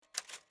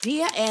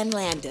Dear Ann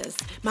Landis,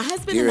 my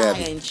husband Dear and I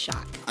Abby, are in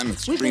shock. I'm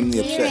extremely We've been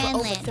upset. together for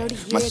over 30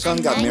 years. My son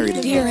got married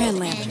in Dear April. Ann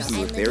Landis. We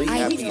were very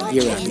happy and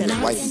Dear excited to get Abby.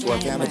 a wife into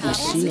our family. Have you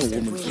seen a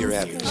woman? Dear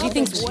Abby, She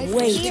thinks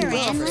way too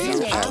much of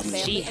herself. Abby,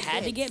 She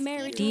had to get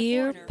married.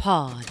 Dear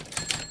Pod.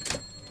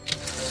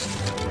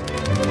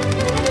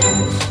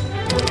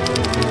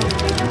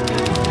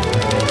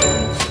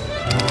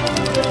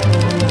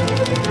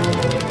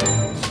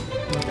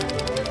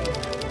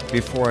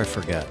 Before I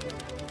forget,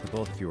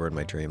 both of you were in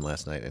my dream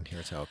last night, and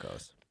here's how it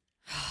goes.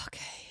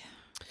 Okay.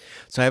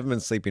 So I haven't been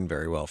sleeping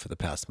very well for the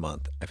past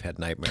month. I've had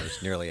nightmares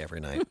nearly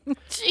every night.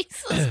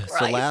 Jesus Christ.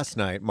 So last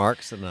night,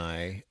 Marcus and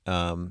I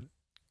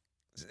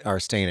are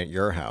staying at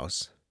your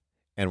house,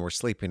 and we're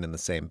sleeping in the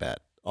same bed,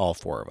 all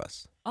four of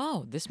us.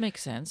 Oh, this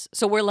makes sense.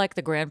 So we're like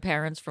the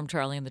grandparents from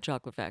Charlie and the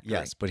Chocolate Factory.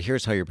 Yes, but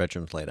here's how your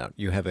bedroom's laid out.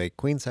 You have a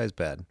queen-size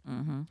bed,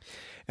 Mm-hmm.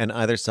 and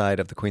either side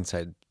of the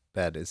queen-size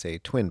bed is a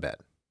twin bed.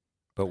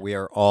 But we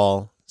are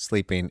all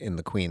sleeping in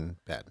the queen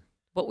bed.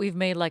 But we've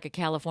made like a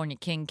California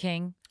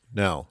king.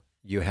 No,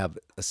 you have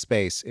a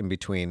space in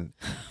between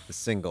the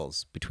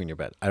singles between your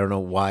bed. I don't know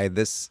why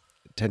this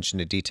attention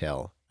to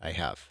detail I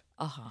have.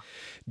 Uh-huh.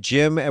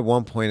 Jim at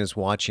one point is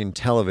watching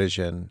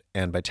television,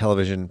 and by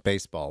television,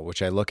 baseball, which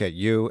I look at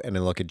you and I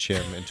look at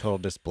Jim in total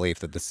disbelief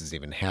that this is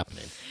even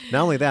happening.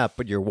 Not only that,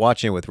 but you're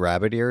watching it with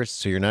rabbit ears,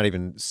 so you're not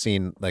even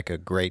seeing like a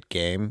great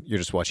game. You're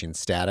just watching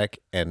static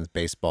and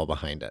baseball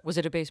behind it. Was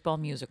it a baseball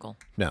musical?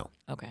 No.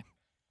 Okay.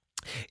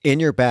 In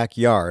your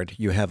backyard,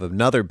 you have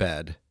another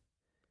bed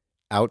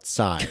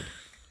outside,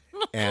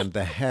 and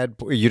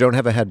you don't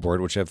have a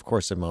headboard, which of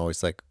course I'm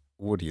always like,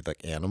 what do you like,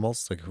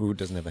 animals? Like, who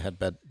doesn't have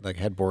a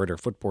headboard or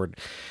footboard?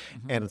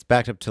 Mm-hmm. And it's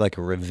backed up to like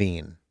a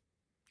ravine,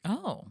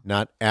 Oh.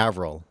 not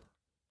Avril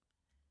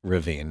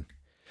ravine,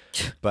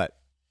 but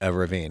a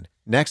ravine.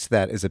 Next to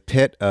that is a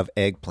pit of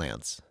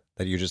eggplants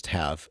that you just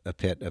have a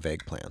pit of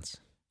eggplants,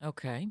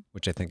 Okay.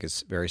 which I think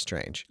is very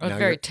strange. Well, Now it's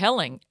very you're-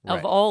 telling of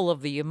Right. all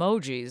of the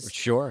emojis.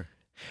 Sure.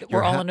 We're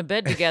You're all in a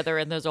bed together,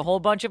 and there's a whole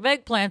bunch of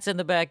eggplants in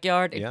the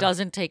backyard. It Yeah.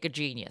 doesn't take a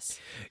genius.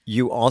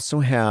 You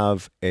also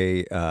have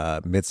a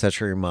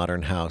mid-century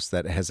modern house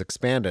that has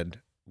expanded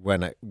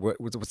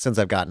since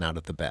I've gotten out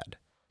of the bed.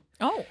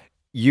 Oh.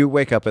 You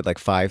wake up at like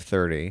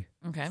 5:30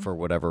 Okay. for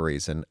whatever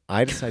reason.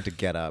 I decide to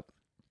get up,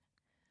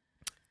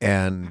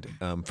 and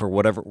for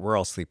whatever, we're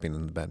all sleeping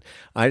in the bed.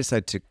 I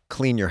decide to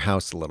clean your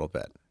house a little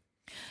bit.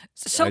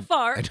 So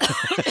far,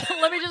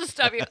 let me just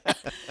stop you.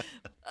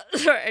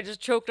 Sorry, I just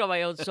choked on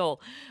my own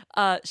soul.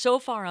 So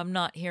far, I'm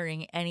not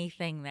hearing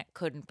anything that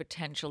couldn't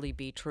potentially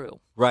be true,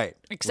 Right.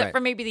 except for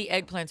maybe the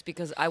eggplants,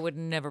 because I would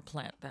never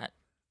plant that.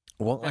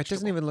 Well, it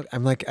doesn't vegetable. even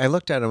look. I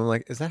looked at them. I'm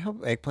like, is that how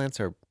eggplants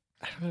are?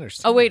 I don't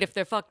understand. Oh, wait, if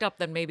they're fucked up,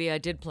 then maybe I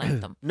did plant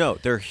them. No,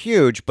 they're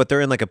huge, but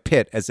they're in like a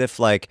pit, as if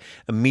like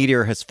a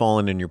meteor has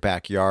fallen in your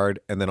backyard,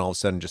 and then all of a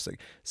sudden, just like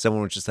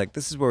someone was just like,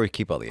 "This is where we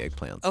keep all the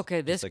eggplants." Okay,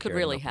 Just this like could you're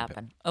in an really open pit.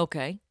 happen.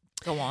 Okay,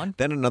 go on.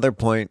 Then another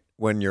point,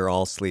 when you're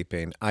all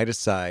sleeping, I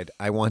decide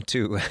I want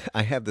to.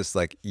 I have this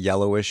like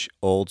yellowish,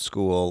 old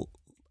school,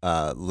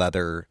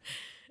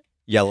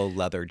 yellow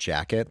leather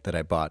jacket that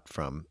I bought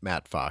from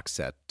Matt Fox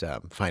at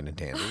Fine and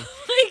Dandy.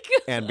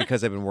 And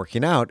because I've been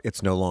working out,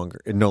 it no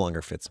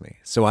longer fits me.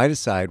 So I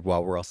decide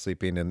while we're all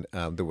sleeping in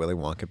the Willy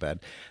Wonka bed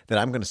that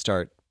I'm going to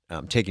start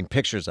taking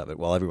pictures of it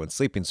while everyone's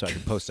sleeping, so I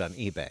can post it on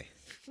eBay.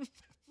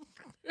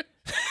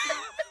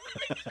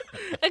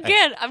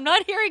 Again, I'm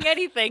not hearing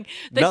anything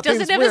that Nothing's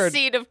doesn't have a weird.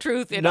 seed of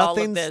truth in all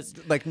of this.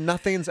 Like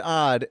nothing's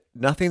odd.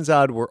 Nothing's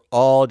odd. We're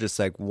all just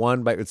like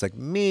one by. It's like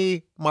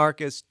me,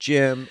 Marcus,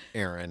 Jim,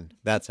 Aaron.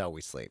 That's how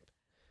we sleep.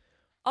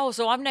 Oh,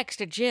 so I'm next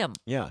to Jim.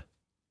 Yeah.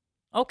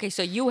 Okay,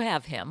 so you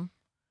have him.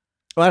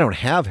 Well, I don't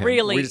have him.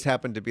 Really? We just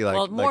happen to be like,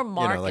 Well, more like,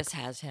 Marcus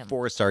has him.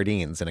 4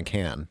 sardines in a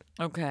can.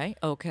 Okay.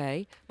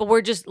 But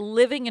we're just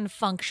living and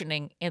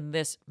functioning in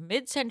this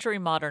mid-century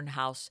modern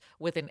house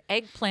with an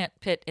eggplant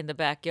pit in the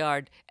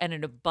backyard and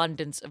an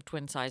abundance of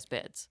twin-size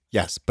beds.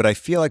 Yes, but I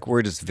feel like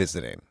we're just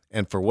visiting.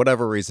 And for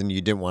whatever reason,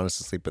 you didn't want us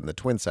to sleep in the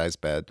twin size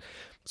bed.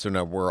 So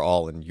now we're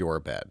all in your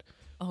bed.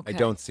 Okay. I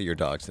don't see your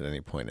dogs at any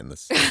point in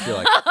this. I feel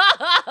like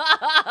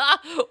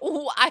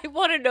Ooh, I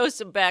want to know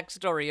some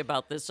backstory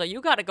about this. So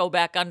you got to go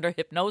back under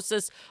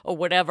hypnosis or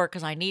whatever,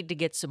 because I need to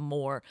get some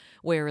more.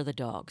 Where are the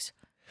dogs?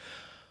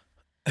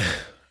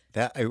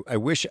 that I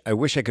wish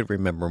I could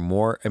remember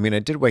more. I mean, I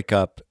did wake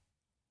up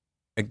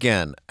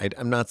again.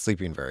 I'm not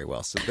sleeping very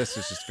well, so this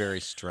is just very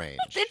strange.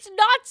 It's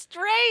not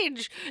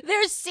strange.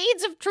 There's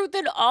seeds of truth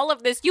in all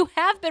of this. You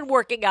have been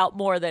working out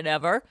more than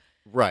ever.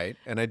 Right.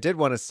 And I did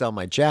want to sell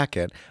my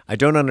jacket. I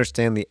don't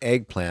understand the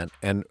eggplant.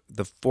 And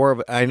the four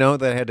of I know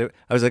that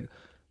I was like,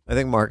 I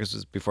think Marcus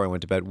was before I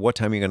went to bed, what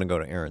time are you going to go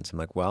to Aaron's? I'm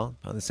like, well,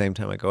 on the same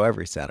time I go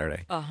every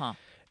Saturday. Uh-huh.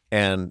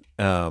 And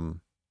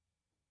so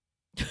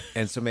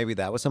maybe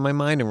that was on my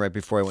mind. And right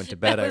before I went to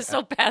bed, That was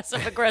so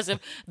passive aggressive.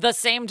 The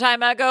same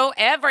time I go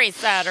every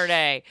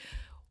Saturday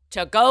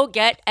to go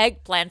get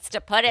eggplants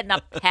to put in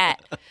the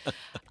pet.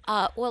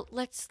 Well,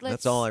 let's.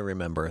 That's all I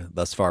remember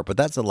thus far, but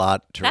that's a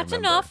lot to That's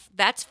remember. enough.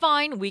 That's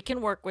fine. We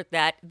can work with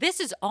that. This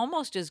is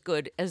almost as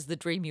good as the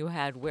dream you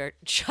had where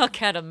Chuck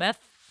had a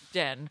meth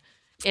den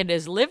in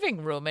his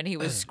living room and he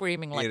was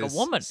screaming like It a is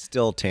woman.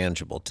 still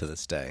tangible to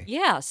this day.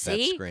 Yeah, That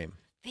see? scream.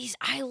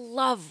 I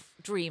love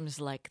dreams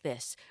like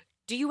this.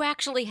 Do you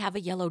actually have a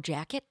yellow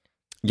jacket?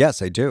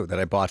 Yes, I do. That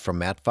I bought from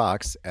Matt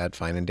Fox at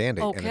Fine and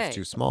Dandy, and Okay. it's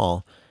too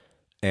small.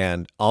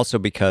 And also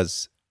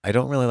because I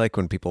don't really like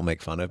when people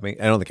make fun of me.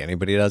 I don't think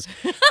anybody does.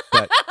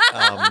 But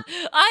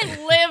I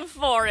live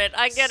for it.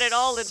 I get it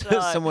all the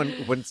time.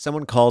 when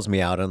someone calls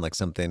me out on like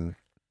something,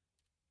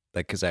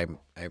 like because I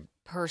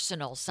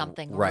Personal,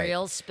 something Right.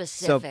 real so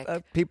specific.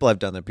 people have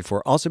done that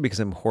before. Also because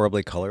I'm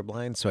horribly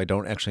colorblind, so I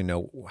don't actually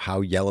know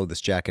how yellow this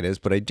jacket is.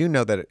 But I do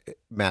know that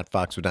Matt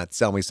Fox would not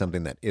sell me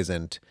something that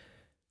isn't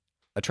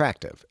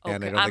attractive,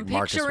 and I don't think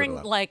Marcus would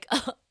allow.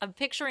 I'm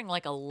picturing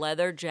like a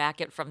leather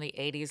jacket from the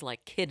 80s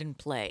like Kid and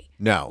Play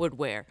No. would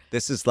wear.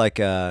 This is like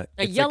A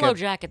it's yellow like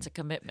jacket's a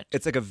commitment.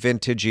 It's like a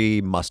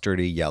vintagey,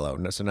 mustardy yellow.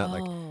 No, so not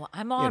like Oh,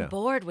 I'm on know.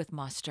 board with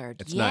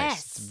mustard. it's yes. nice.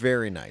 It's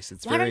very nice.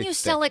 It's Why very don't you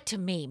sell thick. it to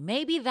me?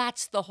 Maybe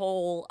that's the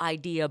whole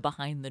idea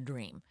behind the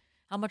dream.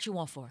 How much you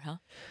want for it, huh?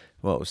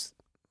 Well, it was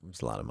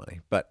a lot of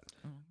money, but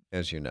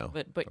as you know,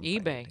 But from Fine and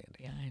eBay. Dandy.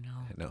 Yeah, I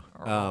know.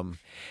 I know.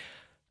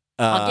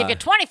 I'll give you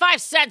 25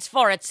 cents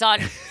for it, son.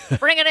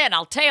 Bring it in.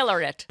 I'll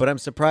tailor it. But I'm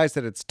surprised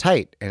that it's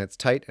tight, and it's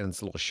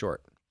a little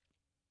short.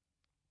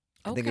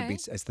 I think Okay.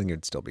 I think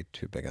it'd still be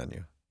too big on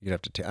you. You'd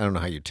have to. I don't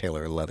know how you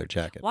tailor a leather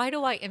jacket. Why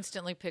do I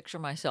instantly picture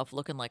myself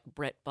looking like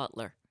Brett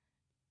Butler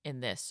in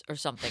this or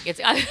something?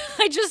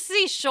 I just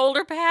see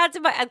shoulder pads.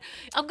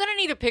 I'm gonna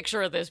need a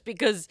picture of this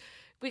because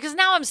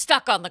now I'm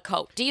stuck on the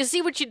coat. Do you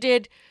see what you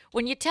did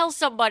when you tell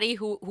somebody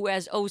who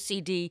has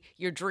OCD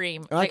your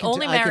dream? Oh, I They can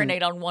only I can-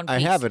 marinate on one piece. I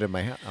have it in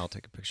my house. I'll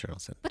take a picture. And I'll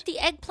send it. But the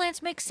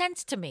eggplants make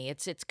sense to me.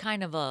 It's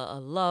kind of a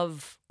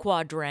love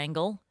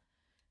quadrangle.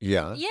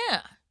 Yeah.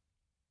 Yeah.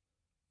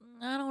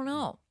 I don't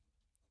know.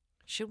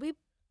 Should we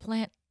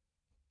plant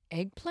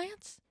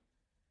eggplants?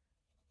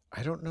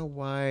 I don't know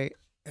why.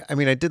 I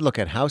mean, I did look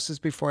at houses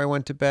before I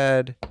went to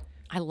bed.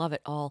 I love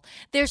it all.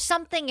 There's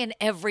something in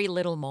every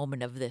little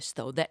moment of this,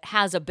 though, that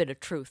has a bit of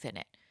truth in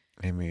it.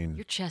 I mean,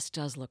 Your chest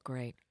does look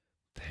great.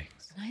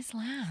 thanks. Nice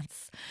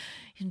lance.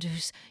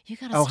 You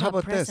gotta Oh, stop how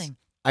about pressing.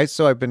 this?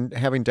 I've been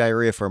having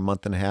diarrhea for a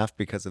month and a half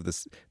because of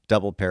this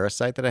double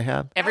parasite that I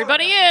have.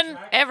 Everybody in.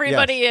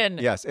 Everybody Yes. in.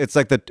 Yes, it's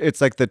like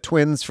the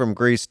twins from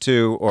Grease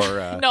 2 or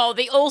No,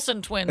 the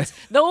Olsen twins.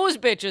 Those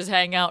bitches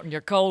hang out in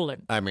your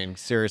colon. I mean,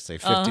 seriously,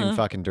 15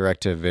 fucking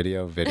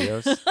direct-to-video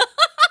videos.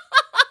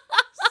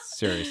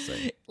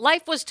 Seriously.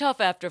 Life was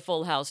tough after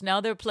Full House. Now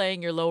they're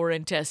playing your lower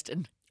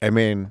intestine. I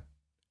mean,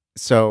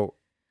 so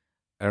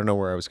I don't know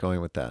where I was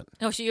going with that.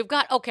 No, so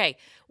okay,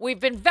 we've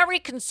been very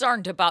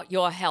concerned about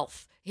your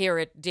health here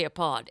at Dear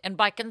Pod. And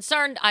by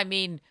concerned, I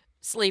mean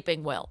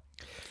sleeping well.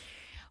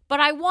 But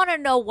I want to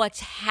know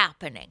what's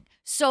happening.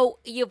 So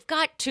you've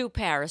got two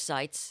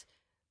parasites,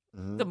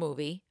 the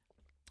movie.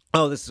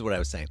 Oh, this is what I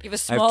was saying. You have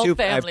a I small I have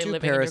family two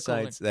living in your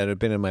parasites that have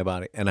been in my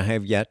body, and I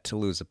have yet to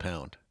lose a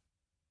pound.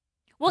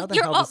 Well, How the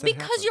hell does that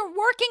because happen? you're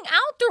working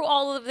out through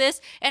all of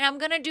this, and I'm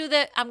gonna do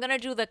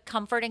the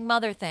comforting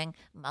mother thing.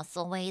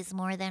 Muscle weighs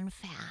more than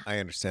fat. I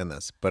understand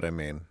this, but I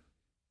mean,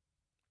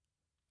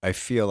 I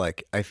feel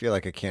like I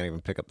can't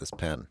even pick up this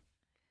pen.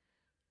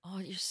 Oh,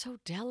 you're so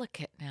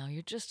delicate now.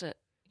 You're just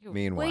you're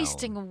Meanwhile,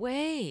 wasting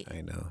away.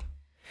 I know.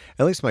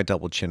 At least my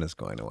double chin is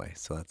going away,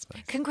 so that's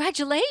nice.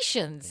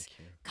 Congratulations.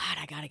 God,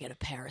 I gotta get a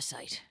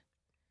parasite.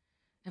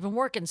 I've been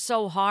working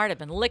so hard. I've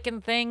been licking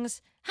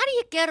things. How do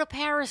you get a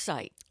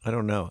parasite? I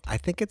don't know. I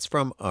think it's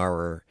from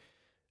our.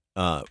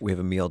 We have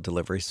a meal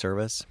delivery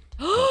service,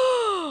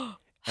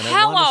 And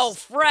I Hello, wanna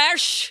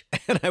Fresh.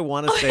 and I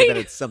want to say that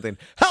it's something.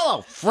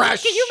 Hello,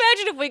 Fresh. Can you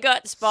imagine if we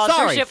got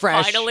sponsorship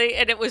Fresh. finally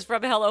and it was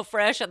from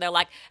HelloFresh and they're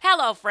like,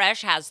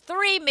 HelloFresh has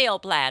 3 meal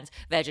plans: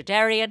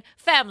 vegetarian,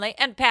 family,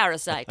 and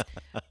parasite.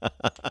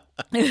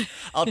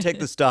 I'll take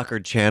the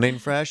Stockard Channing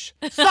Fresh.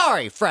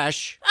 Sorry,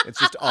 Fresh. It's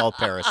just all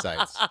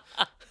parasites.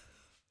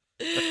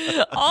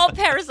 All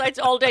parasites,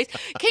 all days.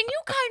 Can you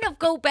kind of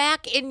go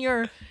back in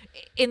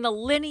the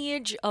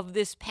lineage of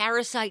this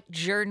parasite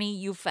journey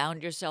you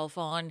found yourself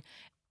on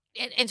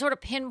and sort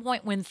of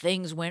pinpoint when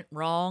things went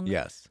wrong?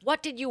 Yes.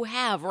 What did you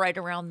have right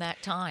around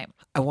that time?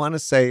 I want to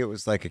say it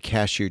was like a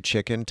cashew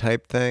chicken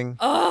type thing,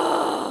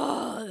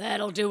 Oh,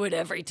 that'll do it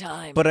every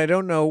time. but I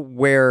don't know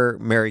where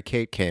Mary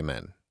Kate came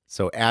in.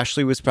 So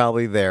Ashley was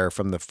probably there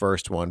from the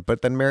first one,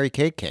 but then Mary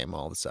Kate came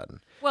all of a sudden.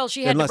 Well,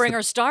 she had to Unless bring the-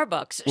 her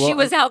Starbucks. Well, she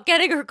was out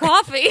getting her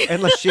coffee.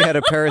 Unless she had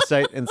a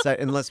parasite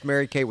inside, unless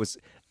Mary Kate was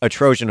a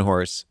Trojan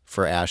horse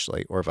for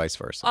Ashley or vice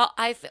versa.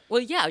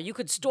 Well, yeah, you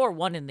could store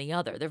one in the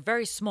other. They're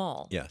very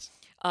small. Yes.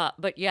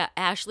 But yeah,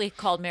 Ashley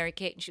called Mary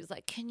Kate and she was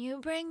like, "Can you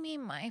bring me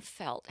my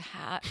felt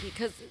hat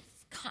because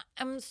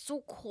I'm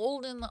so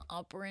cold in the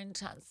upper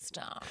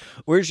intestine."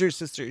 Where's your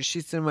sister?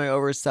 She's in my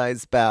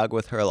oversized bag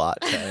with her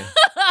latte.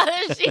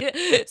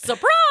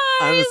 Surprise!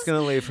 I'm just going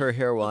to leave her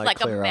here while I like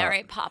a clear Mary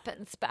out.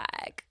 Poppins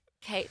bag.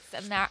 Kate's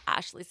in there.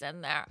 Ashley's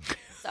in there.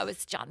 So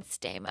is John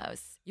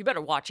Stamos. You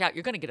better watch out.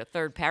 You're going to get a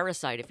third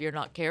parasite if you're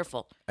not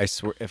careful. I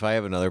swear, if I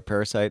have another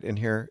parasite in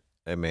here,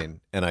 I mean,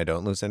 and I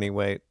don't lose any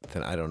weight,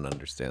 then I don't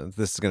understand.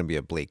 This is going to be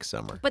a bleak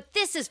summer. But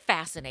this is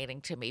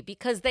fascinating to me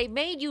because they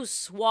made you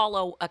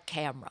swallow a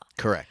camera.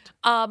 Correct.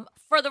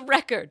 For the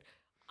record,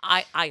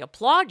 I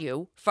applaud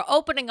you for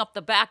opening up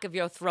the back of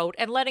your throat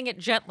and letting it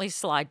gently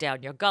slide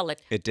down your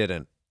gullet. It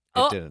didn't.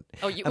 Oh, It didn't.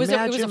 oh, it was a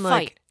Imagine, fight.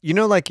 like, you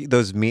know, like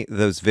those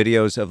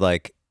videos of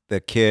like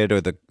the kid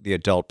or the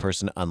adult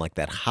person on like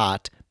that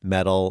hot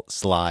metal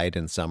slide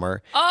in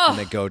summer, and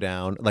they go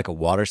down like a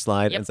water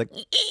slide, and it's like,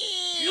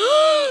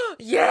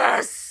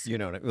 Yes. you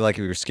know, like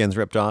your skin's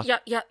ripped off.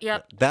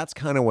 Yep. That's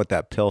kind of what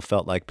that pill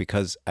felt like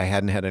because I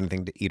hadn't had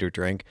anything to eat or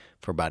drink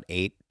for about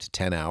 8 to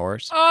 10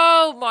 hours.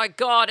 Oh my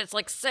God, it's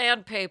like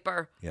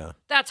sandpaper. Yeah.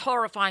 That's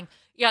horrifying.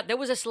 Yeah, there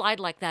was a slide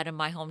like that in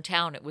my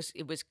hometown.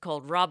 It was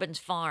called Robin's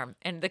Farm,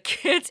 and the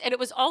kids, and it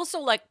was also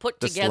like put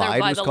The together slide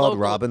by was the called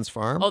local. Robin's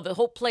Farm? Oh, the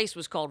whole place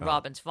was called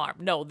Robin's Farm.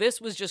 No, this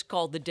was just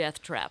called the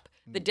Death Trap,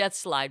 the Death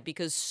Slide,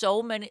 because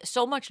so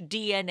much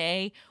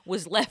DNA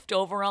was left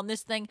over on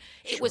this thing.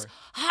 It was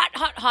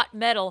hot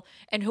metal,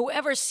 and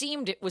whoever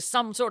seamed it was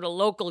some sort of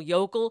local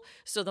yokel,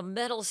 so the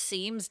metal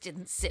seams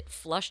didn't sit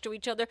flush to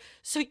each other.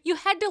 So you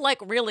had to like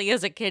really,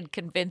 as a kid,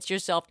 convince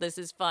yourself this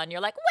is fun.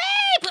 You're like,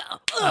 wait,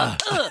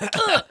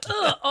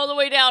 all the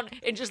way down,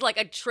 and just like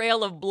a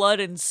trail of blood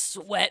and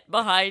sweat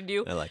behind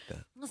you. I like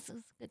that. This is a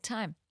good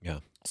time. Yeah.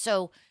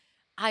 So,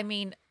 I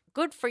mean,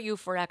 good for you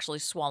for actually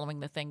swallowing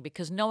the thing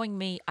because knowing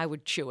me, I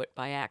would chew it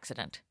by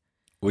accident.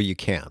 Well, you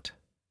can't.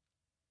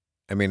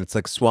 I mean, it's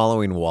like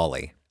swallowing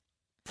Wally.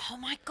 Oh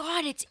my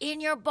God, it's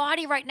in your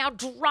body right now,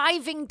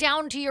 driving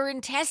down to your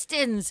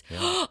intestines.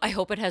 I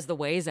hope it has the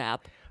Waze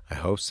app. I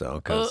hope so.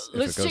 Because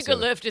Let's take a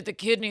lift at the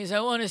kidneys. I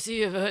want to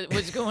see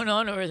what's going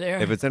on over there.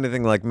 If it's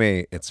anything like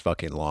me, it's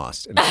fucking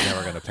lost and it's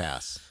never going to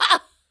pass.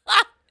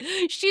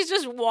 She's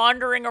just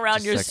wandering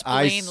around Just your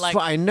spleen like.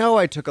 I know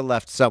I took a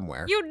left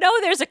somewhere. You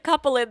know there's a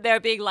couple in there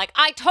being like,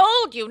 I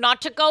told you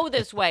not to go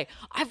this way.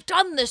 I've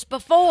done this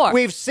before.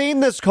 We've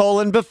seen this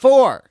colon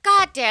before.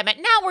 God damn it.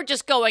 Now we're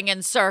just going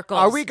in circles.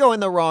 Are we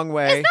going the wrong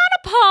way? Is that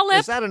a polyp?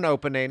 Is that an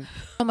opening?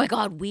 Oh my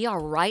God, we are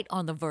right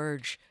on the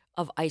verge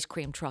of ice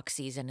cream truck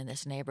season in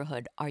this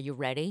neighborhood. Are you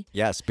ready?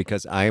 Yes,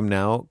 because I am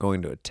now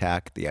going to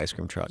attack the ice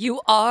cream truck. You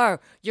are.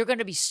 You're going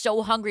to be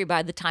so hungry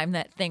by the time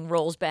that thing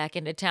rolls back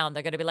into town.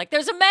 They're going to be like,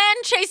 there's a man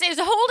chasing, he's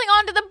holding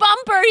onto the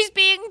bumper. He's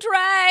being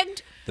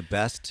dragged. The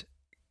best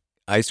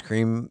ice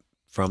cream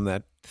from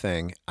that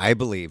thing, I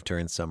believe,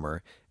 during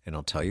summer, and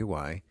I'll tell you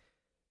why,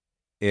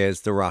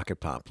 is the Rocket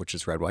Pop, which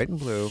is red, white, and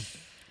blue,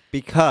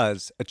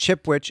 because a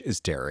Chipwich is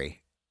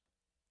dairy,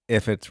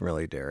 if it's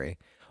really dairy.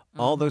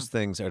 All those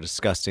things are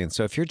disgusting.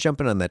 So if you're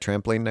jumping on that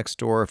trampoline next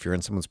door, if you're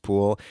in someone's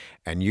pool,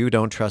 and you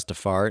don't trust a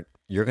fart,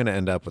 you're going to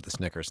end up with a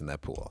Snickers in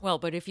that pool. Well,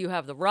 but if you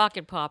have the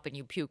Rocket Pop and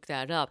you puke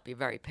that up, you're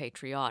very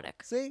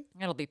patriotic. See?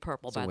 It'll be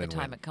purple It's a by the win-win.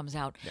 time it comes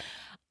out. Yeah.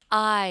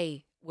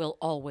 I will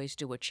always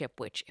do a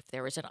Chipwich if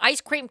there is an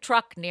ice cream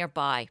truck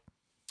nearby.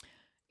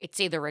 It's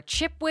either a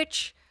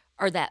Chipwich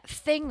or that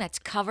thing that's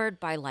covered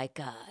by like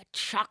a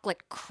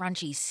chocolate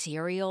crunchy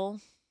cereal.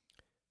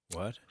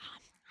 What?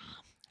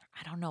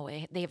 I don't know.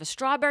 They have a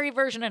strawberry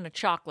version and a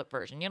chocolate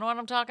version. You know what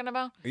I'm talking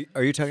about?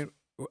 Are you talking?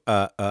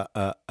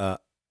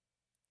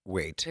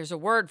 Wait. There's a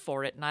word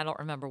for it, and I don't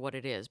remember what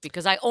it is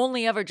because I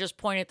only ever just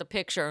point at the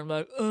picture and I'm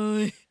like,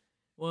 I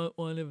want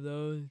one of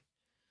those.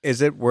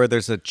 Is it where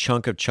there's a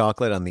chunk of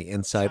chocolate on the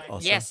inside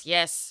also?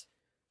 Yes.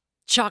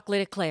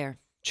 Chocolate eclair.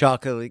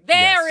 Chocolate.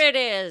 There yes. it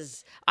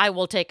is. I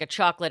will take a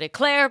chocolate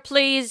eclair,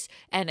 please,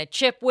 and a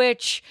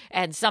Chipwich,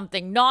 and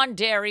something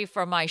non-dairy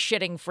for my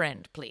shitting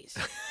friend, please.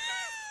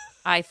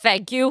 I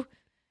thank you.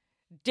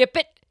 Dip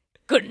it.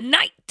 Good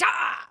night.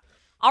 Ah!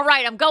 All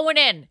right, I'm going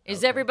in.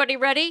 Is everybody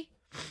ready?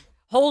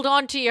 Hold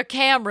on to your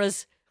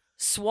cameras.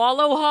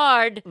 Swallow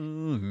hard.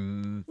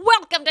 Mm-hmm.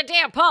 Welcome to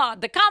Dear Pod,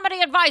 the comedy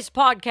advice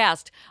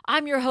podcast.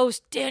 I'm your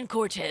host, Dan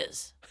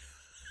Cortez.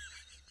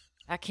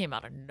 That came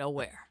out of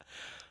nowhere.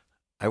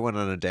 I went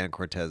on a Dan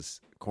Cortez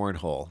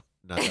cornhole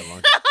not that long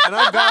ago. And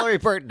I'm Valerie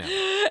Burton.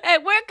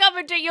 And we're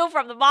coming to you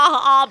from the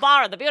Baja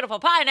Bar of the beautiful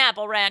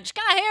Pineapple Ranch.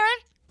 Can I hear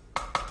it?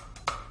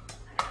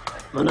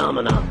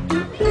 Phenomena.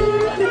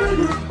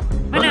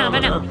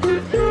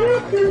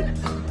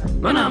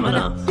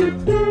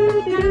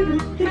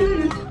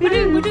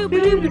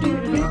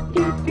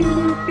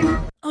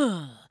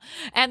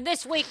 And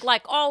this week,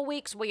 like all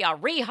weeks, we are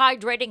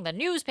rehydrating the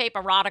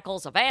newspaper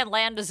articles of Ann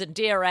Landers and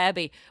Dear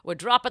Abby. We're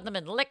dropping them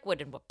in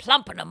liquid and we're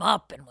plumping them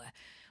up and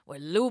we're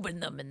lubing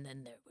them and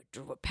then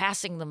we're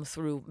passing them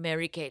through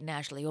Mary-Kate and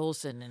Ashley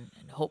Olsen and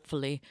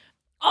hopefully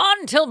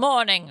on till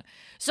morning.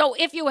 So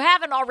if you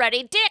haven't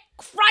already, dear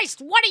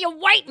Christ, what are you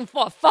waiting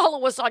for?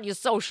 Follow us on your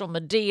social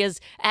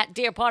medias at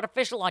Dear Pod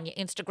Official on your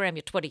Instagram,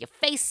 your Twitter, your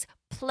Face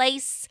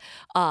Place.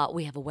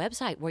 We have a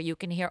website where you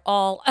can hear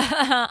all,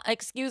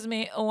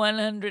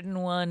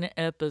 101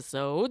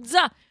 episodes.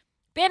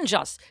 Binge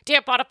us,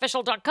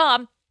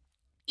 dearpodofficial.com.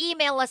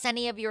 Email us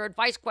any of your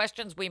advice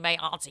questions. We may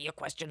answer your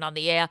question on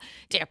the air.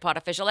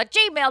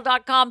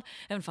 DearPodOfficial@gmail.com.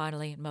 And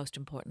finally, and most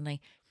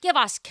importantly, give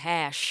us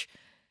cash.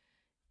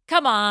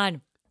 Come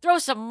on. Throw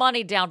some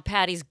money down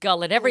Patty's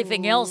gullet.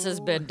 Everything else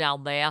has been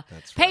down there.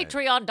 That's right.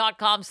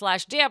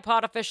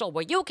 Patreon.com/DearPodOfficial,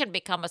 where you can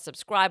become a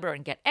subscriber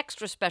and get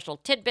extra special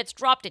tidbits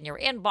dropped in your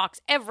inbox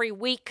every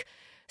week.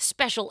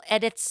 Special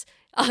edits.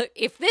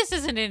 If this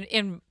isn't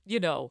in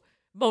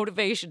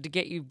motivation to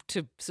get you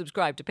to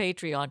subscribe to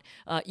Patreon,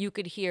 you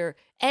could hear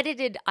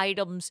edited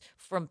items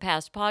from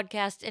past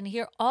podcasts and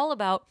hear all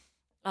about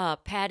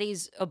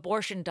Patty's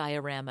abortion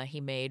diorama he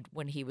made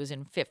when he was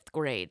in 5th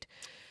grade.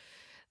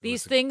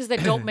 These things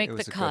that don't make It the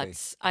was a goodie.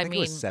 cuts. I think it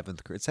was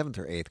 7th grade, 7th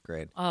or 8th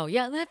grade. Oh,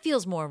 yeah, that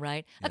feels more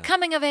right. A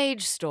coming of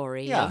age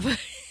story Yeah. of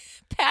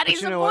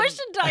Patty's you know what?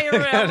 abortion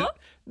diorama.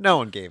 No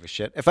one gave a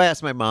shit. If I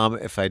asked my mom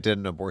if I did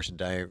an abortion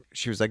diary,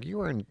 she was like, "You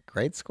were in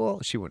grade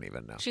school?" She wouldn't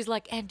even know. She's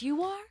like, and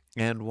you are?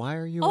 And why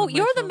are you? Oh, on my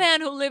you're the phone?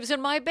 man who lives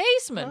in my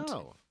basement.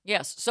 Oh.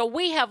 Yes, so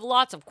we have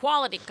lots of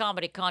quality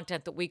comedy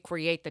content that we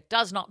create that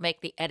does not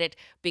make the edit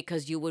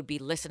because you would be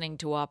listening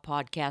to our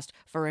podcast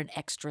for an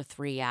extra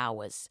 3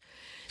 hours.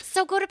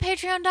 So go to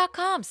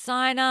patreon.com,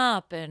 sign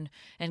up, and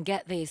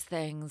get these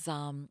things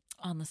on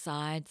the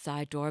side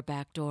door,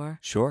 back door,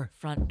 Sure.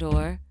 front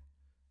door.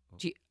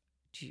 You're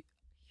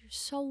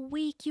so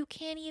weak, you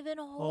can't even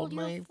hold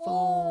your my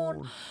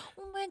phone. phone.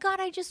 Oh my God,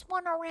 I just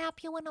want to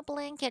wrap you in a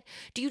blanket.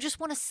 Do you just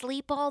want to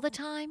sleep all the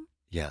time?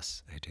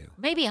 Yes, I do.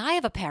 Maybe I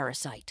have a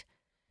parasite.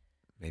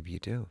 Maybe you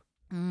do.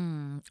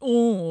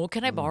 Oh,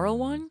 can I borrow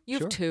one? You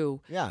sure. have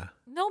 2. Yeah.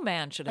 No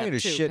man should I have can 2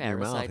 just shit in your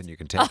parasites. mouth and you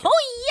can take it.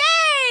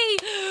 Oh,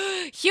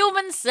 yay!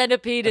 Human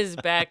Centipede is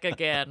back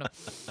again.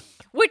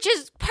 Which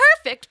is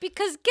perfect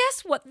because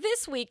guess what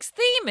this week's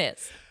theme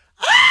is?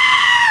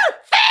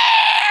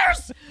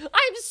 Fears!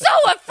 I'm so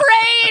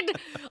afraid!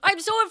 I'm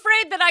so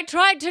afraid that I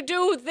tried to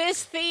do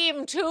this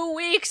theme 2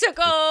 weeks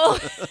ago.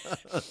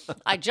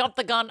 I jumped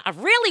the gun. I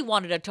really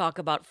wanted to talk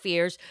about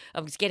fears.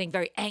 I was getting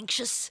very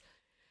anxious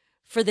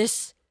for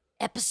this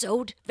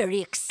episode.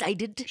 Very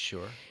excited.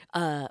 Sure.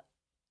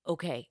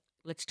 Okay,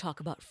 let's talk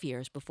about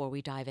fears before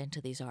we dive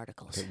into these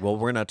articles. Okay, well,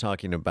 we're not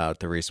talking about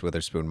the Reese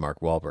Witherspoon, Mark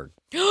Wahlberg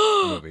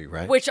movie,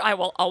 right? Which I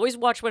will always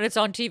watch when it's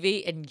on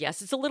TV. And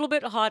yes, it's a little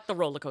bit hot, the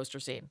roller coaster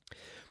scene.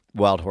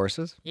 Wild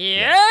Horses.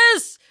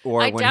 Yes!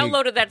 Or I when he-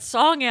 downloaded that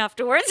song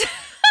afterwards.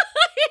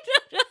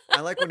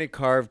 I like when he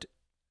carved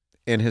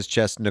in his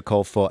chest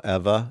Nicole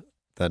Forever,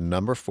 the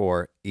number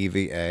 4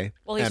 EVA.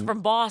 Well, he's and-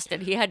 from Boston.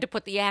 He had to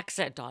put the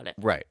accent on it.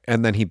 Right.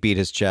 And then he beat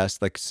his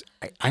chest. Like,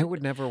 I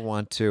would never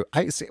want to.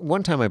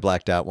 One time I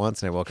blacked out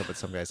once and I woke up at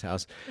some guy's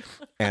house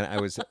and I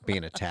was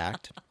being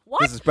attacked. What?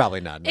 This is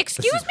probably not.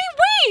 Excuse me,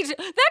 wait!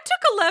 That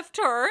took a left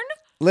turn.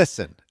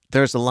 Listen,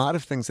 there's a lot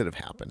of things that have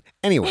happened.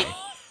 Anyway.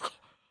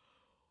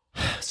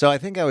 So I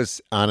think I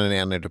was on an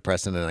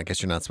antidepressant and I guess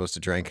you're not supposed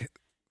to drink.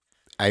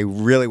 I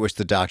really wish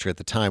the doctor at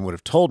the time would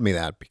have told me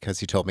that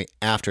because he told me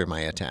after my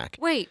attack.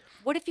 Wait,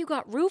 what if you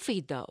got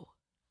roofied, though?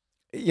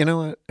 You know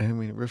what? I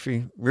mean,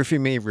 roofie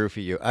me,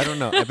 roofie you. I don't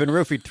know. I've been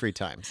roofied 3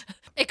 times.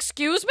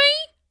 Excuse me?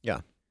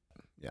 Yeah.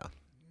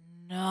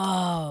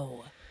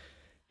 No.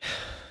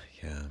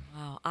 Yeah.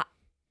 Wow,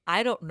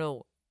 I don't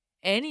know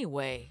any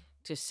way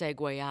to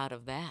segue out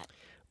of that.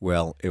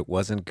 Well, it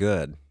wasn't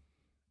good,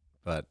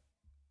 but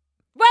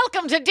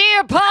Welcome to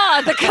Dear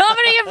Pod, the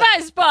comedy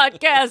advice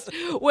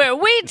podcast, where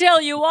we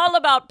tell you all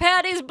about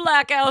Patty's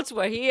blackouts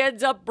where he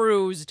ends up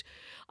bruised.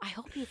 I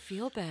hope you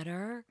feel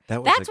better.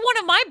 That was That's one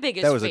of my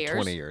biggest that was fears. like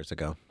 20 years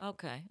ago.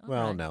 Okay. all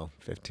Well, right. no,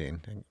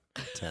 15,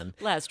 10.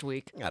 Last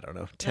week. I don't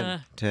know.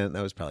 10.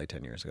 That was probably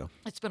 10 years ago.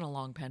 It's been a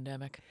long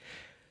pandemic.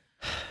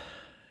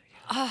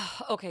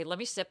 Okay, let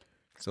me sip.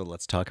 So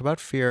let's talk about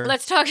fear.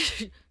 Let's talk.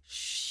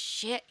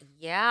 Shit,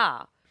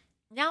 yeah.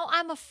 Now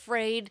I'm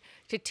afraid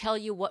to tell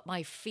you what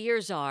my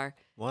fears are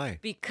Why?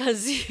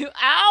 because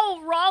ow,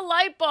 raw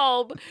light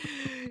bulb.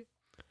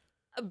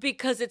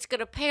 Because it's going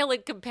to pale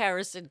in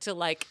comparison to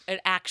like an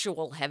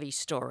actual heavy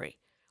story.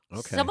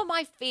 Okay. Some of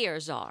my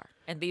fears are,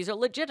 and these are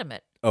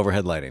legitimate.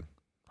 Overhead lighting.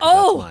 'Cause that's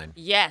Oh, mine.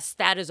 yes,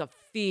 that is a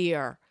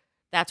fear.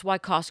 That's why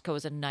Costco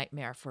is a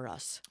nightmare for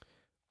us.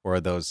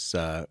 Or those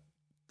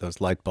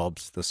light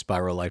bulbs, the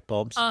spiral light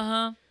bulbs.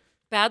 Uh-huh.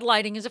 Bad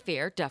lighting is a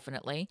fear,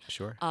 definitely.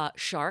 Sure.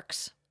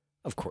 Sharks.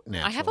 Of course.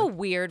 I have a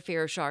weird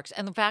fear of sharks.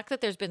 And the fact that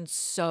there's been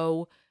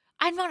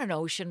I'm not an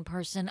ocean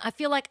person. I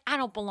feel like I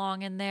don't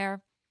belong in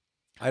there.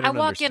 I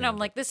walk in, I'm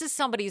like, this is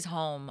somebody's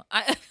home.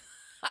 I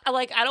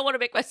don't want to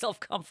make myself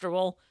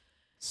comfortable.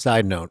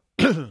 Side note,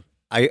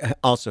 I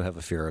also have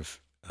a fear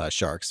of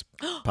sharks,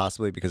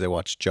 possibly because I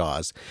watched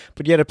Jaws.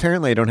 But yet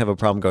apparently I don't have a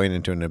problem going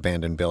into an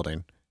abandoned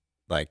building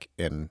like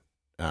in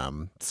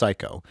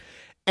Psycho.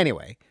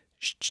 Anyway,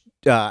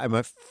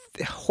 I'm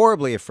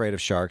horribly afraid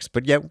of sharks.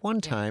 But yet one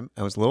time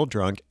I was a little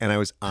drunk and I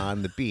was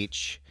on the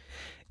beach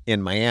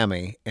in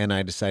Miami and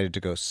I decided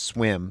to go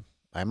swim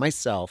by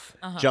myself,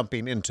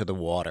 jumping into the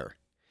water.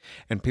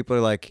 And people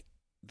are like,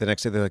 the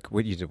next day they're like,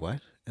 what, you did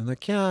what? I'm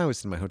like, yeah, I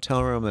was in my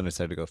hotel room. Then I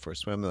decided to go for a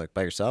swim. They're like,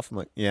 by yourself? I'm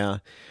like, yeah.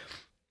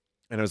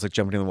 And I was like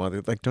jumping in the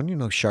water. They're like, don't you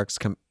know sharks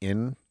come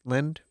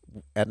inland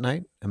at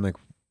night? I'm like,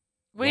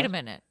 Wait a What?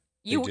 minute.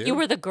 They You do?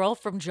 were the girl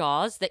from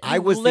Jaws that you I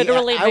was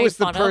literally I made was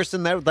the fun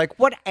person that was like,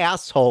 what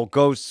asshole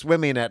goes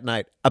swimming at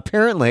night?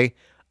 Apparently,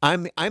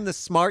 I'm the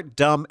smart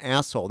dumb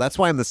asshole. That's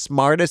why I'm the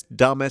smartest,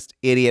 dumbest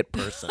idiot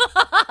person. of.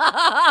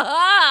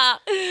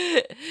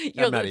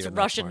 You're not this even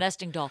that Russian smart.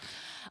 nesting doll.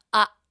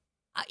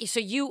 So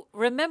you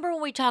remember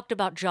when we talked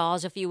about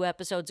Jaws a few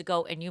episodes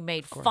ago, and you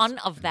made fun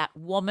of that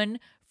woman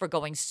for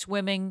going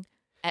swimming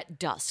at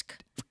dusk?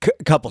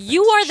 Couple things.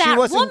 You are She that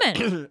wasn't-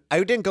 woman. I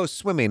didn't go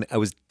swimming. I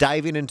was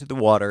diving into the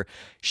water.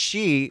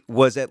 She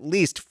was at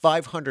least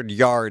 500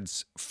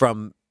 yards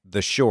from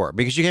the shore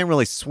because you can't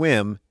really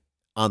swim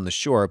on the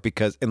shore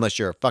because unless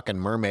you're a fucking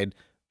mermaid.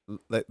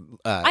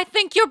 I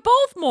think you're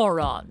both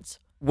morons.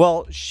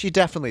 Well, she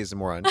definitely is a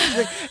moron. She's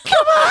like,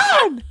 come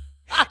on,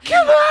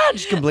 come on.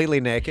 She's completely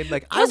naked.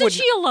 Like I Wasn't would.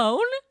 she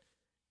alone?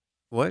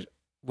 What?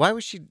 Why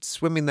was she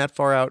swimming that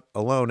far out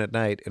alone at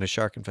night in a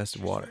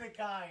shark-infested water? The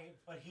guy,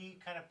 but he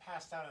kind of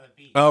passed out on the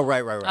beach. Oh,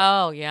 right.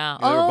 Oh yeah.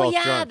 They were Oh both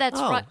yeah, drunk. that's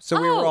Oh, right.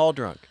 So we were Oh. all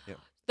drunk. Yeah.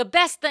 The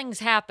best things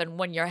happen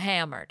when you're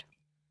hammered,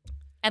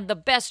 and the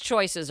best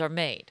choices are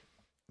made.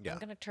 Yeah. I'm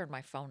gonna turn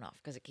my phone off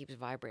because it keeps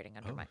vibrating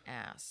under my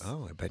ass.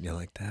 Oh, I bet you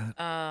like that.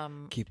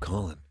 Um, Keep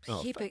calling. Oh,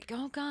 keep fuck. it.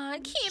 Oh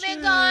God, keep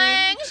it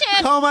going.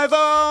 Shit. Call my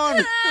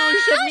phone. Oh,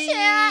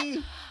 shit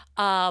me.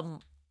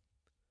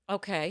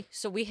 Okay,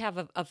 so we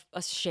have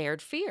a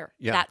shared fear.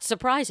 Yeah. That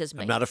surprises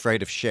me. I'm not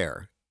afraid of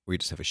Cher. We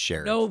just have a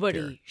shared Nobody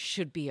fear.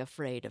 should be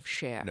afraid of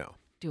Cher. No.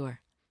 Do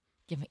her.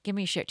 Give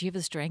me a Cher. Do you have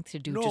the strength to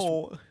do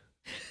No.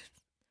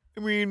 I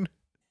mean,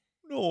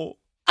 no.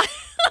 just?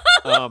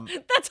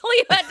 That's all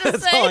you had to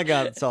That's say. all I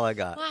got. That's all I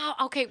got. Wow.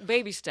 Okay,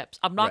 baby steps.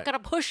 I'm not Right. gonna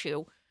push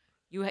you.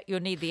 You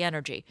need the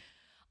energy.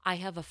 I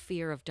have a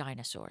fear of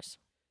dinosaurs.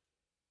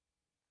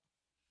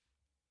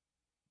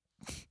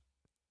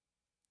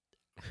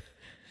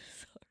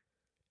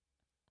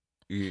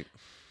 You-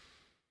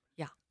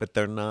 Yeah. But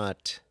they're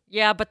not.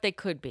 Yeah, but they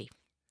could be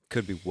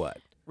Could be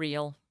what?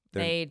 real,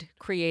 They're- made,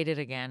 created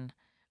again.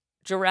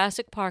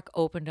 Jurassic Park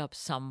opened up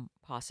some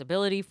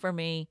possibility for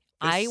me.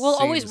 I This will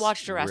always seems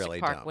watch Jurassic really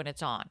Park dumb. when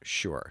it's on,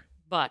 Sure.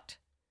 but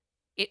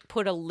it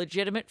put a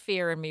legitimate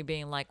fear in me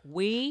being like,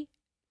 we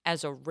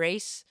as a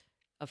race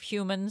of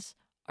humans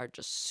are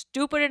just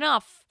stupid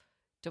enough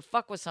to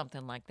fuck with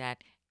something like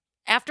that.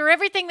 After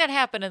everything that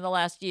happened in the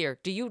last year,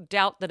 do you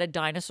doubt that a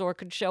dinosaur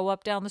could show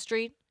up down the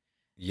street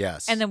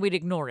Yes. and then we'd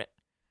ignore it?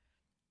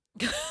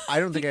 I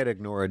don't think I'd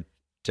ignore a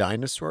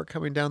dinosaur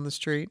coming down the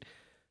street.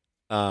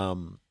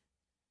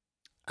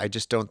 I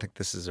just don't think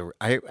this is a.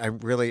 I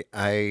really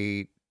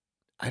I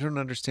don't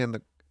understand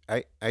the.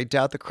 I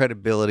doubt the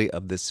credibility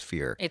of this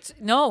fear. It's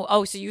no.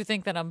 Oh, so you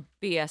think that I'm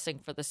BSing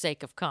for the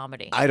sake of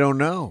comedy? I don't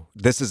know.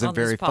 This isn't On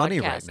this very funny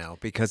right podcast. now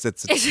because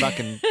it's a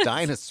fucking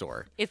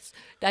dinosaur.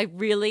 I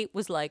really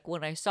was like,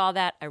 when I saw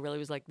that, I really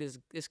was like, this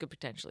could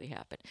potentially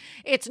happen.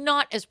 It's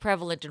not as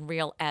prevalent and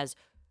real as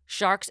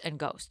sharks and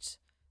ghosts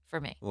for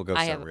me. Well, ghosts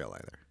I aren't have- real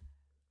either.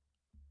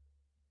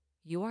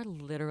 You are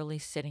literally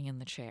sitting in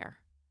the chair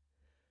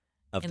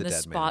Of in the the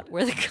dead spot man.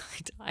 where the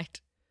guy died.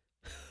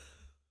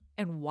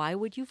 And why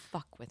would you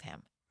fuck with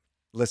him?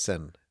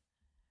 Listen,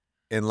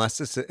 unless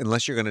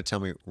you're going to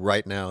tell me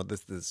right now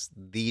this is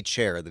the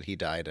chair that he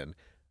died in,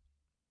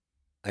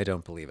 I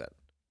don't believe it.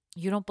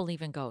 You don't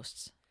believe in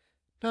ghosts.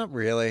 Not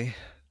really.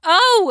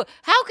 Oh,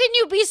 how can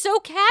you be so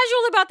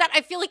casual about that?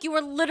 I feel like you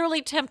were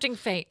literally tempting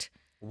fate.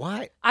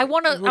 Why? I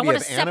want to. What do I you want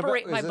to have, Annabelle?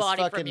 separate Is my this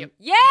body from fucking you.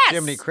 Yes,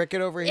 Jiminy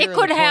Cricket over here. it in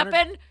could the corner?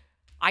 happen.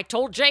 I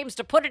told James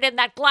to put it in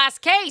that glass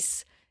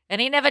case, and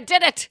he never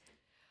did it.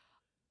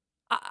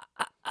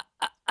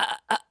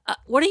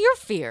 What are your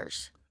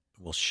fears?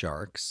 Well,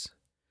 sharks.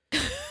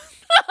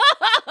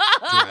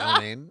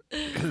 Drowning.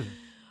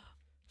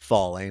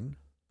 Falling.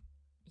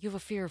 You have a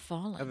fear of I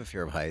falling. have a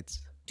fear of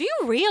heights, Do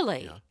you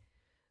really? Yeah.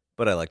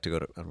 but I like to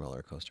go on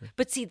roller coaster.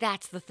 But see,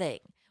 that's the thing.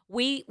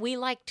 We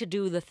like to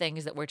do the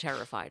things that we're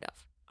terrified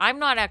of. I'm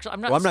not actually.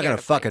 I'm not. Well, I'm not going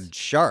to fuck a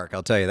shark.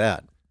 I'll tell you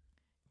that.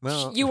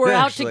 Well, You were out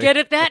to actually, get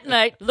it that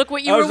night. Look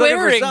what you I were was looking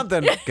wearing. for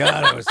something.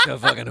 God, I was so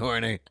fucking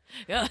horny.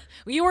 Yeah.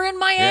 You were in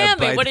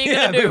Miami. What are you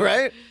yeah, going to do?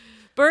 Right?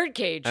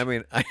 Birdcage. I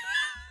mean,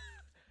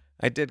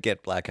 I did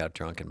get blackout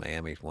drunk in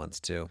Miami once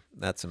too.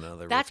 That's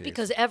another. That's refuse.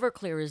 because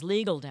Everclear is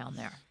legal down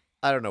there.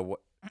 I don't know what.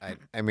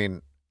 I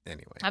mean,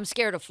 anyway. I'm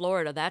scared of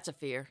Florida. That's a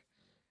fear.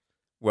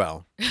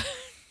 Well,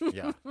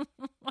 yeah.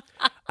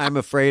 I'm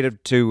afraid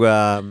to.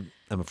 I'm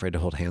afraid to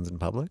hold hands in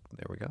public.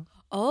 There we go.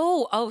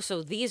 Oh,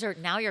 so these are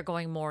now you're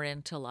going more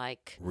into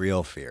like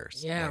Real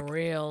fears. Like,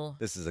 real.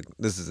 this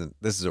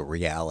is a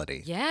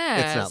reality.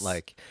 Yes. It's not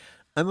like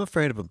I'm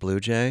afraid of a blue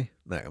jay.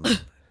 Like,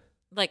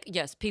 Like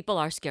yes, people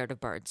are scared of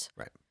birds.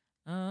 right.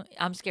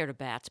 I'm scared of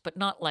bats, but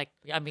not like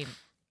I mean,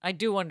 I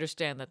do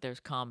understand that there's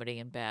comedy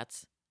in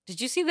bats. Did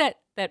you see that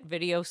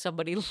video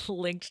somebody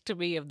linked to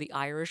me of the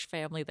Irish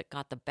family that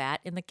got the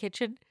bat in the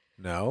kitchen?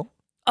 No.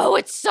 Oh,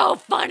 it's so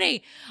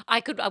funny.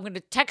 I'm going to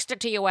text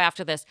it to you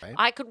after this. Right.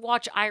 I could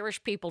watch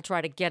Irish people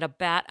try to get a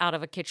bat out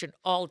of a kitchen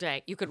all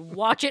day. You could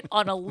watch it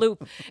on a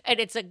loop. And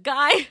it's a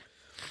guy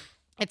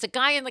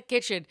in the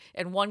kitchen,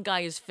 and one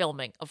guy is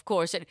filming, of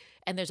course,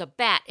 and there's a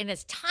bat in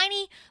his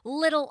tiny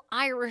little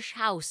Irish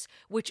house,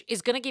 which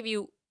is going to give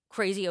you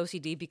crazy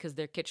OCD because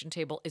their kitchen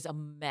table is a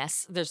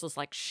mess. There's this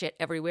like shit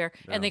everywhere.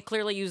 And they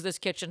clearly use this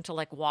kitchen to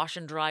like wash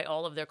and dry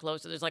all of their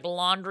clothes. So there's like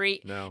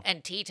laundry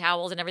and tea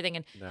towels and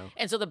everything.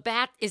 And so the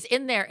bat is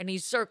in there and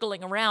he's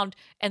circling around.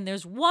 And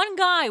there's one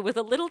guy with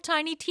a little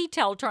tiny tea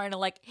towel trying to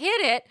like hit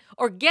it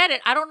or get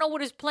it. I don't know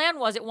what his plan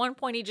was. At one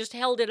point, he just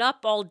held it up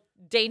all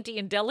dainty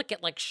and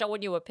delicate, like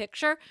showing you a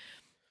picture.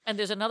 And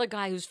there's another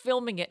guy who's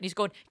filming it and he's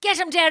going, "Get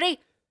him, Derry!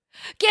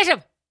 Get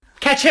him!"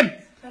 Catch him!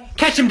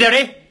 Catch him,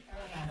 Derry!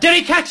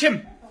 Derry, catch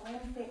him!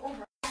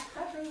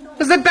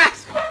 There's the bat!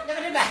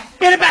 Get it back!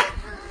 Get it back!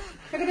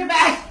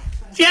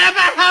 Get it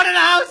back out of the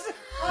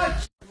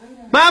house!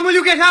 Mom, will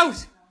you get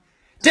out?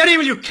 Derry,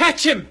 will you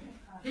catch him?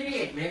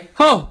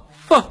 Oh,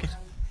 fuck it.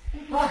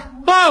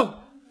 Oh!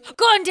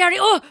 Go on, Derry.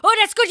 Oh,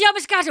 that's good, yeah,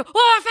 Moscato.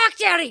 Oh, fuck,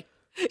 Derry.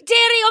 Derry,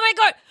 oh my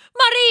God.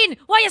 Maureen,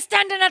 why are you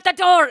standing at the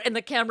door? And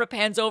the camera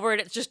pans over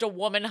and it's just a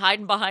woman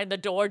hiding behind the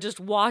door just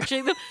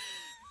watching them.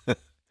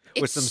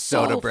 With some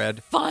soda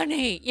bread.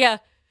 Funny. Yeah.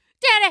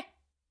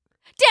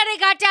 Derry,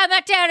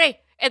 goddammit, Derry.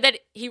 And then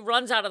he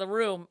runs out of the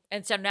room.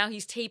 And so now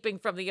he's taping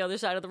from the other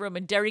side of the room.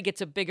 And Derry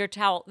gets a bigger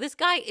towel. This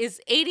guy is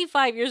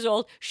 85 years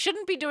old,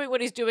 shouldn't be doing what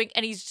he's doing.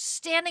 And he's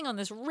standing on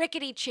this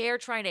rickety chair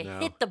trying to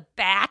hit the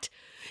bat.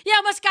 Yeah,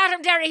 almost got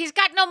him, Derry. He's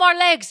got no more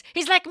legs.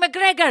 He's like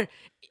McGregor.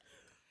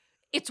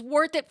 It's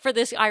worth it for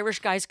this Irish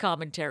guy's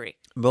commentary.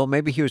 Well,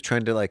 maybe he was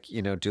trying to do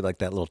like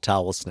that little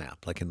towel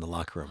snap, like in the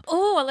locker room.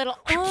 Oh, a little,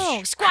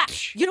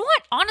 squat. You know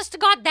what? Honest to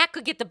God, that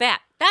could get the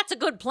bat. That's a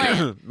good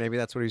plan. Maybe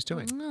that's what he's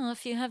doing. No,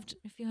 if you have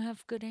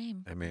good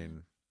aim. I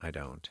mean, I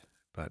don't,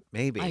 but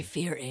maybe. I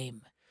fear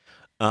aim.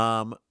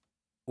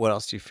 What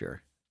else do you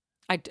fear?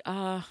 I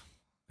don't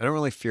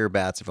really fear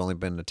bats. I've only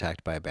been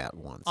attacked by a bat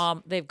once.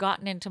 They've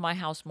gotten into my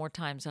house more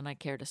times than I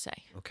care to say.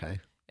 Okay.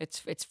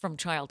 It's from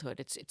childhood.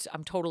 It's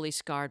I'm totally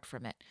scarred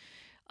from it.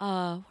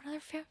 What other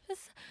fear?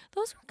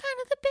 Those were kind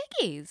of the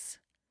biggies.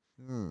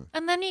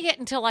 And then you get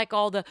into like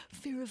all the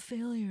fear of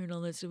failure and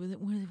all that stuff.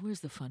 Where's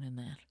the fun in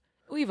that?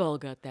 We've all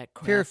got that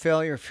crap. Fear of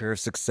failure, fear of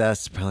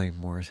success, probably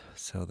more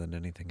so than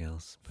anything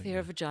else. But fear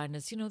of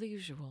vaginas, the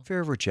usual.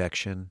 Fear of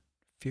rejection.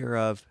 Fear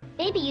of...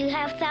 Maybe you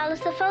have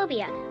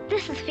thalassophobia.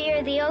 This is fear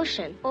of the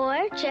ocean. Or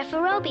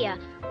chephorobia,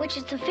 which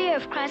is the fear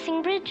of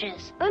crossing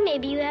bridges. Or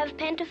maybe you have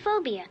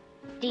pantophobia.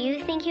 Do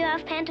you think you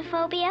have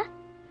pantophobia?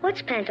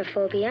 What's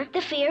pantophobia?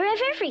 The fear of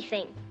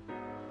everything.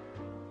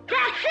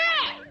 That's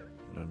it!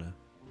 I don't know.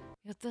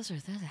 Yeah, those are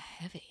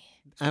heavy.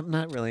 I'm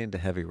not really into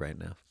heavy right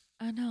now.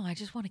 I know. I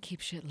just want to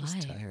keep shit light. I'm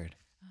just tired.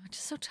 I'm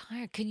just so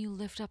tired. Can you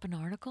lift up an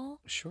article?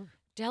 Sure.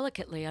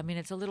 Delicately. I mean,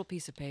 it's a little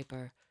piece of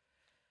paper.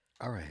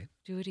 All right.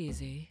 Do it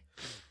easy.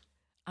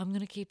 I'm going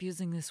to keep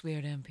using this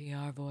weird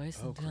NPR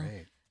voice until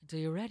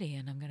you're ready,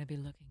 and I'm going to be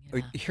looking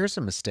it up. Here's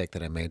a mistake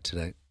that I made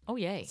today. Oh,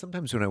 yay.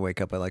 Sometimes when I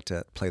wake up, I like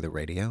to play the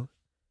radio.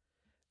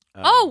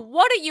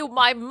 What are you,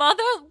 my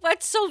mother?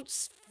 That's so,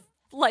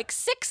 like,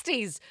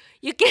 60s.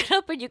 You get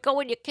up and you go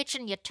in your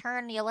kitchen, you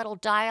turn your little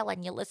dial,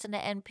 and you listen to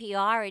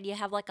NPR, and you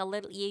have, like, a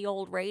little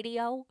ye-old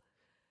radio?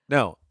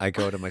 No, I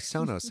go to my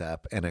Sonos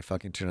app, and I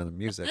fucking turn on the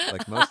music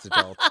like most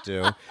adults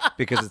do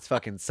because it's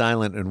fucking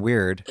silent and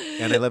weird,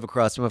 and I live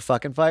across from a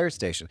fucking fire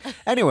station.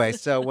 Anyway,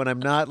 so when I'm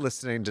not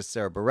listening to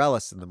Sarah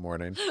Bareilles in the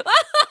morning,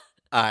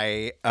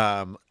 I'll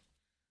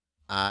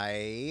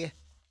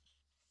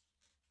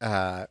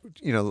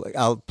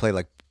play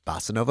like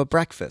Bossa Nova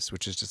Breakfast,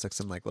 which is just like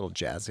some like little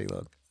jazzy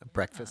little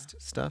breakfast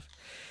stuff.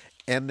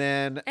 And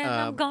then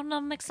I'm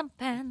gonna make some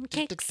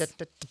pancakes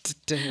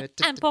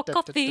and pour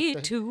coffee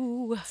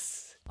too.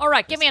 All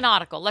right, give me an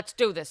article. Let's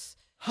do this.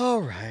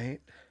 All right.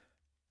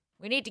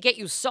 We need to get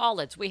you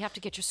solids. We have to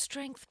get your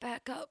strength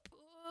back up.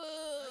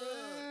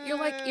 You're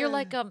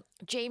like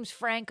James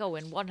Franco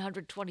in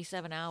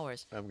 127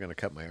 Hours. I'm gonna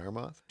cut my arm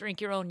off.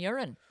 Drink your own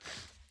urine.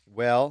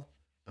 Well,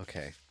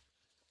 okay.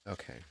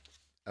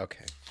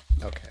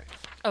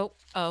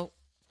 Oh.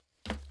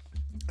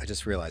 I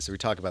just realized that we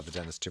talk about the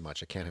dentist too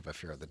much. I can't have a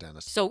fear of the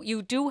dentist. So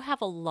you do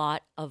have a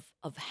lot of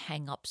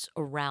hang-ups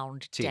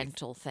around Teeth.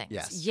 Dental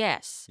things.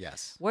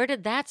 Yes. Where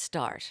did that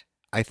start?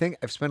 I think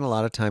I've spent a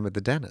lot of time at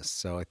the dentist,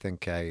 so I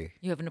think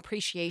You have an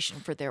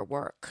appreciation for their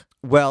work.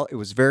 Well, it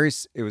was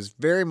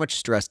very much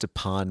stressed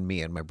upon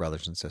me and my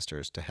brothers and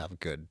sisters to have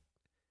good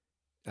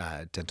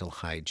dental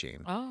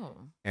hygiene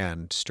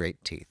and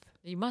straight teeth.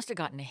 You must have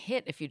gotten a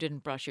hit if you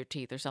didn't brush your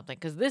teeth or something,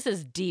 because this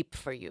is deep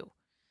for you.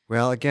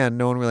 Well, again,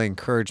 no one really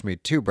encouraged me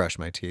to brush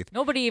my teeth.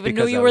 Nobody even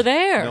knew you were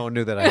there. No one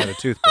knew that I had a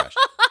toothbrush.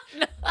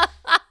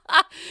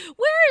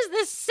 Where is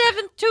this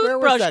seventh Where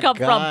was toothbrush that come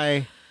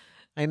guy?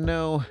 I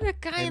know. The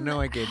guy I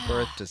know I gave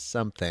birth to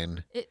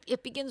something.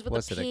 It begins with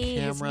Was a it P.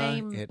 a camera? His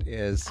name. It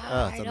is. It's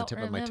I on the don't tip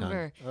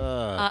remember. of my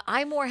tongue.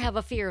 I more have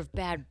a fear of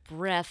bad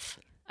breath.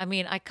 I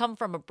mean, I come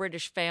from a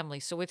British family,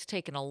 so it's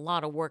taken a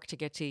lot of work to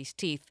get to these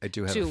teeth. I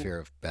do have a fear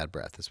of bad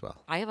breath as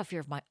well. I have a fear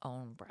of my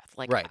own breath.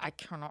 Like, Right. I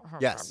cannot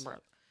have Yes. bad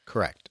breath.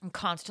 Correct. I'm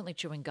constantly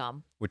chewing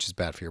gum, Which is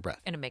bad for your breath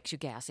and it makes you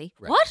gassy.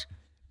 Right. What?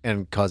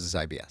 and causes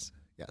IBS.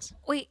 Yes.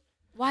 Wait,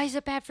 why is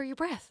it bad for your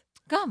breath?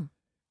 Gum.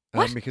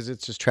 What? Because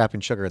it's just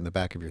trapping sugar in the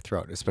back of your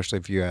throat, especially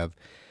if you have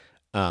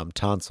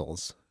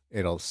tonsils.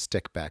 It'll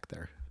stick back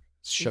there.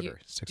 Sugar.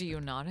 sticks Do you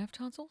back. not have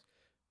tonsils?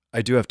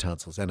 I do have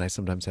tonsils, and I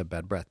sometimes have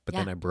bad breath, but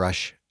then Yeah.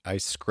 I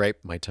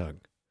scrape my tongue.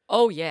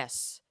 Oh,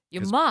 yes. You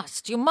 'Cause-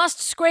 must. You must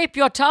scrape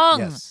your tongue.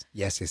 Yes.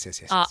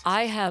 Yes.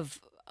 I have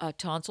a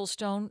tonsil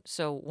stone,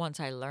 so once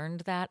I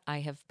learned that,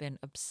 I have been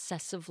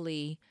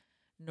obsessively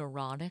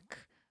neurotic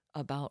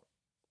about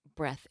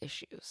breath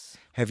issues.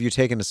 Have you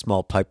taken a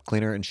small pipe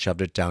cleaner and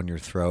shoved it down your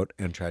throat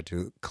and tried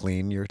to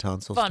clean your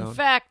tonsil Fun stone?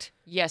 fact,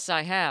 yes,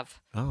 I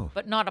have. Oh.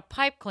 But not a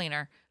pipe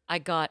cleaner. I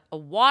got a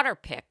water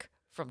pick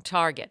from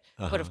Target.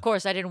 But of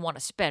course, I didn't want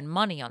to spend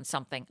money on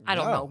something I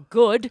don't know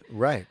good.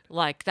 Right.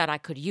 Like that I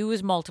could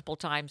use multiple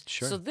times.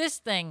 Sure. So this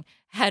thing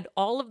had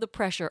all of the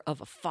pressure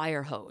of a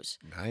fire hose.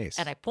 Nice.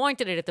 And I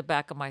pointed it at the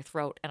back of my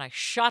throat and I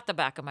shot the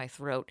back of my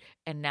throat.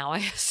 And now I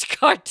have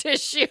scar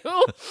tissue,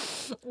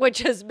 which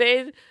has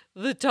made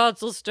the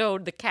tonsil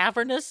stone, the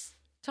cavernous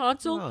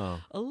tonsil,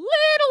 Oh. a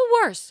little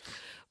worse.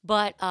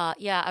 But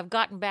yeah, I've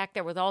gotten back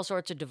there with all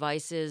sorts of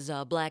devices,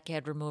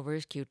 blackhead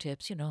removers,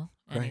 Q-tips, you know,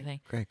 anything.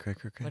 Great.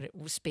 But it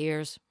was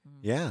Spears.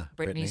 Yeah.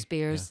 Britney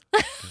Spears.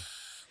 What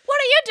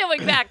are you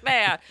doing back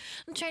there?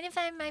 I'm trying to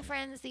find my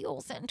friends, the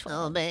Olsen twins.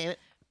 Oh, baby.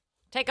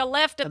 Take a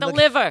left at I'm the looking-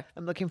 liver.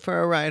 I'm looking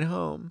for a ride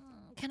home.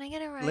 Can I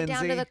get a ride down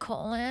Lindsay? to the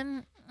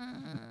colon?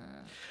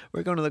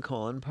 We're going to the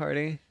colon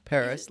party.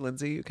 Paris,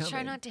 Lindsay, you coming?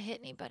 Try not to hit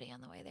anybody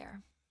on the way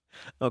there.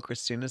 Oh,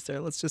 Christina's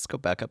there. Let's just go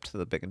back up to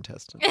the big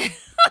intestine.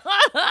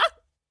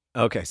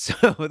 Okay,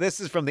 so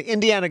this is from the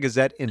Indiana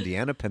Gazette,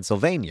 Indiana,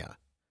 Pennsylvania.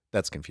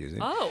 That's confusing.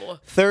 Oh.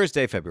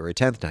 Thursday, February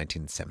 10th,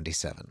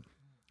 1977.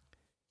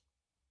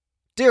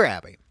 Dear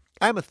Abby,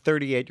 I'm a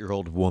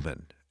 38-year-old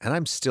woman, and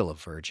I'm still a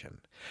virgin.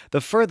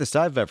 The furthest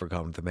I've ever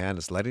gone with a man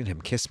is letting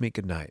him kiss me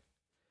goodnight.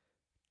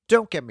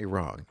 Don't get me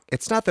wrong.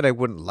 It's not that I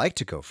wouldn't like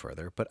to go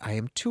further, but I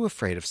am too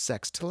afraid of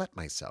sex to let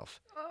myself.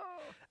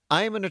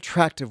 I am an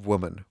attractive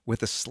woman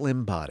with a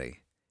slim body.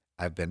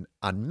 I've been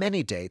on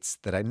many dates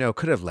that I know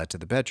could have led to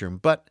the bedroom,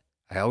 but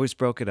I always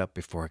broke it up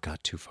before it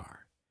got too far.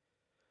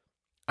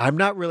 I'm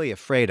not really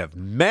afraid of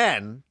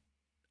men,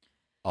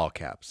 all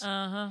caps.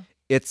 Uh-huh.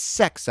 It's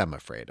sex I'm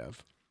afraid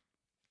of.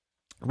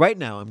 Right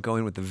now, I'm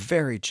going with a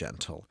very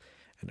gentle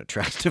and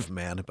attractive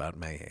man about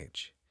my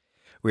age.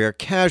 We are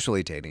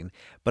casually dating,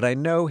 but I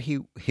know he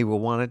will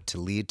want it to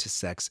lead to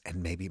sex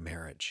and maybe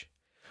marriage.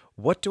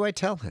 What do I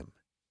tell him?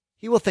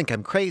 He will think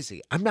I'm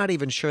crazy. I'm not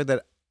even sure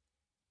that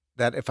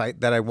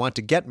I want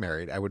to get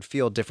married, I would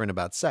feel different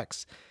about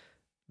sex.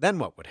 Then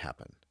what would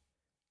happen?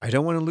 I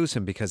don't want to lose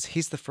him because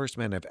he's the first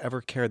man I've ever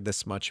cared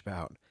this much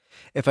about.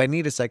 If I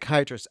need a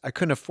psychiatrist, I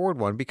couldn't afford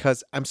one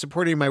because I'm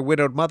supporting my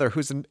widowed mother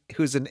who's an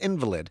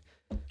invalid.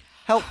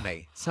 Help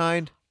me.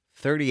 Signed,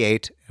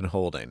 38 and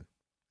holding.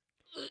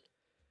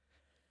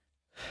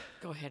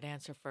 Go ahead,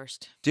 answer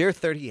first. Dear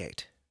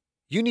 38,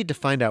 you need to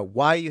find out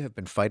why you have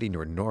been fighting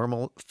your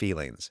normal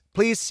feelings.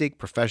 Please seek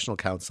professional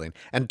counseling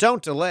and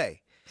don't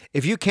delay.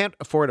 If you can't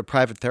afford a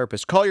private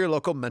therapist, call your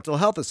local mental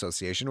health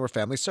association or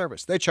family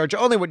service. They charge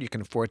only what you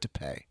can afford to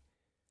pay.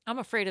 I'm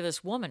afraid of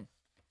this woman.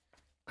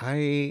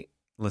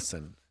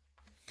 Listen,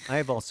 I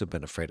have also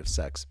been afraid of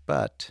sex,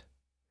 but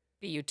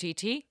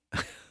B-U-T-T?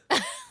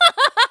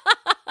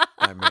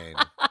 I mean,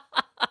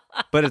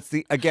 but it's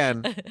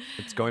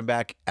it's going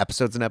back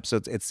episodes and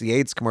episodes. It's the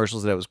AIDS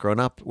commercials that I was growing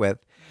up with.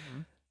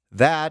 Mm-hmm.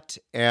 That,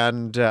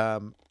 and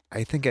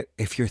I think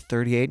if you're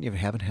 38 and you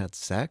haven't had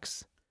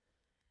sex,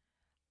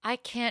 I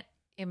can't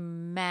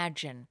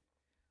imagine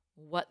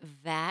what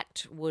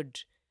that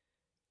would...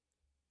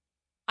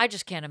 I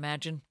just can't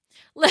imagine.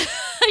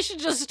 I should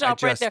just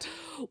stop right there.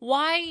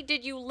 Why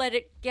did you let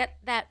it get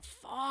that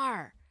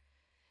far?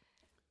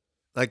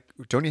 like,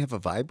 don't you have a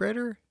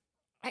vibrator?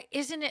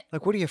 Isn't it?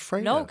 Like, what are you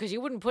afraid No, of? because you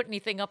wouldn't put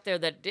anything up there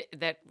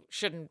that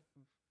shouldn't,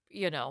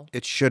 you know.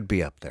 It should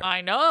be up there.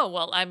 I know.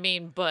 Well, I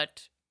mean,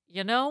 but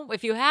you know,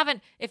 if you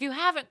haven't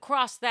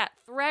crossed that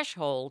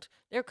threshold,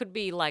 there could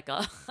be like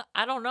a,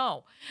 I don't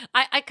know.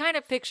 I kind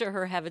of picture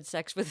her having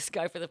sex with this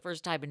guy for the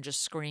first time and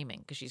just screaming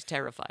because she's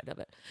terrified of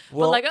it.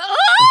 Well- but like,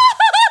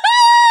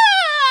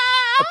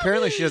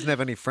 Apparently, she doesn't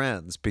have any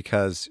friends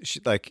because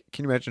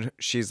can you imagine?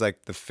 She's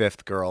like the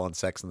fifth girl on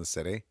Sex and the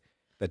City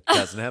that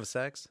doesn't have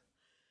sex.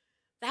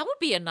 that would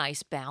be a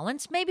nice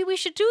balance. Maybe we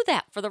should do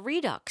that for the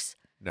Redux.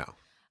 No.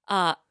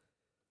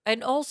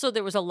 And also,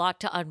 there was a lot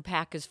to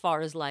unpack as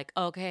far as like,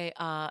 okay,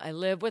 I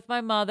live with my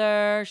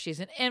mother. She's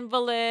an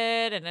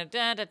invalid, and I'm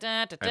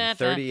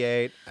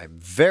 38. I'm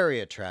very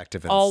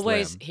attractive and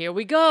always. slim. Here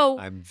we go.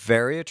 I'm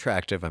very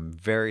attractive. I'm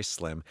very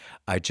slim.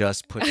 I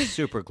just put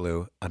super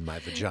glue on my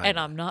vagina. And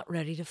I'm not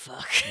ready to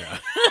fuck.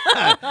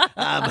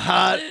 I'm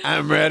hot.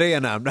 I'm ready,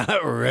 and I'm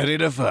not ready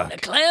to fuck. The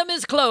clam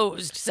is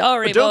closed.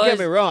 Sorry, But don't boys. get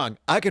me wrong.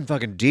 I can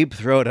fucking deep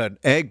throat an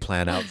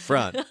eggplant out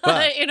front.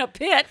 But In a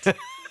pit.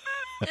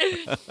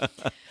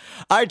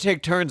 I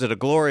take turns at a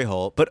glory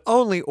hole, but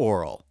only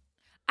oral.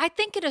 I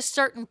think at a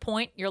certain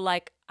point, you're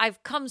like,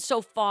 I've come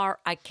so far,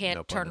 I can't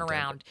No pun turn intended.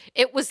 around.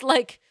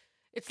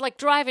 It's like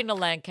driving to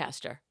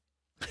Lancaster.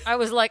 I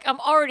was like, I'm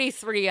already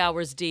 3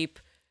 hours deep.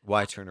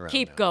 Why turn around?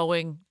 Keep now?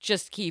 going.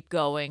 Just keep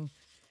going.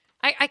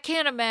 I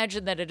can't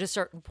imagine that at a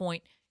certain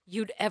point,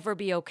 you'd ever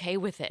be okay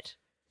with it.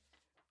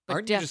 But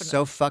Aren't you just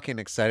so fucking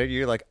excited?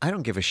 You're like, I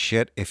don't give a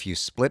shit if you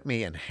split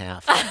me in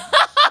half.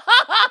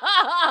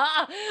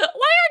 Why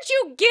aren't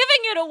you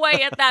giving it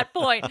away at that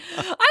point? I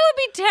would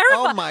be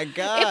terrified. Oh my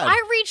God. If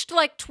I reached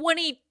like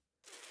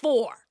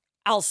 24,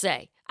 I'll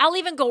say. I'll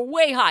even go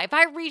way high. If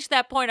I reached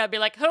that point, I'd be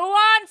like, who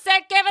wants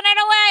it? Giving it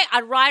away.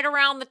 I'd ride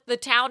around the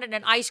town in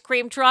an ice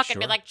cream truck and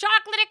be Sure. like,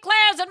 chocolate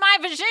eclairs in my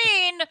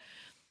vagine.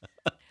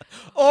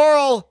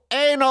 Oral,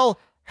 anal,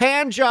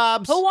 hand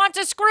jobs. Who wants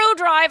a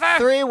screwdriver?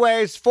 3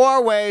 ways,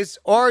 4 ways,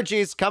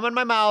 orgies, come in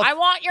my mouth. I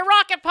want your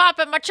rocket pop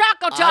and my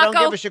choco taco. I don't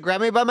give a shit.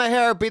 Grab me by my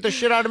hair, beat the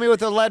shit out of me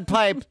with a lead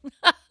pipe.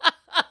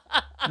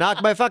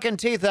 Knock my fucking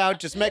teeth out.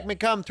 Just make me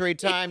come 3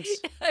 times.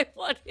 I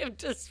want him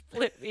to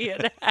split me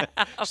in half.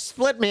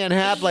 Split me in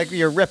half like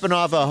you're ripping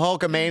off a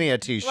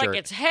Hulkamania t-shirt. Like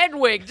it's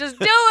Hedwig. Just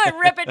do it.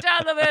 Rip it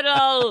down the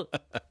middle.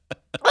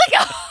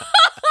 Like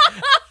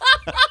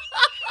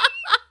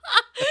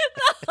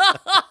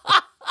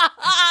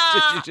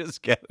Did you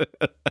just get it?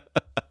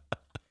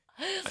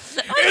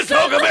 It's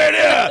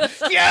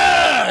Hulkamania!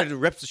 Yeah! And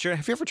rips the shirt.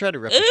 Have you ever tried to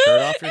rip the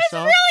shirt off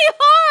yourself? It's really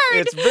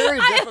hard. It's very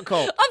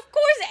difficult. Of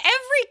course,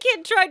 every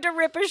kid tried to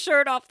rip a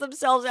shirt off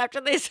themselves after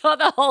they saw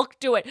the Hulk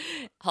do it.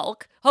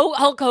 Hulk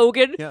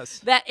Hogan. Yes.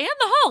 That and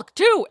the Hulk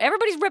too.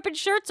 Everybody's ripping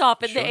shirts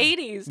off in the Sure.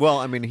 80s. Well,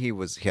 I mean, he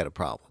had a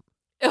problem.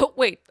 Oh,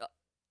 wait,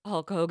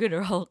 Hulk Hogan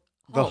or Hulk?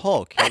 The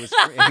Hulk.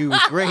 He was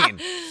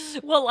green.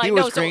 Well, I He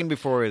know. was so green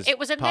before his it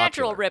was a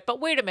natural popular. rip, but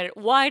wait a minute.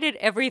 Why did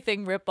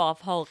everything rip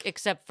off Hulk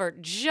except for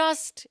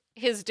just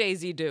his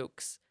Daisy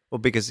Dukes? Well,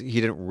 because he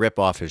didn't rip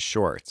off his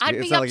shorts. I'd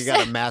It's be not like he got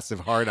a upset.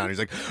 massive hard on. He's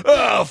like,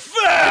 oh,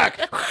 fuck!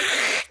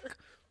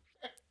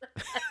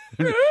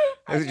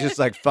 He just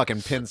like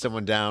fucking pin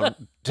someone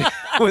down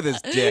with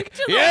his dick.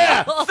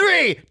 Yeah! wall.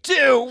 3,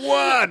 2,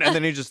 1! And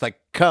then he just like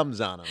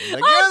comes on him. He's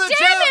like, Oh, you're the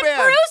damn it, champion!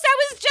 Bruce! I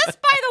was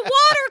just by the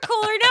water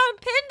cooler. Now I'm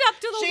pinned up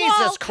to the wall.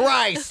 Jesus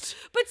Christ!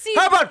 But see,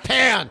 How about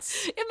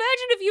pants?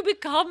 imagine if you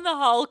become the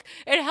Hulk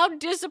and how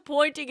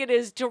disappointing it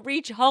is to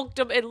reach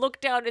Hulkdom and look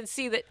down and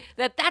see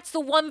that's the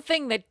one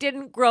thing that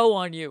didn't grow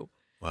on you.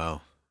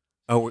 Wow.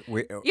 Oh,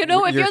 wait. You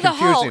know, if you're the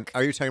confusing. Hulk-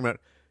 Are you talking about...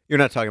 You're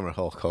not talking about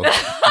Hulk Hogan.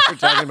 You're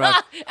talking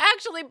about...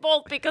 Actually,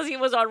 both because he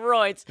was on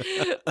roids.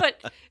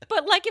 But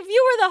like if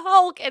you were the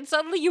Hulk and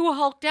suddenly you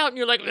hulked out and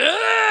you're like,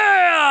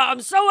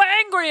 I'm so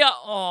angry.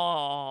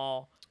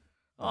 Oh,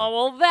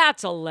 well,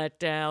 that's a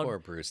letdown. Poor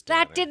Bruce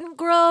That Banner. didn't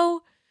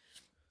grow.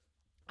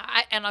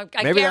 I Maybe that's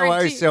why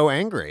guarantee. he's so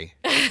angry.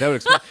 That would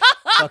explain.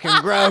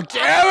 Fucking grow.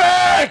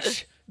 Damn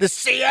it! The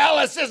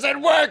Cialis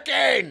isn't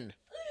working!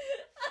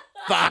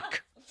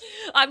 Fuck.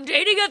 I'm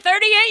dating a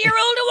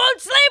 38-year-old who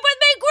won't sleep with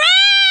me.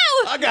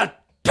 Grow! I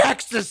got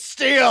pecs of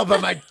steel,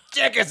 but my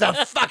dick is a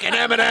fucking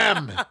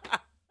M&M.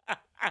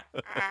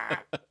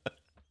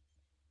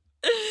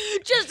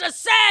 Just a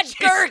sad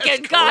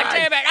gherkin,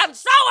 goddammit. I'm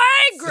so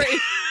angry.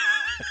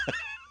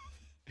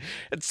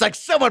 It's like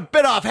someone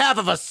bit off half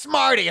of a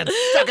Smartie and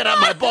stuck it on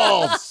my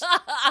balls.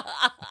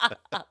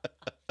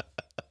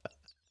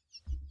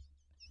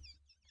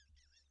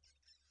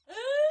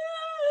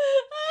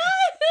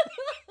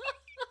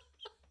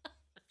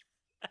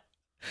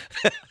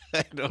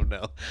 I don't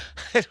know.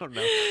 I'm so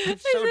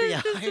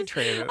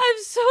dehydrated. I'm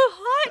so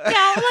hot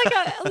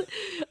now.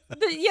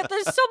 Yet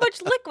there's so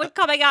much liquid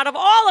coming out of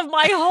all of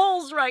my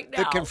holes right now.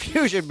 The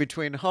confusion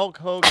between Hulk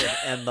Hogan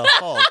and the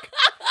Hulk,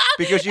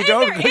 because you And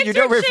don't they're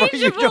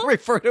interchangeable.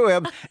 refer to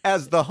him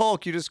as the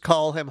Hulk. You just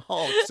call him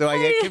Hulk. So I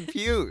get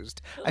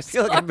confused. I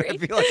feel like I'm Sorry.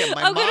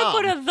 my I'm mom. gonna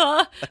put a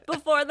the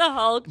before the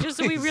Hulk, just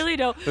so we Please. really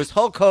know. There's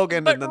Hulk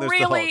Hogan But and then there's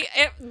really,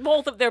 the Hulk.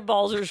 both of their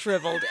balls are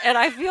shriveled, and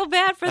I feel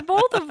bad for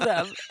both of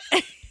them.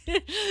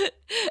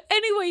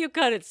 Anyway you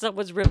cut it,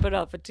 someone's ripping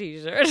off a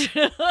t-shirt,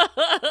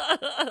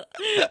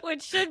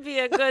 which should be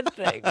a good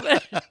thing.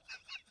 But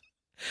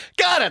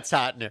God, it's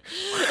hot in here.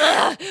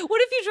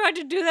 what if you tried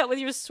to do that with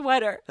your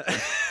sweater?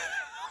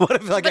 What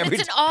if like But every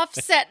it's an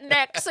offset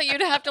neck, so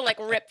you'd have to like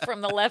rip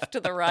from the left to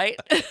the right.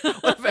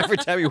 what if every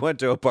time you went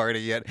to a party,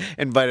 you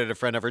invited a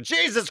friend over?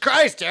 Jesus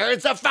Christ, Aaron,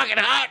 it's so fucking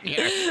hot in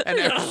here, and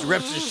Aaron just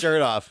rips his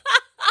shirt off.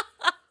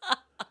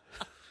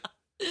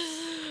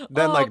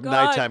 Then Oh, like God.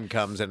 nighttime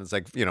comes and it's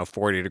like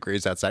 40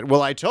 degrees outside.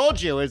 Well, I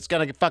told you it's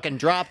gonna fucking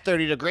drop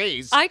 30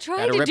 degrees. I tried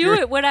Gotta to rip do your-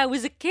 it when I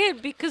was a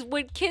kid because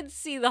when kids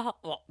see the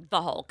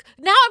Hulk,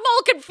 now I'm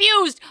all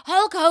confused.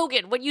 Hulk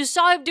Hogan, when you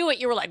saw him do it,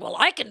 you were like, well,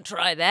 I can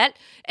try that.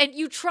 And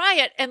you try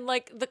it, and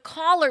like the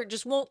collar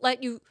just won't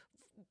let you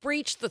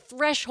breach the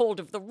threshold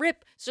of the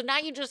rip. So now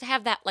you just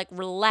have that like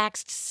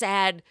relaxed,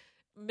 sad,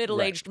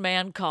 middle-aged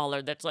man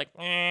collar that's like,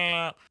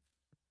 oh,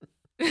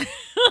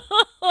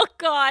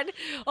 God.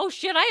 Oh,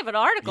 shit, I have an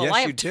article. Yes, I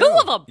have you two do.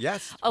 of them.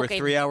 Yes, Okay. we're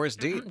 3 hours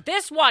deep.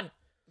 This one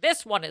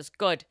is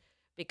good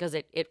because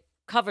it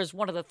covers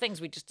one of the things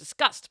we just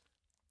discussed.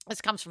 This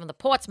comes from the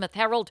Portsmouth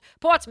Herald,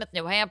 Portsmouth,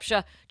 New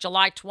Hampshire,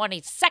 July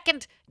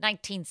 22nd,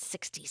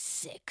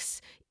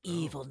 1966.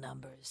 Evil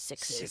numbers,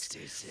 sixes.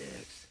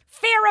 66.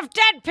 Fear of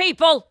dead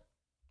people.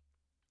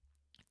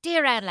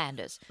 Dear Ann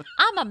Landers,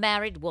 I'm a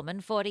married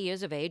woman, 40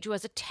 years of age, who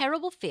has a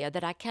terrible fear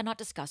that I cannot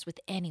discuss with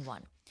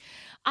anyone.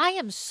 I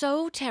am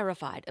so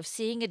terrified of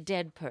seeing a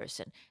dead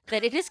person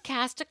that it has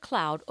cast a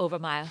cloud over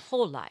my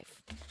whole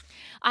life.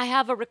 I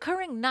have a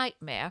recurring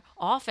nightmare,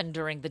 often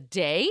during the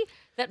day,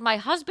 that my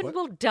husband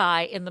will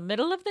die in the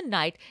middle of the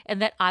night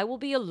and that I will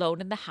be alone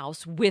in the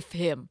house with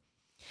him.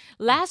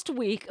 Last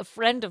week, a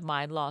friend of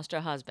mine lost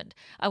her husband.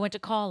 I went to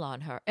call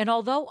on her, and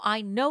although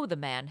I know the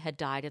man had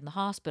died in the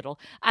hospital,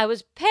 I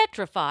was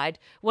petrified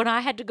when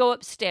I had to go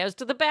upstairs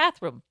to the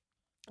bathroom.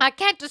 I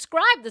can't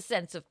describe the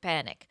sense of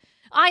panic.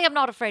 I am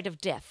not afraid of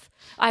death.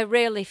 I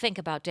rarely think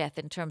about death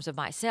in terms of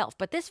myself,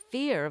 but this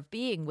fear of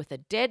being with a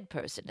dead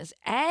person is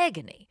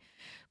agony.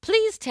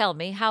 Please tell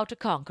me how to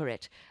conquer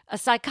it. A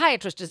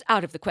psychiatrist is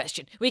out of the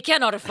question. We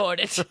cannot afford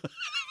it.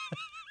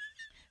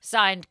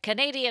 Signed,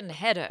 Canadian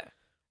Header.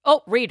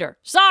 Oh, reader.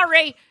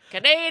 Sorry,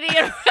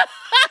 Canadian.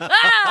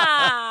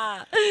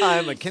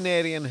 I'm a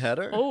Canadian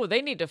header. Oh,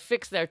 they need to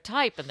fix their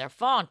type and their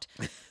font.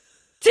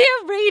 Dear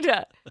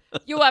reader,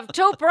 you have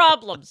two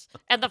problems,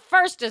 and the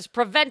first is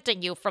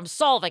preventing you from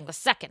solving the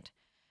second.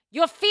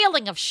 Your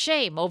feeling of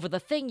shame over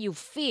the thing you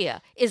fear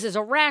is as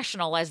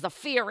irrational as the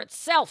fear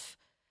itself.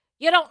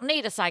 You don't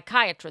need a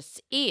psychiatrist's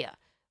ear,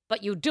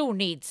 but you do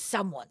need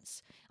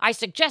someone's. I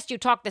suggest you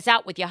talk this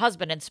out with your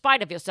husband in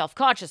spite of your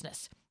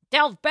self-consciousness.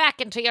 Delve back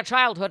into your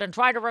childhood and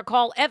try to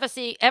recall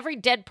every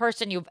dead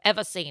person you've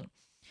ever seen.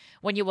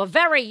 When you were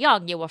very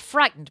young, you were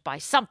frightened by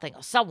something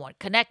or someone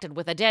connected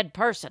with a dead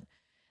person.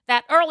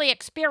 That early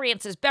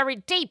experience is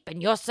buried deep in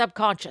your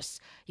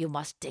subconscious. You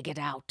must dig it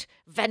out,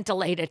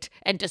 ventilate it,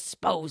 and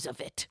dispose of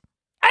it.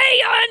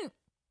 Ian!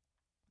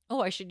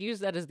 Oh, I should use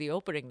that as the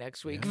opening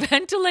next week. Yeah.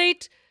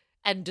 Ventilate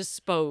and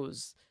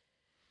dispose.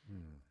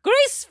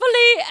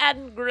 Gracefully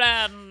and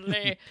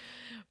grandly.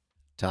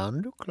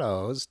 Time to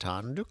close,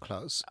 time to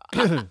close.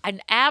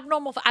 An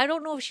abnormal... I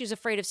don't know if she's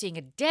afraid of seeing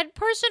a dead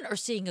person or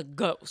seeing a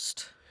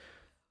ghost.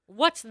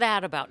 What's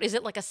that about? Is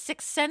it like a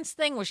Sixth Sense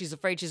thing where she's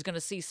afraid she's going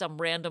to see some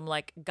random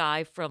like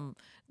guy from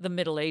the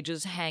Middle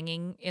Ages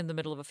hanging in the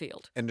middle of a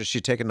field? And does she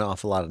take an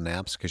awful lot of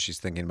naps because she's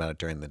thinking about it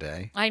during the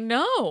day? I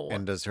know.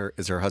 And is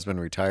her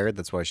husband retired?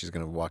 That's why she's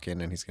going to walk in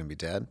and he's going to be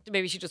dead?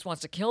 Maybe she just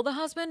wants to kill the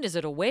husband? Is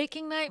it a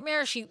waking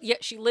nightmare? She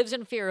lives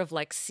in fear of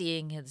like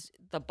seeing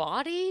the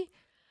body.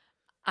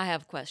 I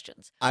have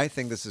questions. I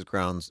think this is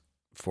grounds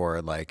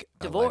for like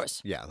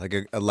divorce. Like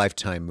a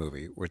Lifetime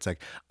movie where it's like,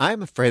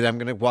 I'm afraid I'm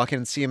gonna walk in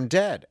and see him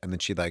dead, and then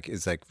she like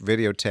is like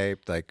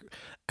videotaped like,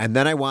 and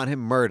then I want him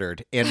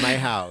murdered in my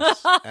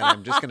house. And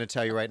I'm just gonna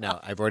tell you right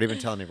now, I've already been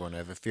telling everyone I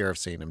have a fear of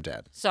seeing him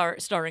dead.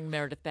 Starring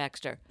Meredith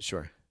Baxter.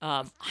 Sure.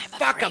 I'm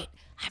Fuck him.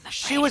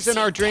 She was in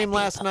our dream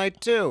last night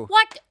too.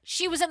 What?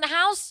 She was in the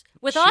house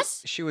with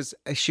us? She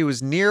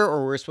was near,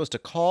 or we were supposed to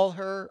call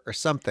her or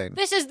something.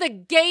 This is the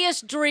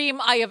gayest dream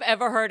I have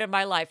ever heard in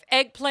my life.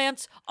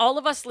 Eggplants, all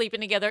of us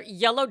sleeping together,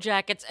 yellow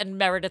jackets, and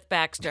Meredith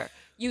Baxter.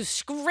 You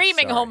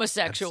screaming Sorry.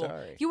 homosexual. I'm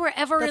sorry. You were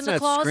ever That's in the not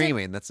closet?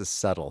 screaming. That's a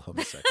subtle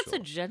homosexual. That's a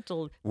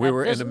gentle. We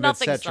were in there's a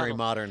nothing mid-century subtle.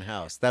 modern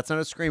house. That's not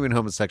a screaming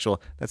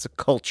homosexual. That's a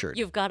cultured.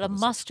 You've got a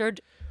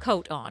mustard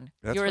coat on.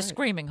 That's You're right. a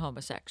screaming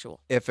homosexual.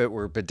 If it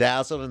were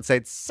bedazzled and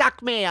said,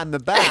 suck me on the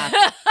back,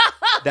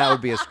 that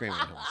would be a screaming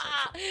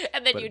homosexual.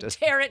 And then But you it doesn't.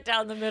 tear it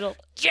down the middle.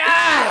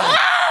 Yeah!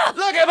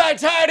 Look at my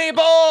tiny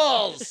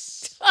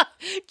balls!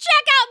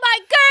 Check out my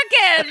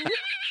gherkin!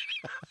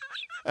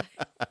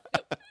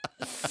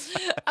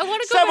 I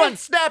want to go Someone back.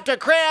 snapped a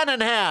crayon in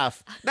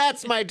half.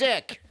 That's my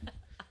dick.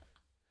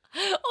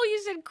 Oh,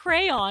 you said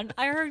crayon.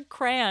 I heard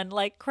crayon,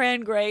 like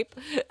cran grape.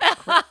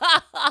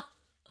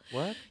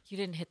 What? You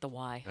didn't hit the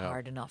Y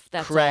hard enough.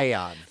 That's all.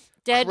 Crayon.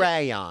 Dead.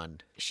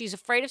 Crayon. She's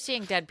afraid of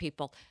seeing dead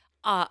people.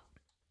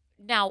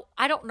 Now,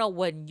 I don't know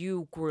when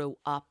you grew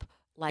up,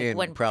 like In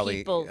when probably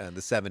people...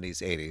 the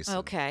 70s, 80s.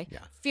 Okay. Yeah.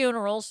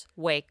 Funerals,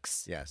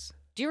 wakes. Yes.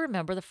 Do you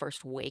remember the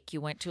first wake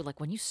you went to,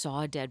 like when you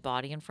saw a dead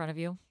body in front of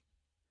you?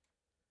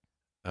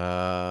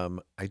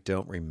 I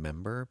don't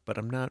remember, but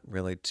I'm not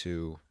really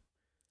too...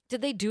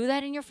 Did they do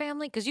that in your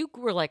family? Because you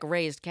were like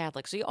raised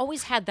Catholic, so you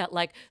always had that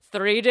like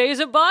 3 days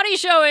of body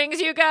showings,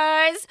 you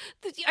guys.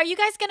 Are you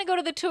guys going to go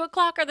to the 2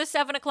 o'clock or the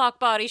 7 o'clock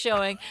body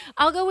showing?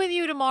 I'll go with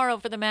you tomorrow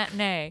for the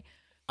matinee.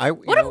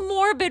 What a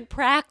morbid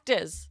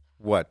practice.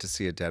 What, to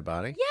see a dead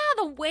body?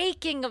 Yeah, the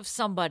waking of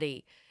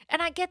somebody.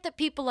 And I get that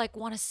people like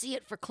want to see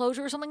it for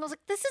closure or something. I was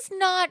like, this is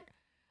not,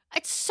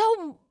 it's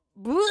so,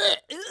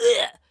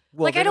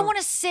 like I don't want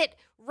to sit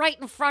right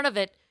in front of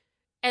it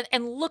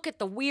and look at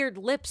the weird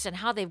lips and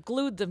how they've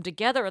glued them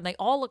together and they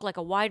all look like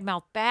a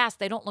wide-mouthed bass.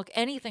 They don't look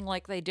anything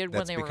like they did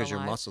when they were alive. That's because your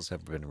muscles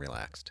have been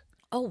relaxed.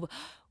 Oh,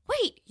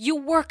 wait, you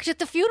worked at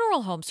the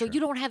funeral home, so you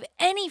don't have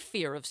any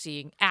fear of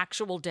seeing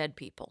actual dead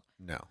people.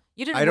 No.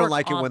 You didn't I don't work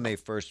like it on when them. they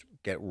first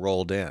get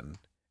rolled in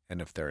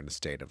and if they're in a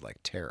state of like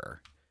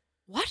terror.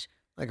 What?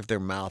 Like if their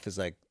mouth is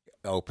like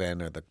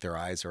open or their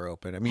eyes are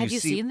open. I mean, Have you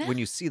seen that? when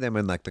you see them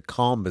in like the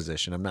calm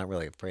position, I'm not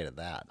really afraid of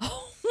that.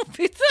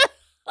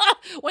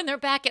 When they're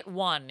back at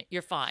 1,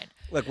 you're fine.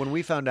 Look, when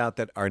we found out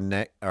that our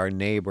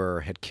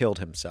neighbor had killed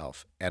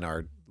himself, and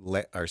our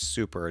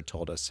super had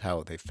told us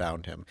how they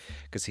found him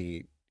because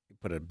he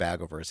put a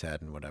bag over his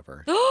head and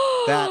whatever.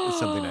 That is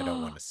something I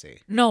don't want to see.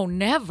 No,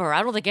 never.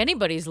 I don't think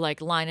anybody's like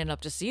lining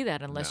up to see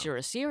that unless No. you're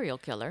a serial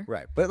killer.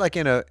 Right, but like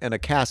in a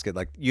casket,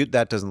 like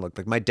that doesn't look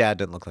like my dad.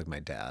 Didn't look like my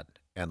dad,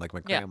 and like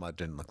my Yeah. grandma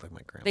didn't look like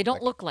my grandma. They don't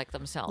Like, look like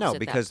themselves. no, at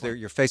because that point.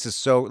 your face is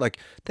so like.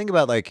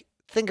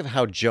 Think of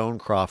how Joan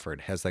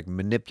Crawford has like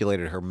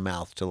manipulated her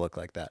mouth to look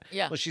like that.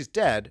 Yeah. Well, she's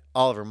dead.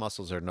 All of her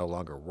muscles are no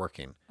longer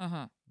working.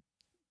 Uh-huh.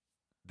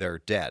 They're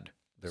dead.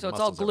 Their So it's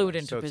all muscles are glued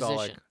working. into it's all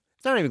like- position.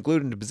 it's not even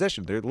glued into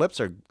position. Their lips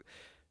are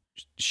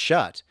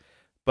shut,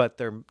 but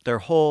their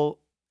whole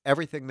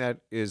everything that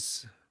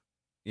is,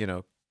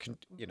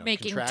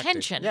 Making contracted,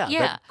 tension. Yeah, Yeah.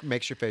 that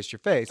makes your face your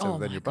face, Oh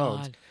and then my your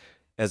bones God.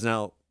 is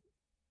now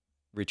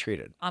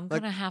retreated. I'm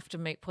Like, gonna have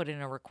to put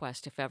in a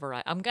request if ever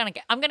I'm gonna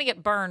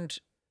get burned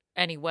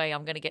anyway.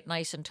 I'm gonna get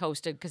nice and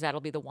toasted because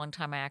that'll be the one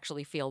time I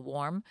actually feel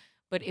warm.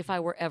 But if I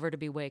were ever to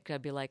be waked,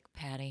 I'd be like,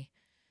 Patty,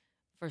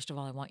 first of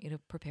all, I want you to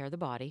prepare the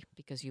body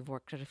because you've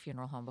worked at a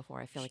funeral home before.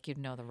 I feel like you'd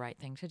know the right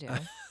thing to do.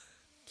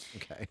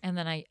 okay. And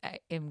then I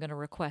am gonna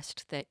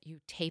request that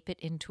you tape it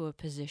into a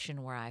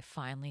position where I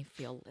finally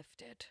feel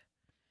lifted.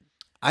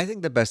 I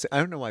think the best. I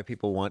don't know why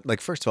people want. Like,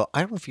 first of all,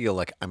 I don't feel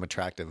like I'm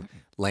attractive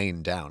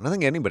laying down. I don't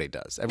think anybody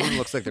does. Everyone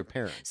looks like their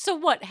parents. So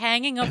what?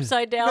 Hanging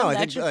upside down? No, I That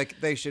think should- like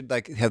they should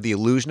like have the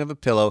illusion of a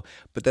pillow,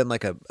 but then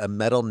like a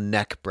metal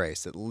neck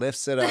brace that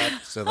lifts it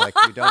up so like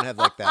you don't have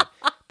like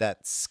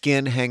that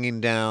skin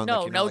hanging down. No,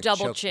 like, you're no not, like,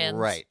 double choked- chins.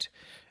 Right.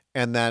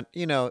 And that,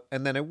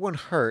 and then it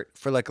wouldn't hurt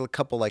for like a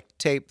couple like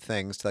tape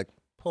things to like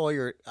pull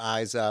your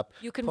eyes up.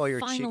 you can pull your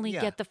finally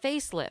cheek. get the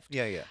facelift.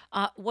 Yeah,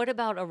 yeah. What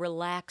about a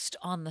relaxed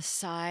on the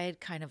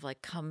side, kind of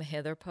like come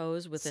hither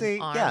pose with See,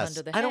 an arm yes.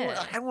 under the I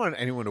head? don't want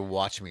anyone to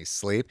watch me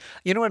sleep.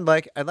 You know what I'd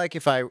like? I'd like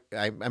if I'm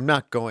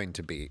not going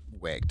to be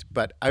waked,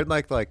 but I'd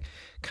like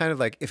kind of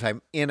like if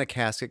I'm in a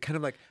casket, kind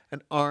of like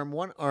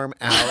one arm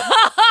out.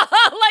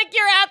 Like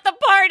you're at the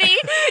party.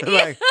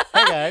 Like,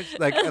 hey guys,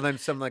 like, and then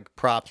some like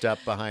propped up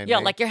behind Yeah,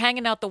 me. like you're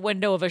hanging out the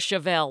window of a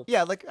Chevelle.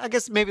 Yeah, like I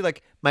guess maybe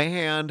like my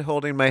hand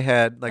holding my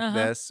head like Uh-huh.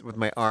 this with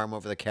my arm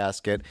over the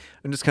casket.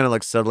 I'm just kind of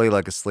like subtly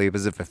like asleep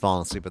as if I've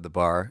fallen asleep at the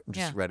bar. I'm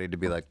just Yeah. ready to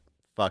be like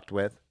fucked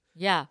with.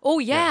 Yeah. Oh,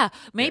 yeah.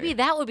 Maybe yeah.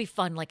 that would be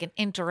fun, like an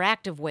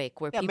interactive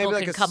wake where Yeah, people maybe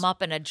like can a come s-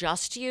 up and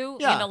adjust you.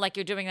 Yeah. You know, like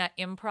you're doing that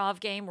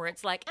improv game where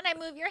it's like, and I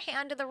move your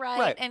hand to the right,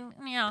 Right. and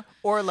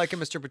Or like a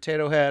Mr.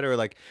 Potato Head, or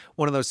like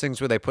one of those things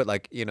where they put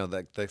like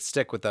the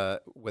stick with a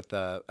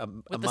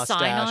the mustache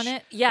sign on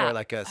it? Yeah. or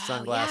like a Oh,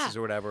 sunglasses yeah.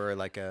 or whatever, or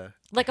like a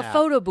hat.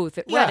 photo booth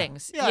at Yeah.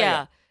 weddings.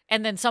 Yeah.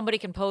 And then somebody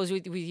can pose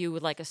with you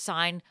with like a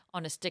sign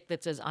on a stick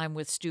that says, "I'm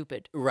with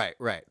stupid." Right.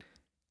 Like,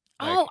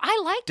 Oh,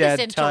 I like dead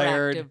this interactive.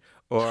 tired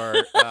or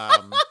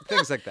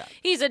things like that.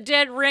 He's a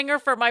dead ringer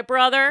for my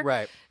brother.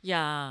 Right.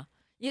 Yeah.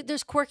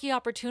 There's quirky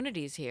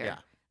opportunities here. Yeah.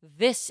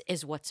 This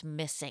is what's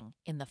missing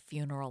in the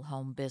funeral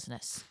home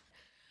business.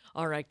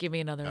 All right, give me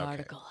another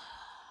article.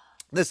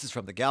 This is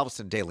from the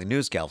Galveston Daily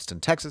News,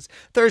 Galveston, Texas,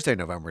 Thursday,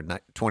 November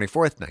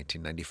 24th,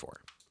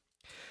 1994.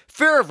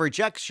 Fear of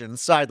rejection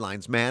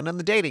sidelines man in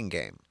the dating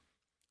game.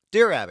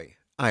 Dear Abby,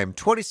 I am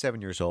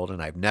 27 years old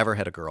and I've never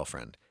had a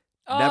girlfriend.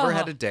 Never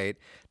had a date,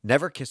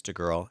 never kissed a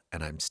girl,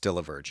 and I'm still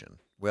a virgin.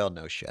 Well,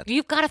 no shit.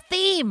 You've got a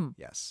theme.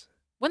 Yes.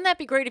 Wouldn't that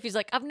be great if he's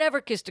like, I've never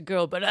kissed a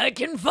girl, but I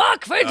can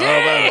fuck for Oh,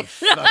 days.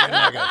 fucking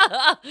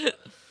like it.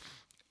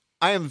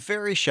 I am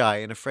very shy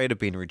and afraid of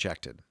being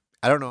rejected.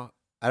 I don't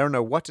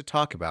know what to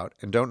talk about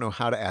and don't know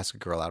how to ask a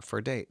girl out for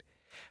a date.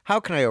 How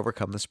can I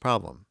overcome this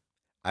problem?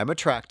 I'm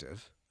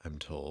attractive, I'm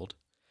told,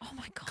 Oh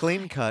my God.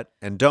 clean cut,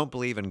 and don't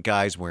believe in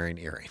guys wearing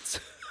earrings.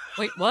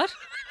 Wait, what?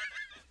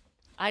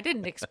 I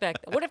didn't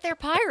expect that. What if they're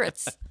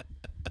pirates?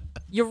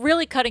 You're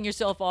really cutting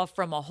yourself off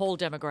from a whole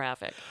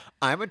demographic.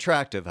 I'm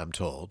attractive, I'm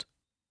told,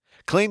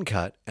 clean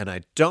cut, and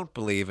I don't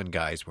believe in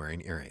guys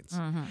wearing earrings.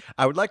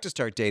 I would like to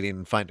start dating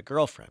and find a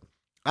girlfriend.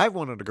 I've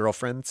wanted a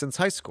girlfriend since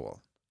high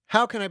school.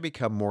 How can I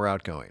become more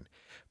outgoing?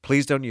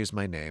 Please don't use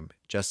my name.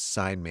 Just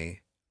sign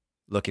me.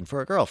 Looking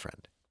for a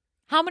girlfriend.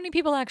 How many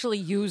people actually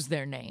use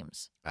their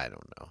names? I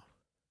don't know.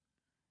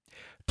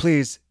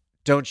 Please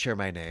don't share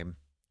my name.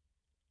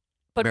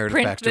 But Meredith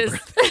print Baxter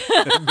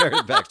this.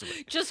 Meredith Baxter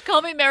Burney. Just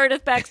call me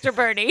Meredith Baxter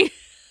Burney.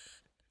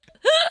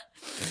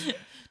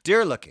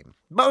 Dear Looking,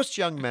 most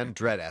young men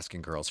dread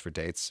asking girls for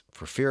dates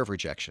for fear of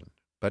rejection.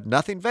 But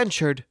nothing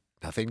ventured,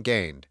 nothing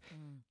gained.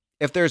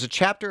 If there's a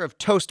chapter of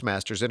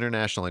Toastmasters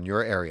International in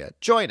your area,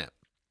 join it.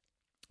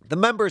 The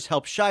members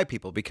help shy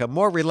people become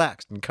more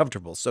relaxed and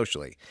comfortable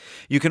socially.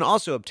 You can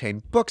also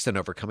obtain books on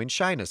overcoming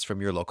shyness from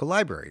your local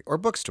library or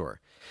bookstore.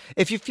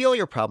 If you feel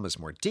your problem is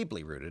more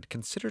deeply rooted,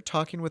 consider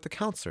talking with a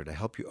counselor to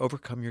help you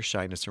overcome your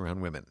shyness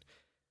around women.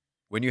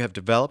 When you have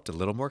developed a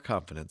little more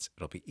confidence,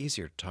 it'll be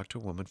easier to talk to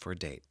a woman for a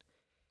date.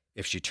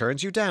 If she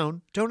turns you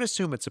down, don't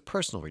assume it's a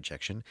personal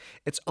rejection.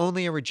 It's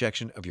only a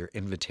rejection of your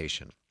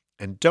invitation.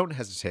 And don't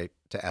hesitate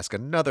to ask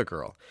another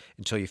girl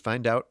until you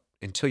find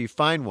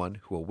one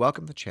who will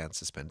welcome the chance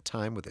to spend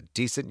time with a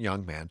decent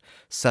young man,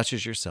 such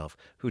as yourself,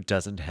 who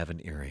doesn't have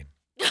an earring.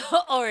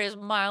 Or is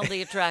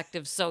mildly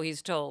attractive, so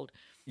he's told.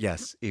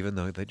 Yes, even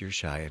though that you're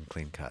shy and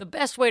clean cut. The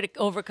best way to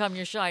overcome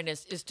your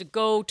shyness is to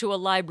go to a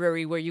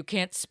library where you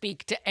can't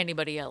speak to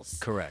anybody else.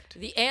 Correct.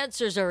 The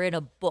answers are in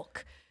a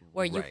book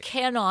where you Right.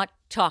 cannot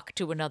talk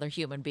to another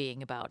human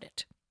being about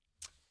it.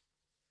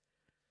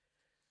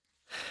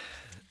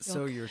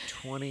 So you're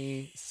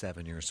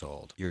 27 years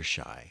old. You're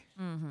shy.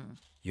 Mm-hmm.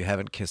 You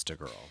haven't kissed a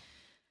girl.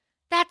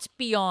 That's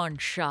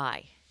beyond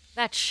shy.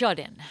 That's shut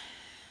in.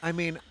 I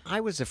mean, I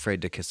was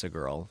afraid to kiss a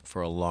girl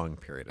for a long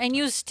period of time. And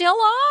you still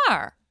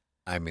are.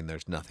 I mean,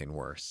 there's nothing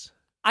worse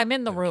I'm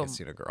in the than room.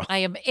 kissing a girl. I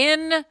am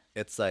in.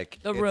 It's like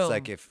The it's room.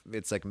 like if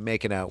it's like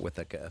making out with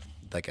like a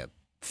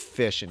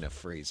fish in a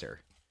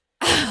freezer.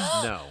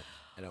 No,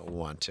 I don't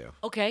want to.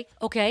 Okay.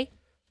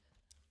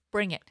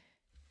 Bring it.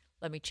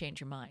 Let me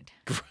change your mind.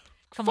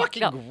 Come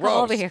Fucking on, gross.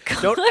 come over here.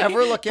 Come Don't over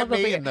ever here. look at Come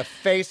over me here. in the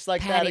face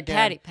like that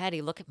again.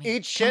 Patty, look at me.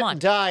 Eat shit Come on.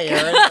 and die,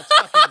 Aaron. That's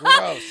fucking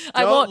gross.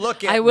 I Don't won't.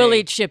 look at I will me.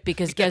 eat shit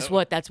because guess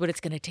what? That's what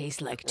it's going to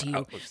taste like to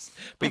you. Gross.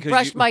 I Because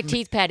brushed you- my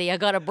teeth, Patty. I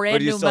got a brand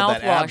But you new still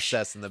have that mouthwash.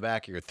 abscess in the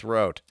back of your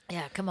throat.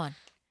 Yeah, come on.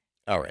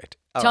 All right.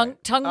 All Tongue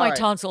right. my All right.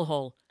 tonsil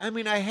hole. I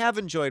mean, I have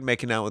enjoyed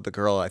making out with a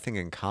girl, I think,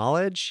 in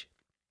college.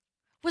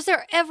 Was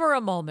there ever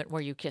a moment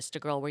where you kissed a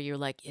girl where you're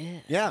like, yeah?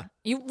 Yeah.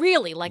 You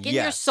really, like in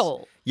your Yes.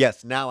 soul?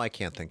 Yes, now I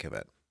can't think of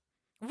it.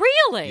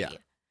 Really? Yeah.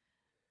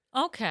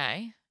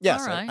 Okay.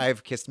 Yes, All right.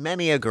 I've kissed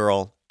many a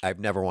girl. I've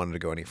never wanted to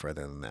go any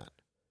further than that.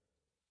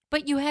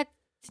 But didn't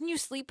you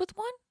sleep with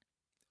one?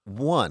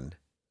 One.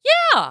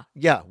 Yeah.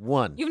 Yeah,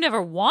 one. You've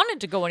never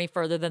wanted to go any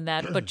further than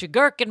that, but your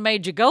gherkin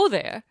made you go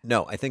there.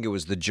 No, I think it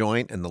was the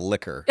joint and the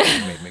liquor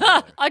that made me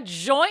go there. A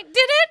joint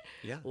did it?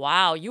 Yeah.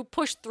 Wow, you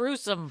pushed through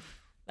some.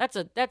 That's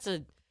a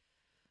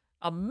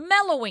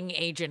mellowing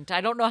agent.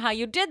 I don't know how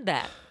you did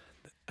that.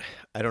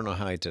 I don't know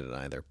how I did it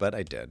either, but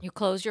I did. You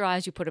closed your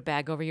eyes, you put a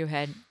bag over your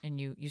head, and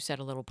you said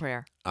a little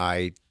prayer.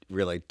 I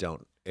really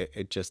don't.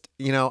 It just,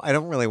 I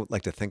don't really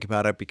like to think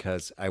about it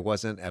because I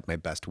wasn't at my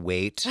best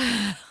weight.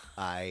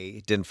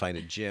 I didn't find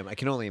a gym. I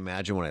can only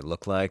imagine what I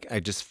look like. I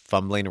just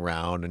fumbling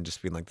around and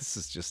just being like, this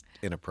is just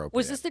inappropriate.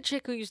 Was this the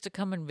chick who used to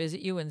come and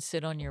visit you and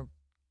sit on your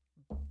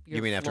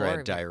You mean after I floor?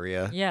 had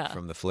diarrhea Yeah.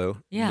 from the flu?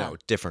 Yeah. No,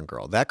 different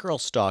girl. That girl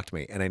stalked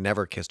me, and I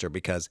never kissed her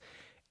because,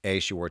 A,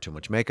 she wore too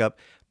much makeup.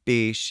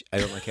 B, I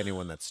don't like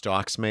anyone that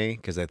stalks me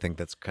because I think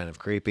that's kind of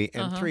creepy.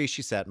 And 3,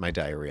 she sat in my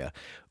diarrhea,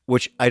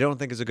 which I don't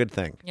think is a good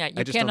thing. Yeah, I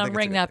you just can't don't think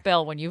it's a unring good that thing.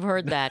 bell when you've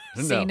heard that,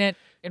 No. seen it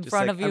in Just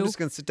front like, of you. I'm just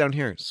going to sit down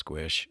here.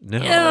 Squish. No.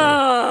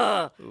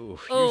 Ugh. Ooh, you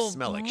Oh,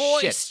 smell like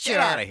shit. moisture. Get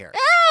out of here.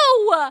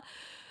 Ow!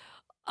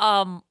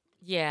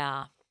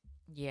 Yeah.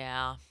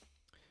 Yeah,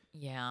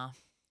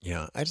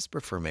 I just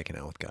prefer making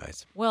out with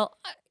guys. Well,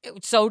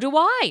 so do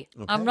I.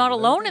 I'm Okay, not well,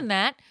 alone okay. in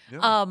that.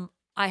 Yeah.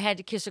 I had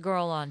to kiss a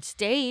girl on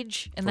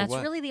stage, and For that's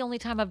what? really the only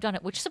time I've done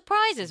it, which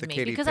surprises The me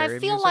Katy because Perry I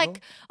feel musical?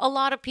 like a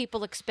lot of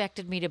people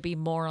expected me to be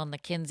more on the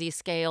Kinsey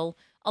scale,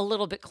 a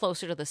little bit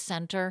closer to the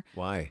center.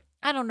 Why?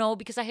 I don't know,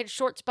 because I had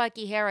short,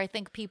 spiky hair. I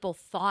think people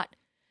thought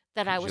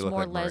that I Did you was look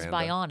more like Miranda?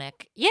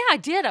 lesbionic. Yeah, I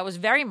did. I was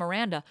very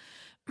Miranda.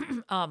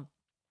 Didn't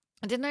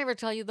I ever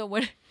tell you though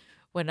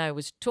when I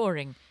was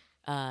touring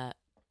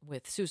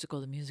with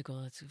Seussical the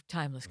musical? It's a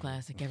timeless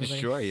classic.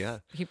 Everybody, Sure, yeah.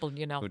 people,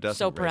 Who doesn't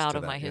so race proud to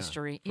of that, my yeah.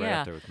 history. Right Yeah,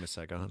 up there with Miss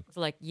Saigon. it's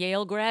like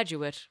Yale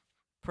graduate,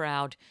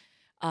 proud.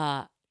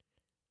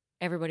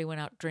 Everybody went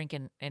out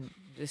drinking, and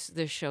this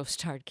show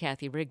starred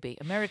Kathy Rigby,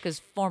 America's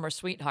former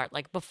sweetheart.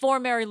 Like before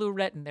Mary Lou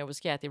Retton, there was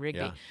Kathy Rigby.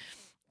 Yeah.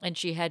 And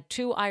she had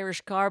 2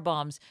 Irish car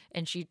bombs,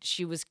 and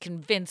she was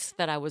convinced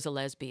that I was a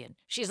lesbian.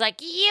 She's like,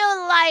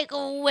 "You like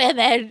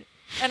women,"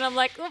 and I'm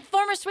like, well,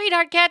 "Former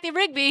sweetheart Kathy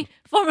Rigby,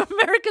 former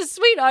America's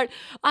sweetheart.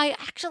 I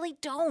actually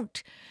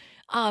don't."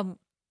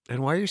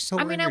 And why are you still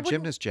I wearing mean, I your wouldn't-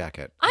 gymnast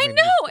jacket? I mean,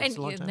 know, it's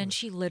a long and time then ago.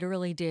 she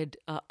literally did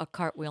a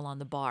cartwheel on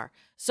the bar.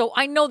 So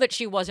I know that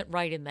she wasn't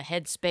right in the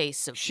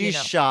headspace of She's you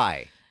know,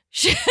 shy.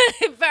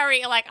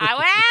 very like, I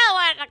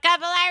want a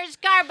couple Irish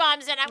car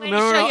bombs, and I'm going to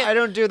No, show no, you. I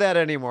don't do that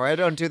anymore. I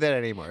don't do that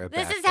anymore.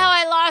 This is how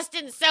I lost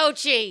in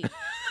Sochi.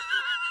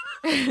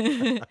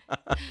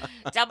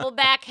 Double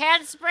back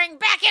handspring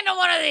back into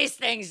one of these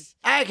things.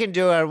 I can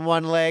do it on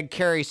one leg,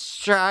 Carrie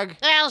Strug.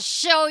 I'll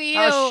show you.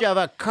 I'll shove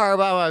a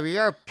carb out of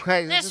your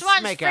place. This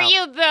one's for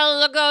you,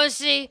 Bella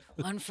Lugosi.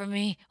 One for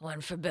me,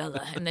 one for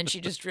Bella. And then she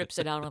just drips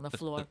it out on the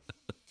floor.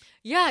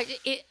 Yeah,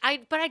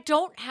 but I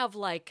don't have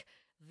like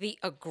the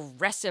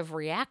aggressive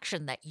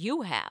reaction that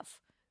you have.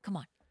 Come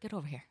on, get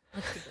over here.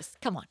 Let's do this.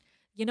 Come on.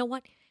 You know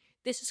what?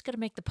 This is going to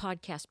make the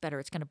podcast better.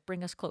 It's going to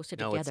bring us closer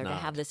No, it's together to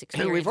not. have this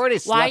experience. We've already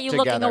Why are slept you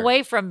looking together.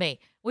 away from me?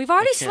 We've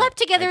already can't. slept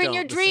together I in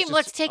your don't. This is dream. just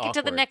Let's take it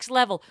to the awkward. next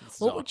level. This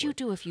is What would you awkward.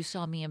 do if you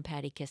saw me and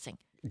Patty kissing?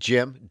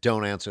 Jim,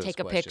 don't answer Take this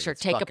a question. picture.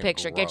 It's Take a fucking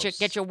picture. gross.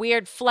 Get your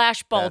weird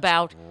flash bulb That's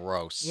out.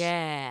 Gross.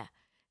 Yeah.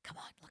 Come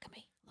on, look at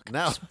me. Look at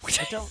No,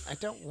 me. I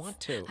don't want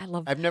to.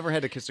 I I've never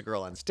had to kiss a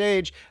girl on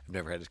stage. I've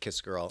never had to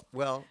kiss a girl.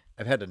 Well,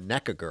 I've had to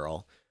neck a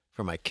girl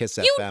for my Kiss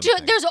You FM do.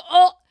 thing. There's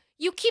all.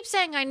 You keep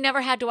saying I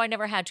never had to. I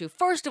never had to.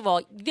 First of all,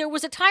 there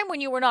was a time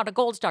when you were not a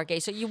Gold Star gay,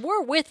 so you were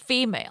with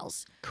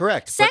females.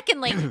 Correct. but-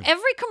 Secondly,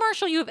 every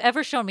commercial you've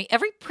ever shown me,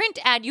 every print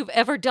ad you've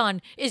ever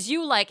done is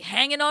you like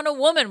hanging on a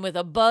woman with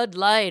a Bud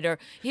Light or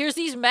here's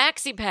these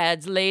maxi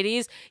pads,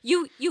 ladies.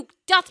 You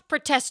doth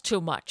protest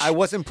too much. I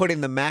wasn't putting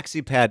the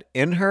maxi pad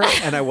in her,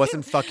 and I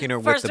wasn't fucking her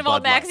with First the of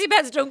all, Bud Light. maxi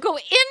pads don't go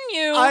in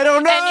you. I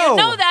don't And you know.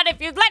 know that if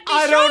you'd let me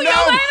I show don't you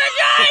know. my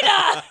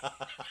vagina.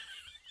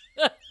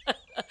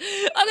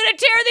 I'm gonna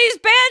tear these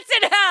pants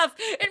in half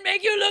and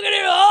make you look at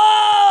it.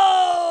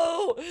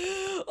 Oh,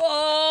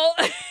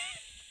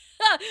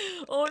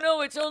 oh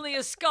no! It's only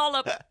a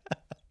scallop.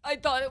 I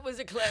thought it was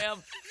a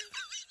clam.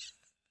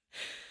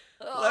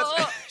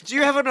 Oh. Do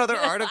you have another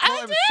article? I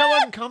I'm do.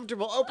 so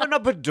uncomfortable. Open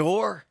up a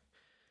door.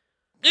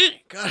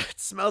 God, it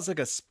smells like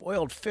a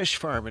spoiled fish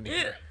farm in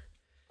here.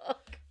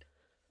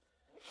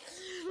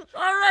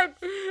 All right.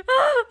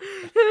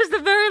 Here's the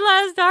very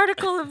last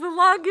article of the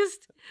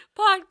longest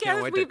Can't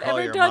podcast wait to we've call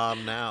ever your done.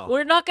 mom now.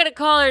 We're not going to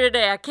call her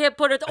today. I can't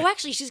put her. Oh,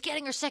 actually, she's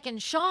getting her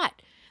second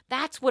shot.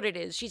 That's what it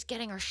is. She's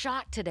getting her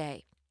shot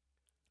today.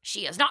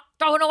 She is not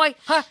throwing away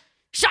her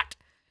shot.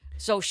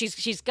 So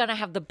she's going to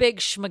have the big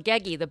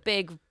schmagegi, the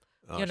big,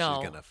 Oh, you know.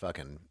 she's gonna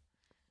fucking.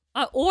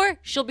 Or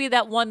she'll be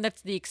that one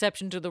that's the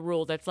exception to the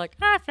rule. That's like,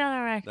 I feel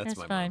all right. That's That's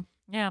my fine. mom.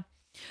 Yeah.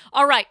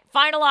 All right.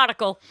 Final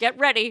article. Get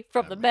ready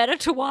from the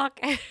Manitowoc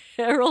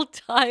Herald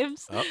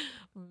Times. Oh,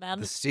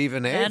 Man- the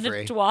Stephen Avery.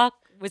 Manitowoc,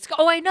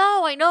 Wisconsin.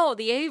 Oh, I know.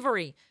 The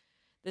Avery.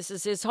 This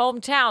is his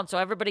hometown. So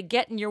everybody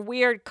get in your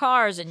weird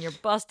cars in your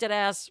busted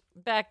ass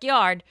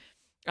backyard.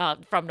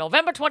 From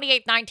November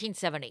 28,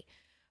 1970.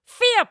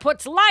 Fear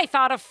puts life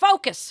out of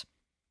focus.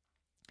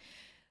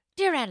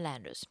 Dear Ann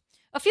Landers,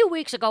 a few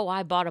weeks ago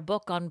I bought a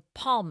book on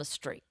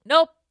palmistry.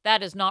 Nope,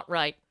 that is not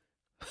right.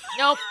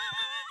 Nope.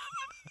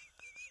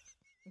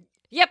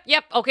 Yep.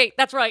 Okay,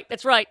 that's right.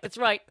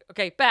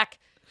 Okay, back.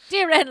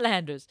 Dear Ann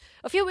Landers,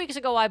 a few weeks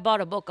ago I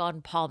bought a book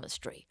on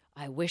palmistry.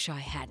 I wish I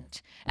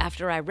hadn't.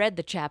 After I read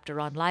the chapter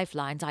on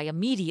lifelines, I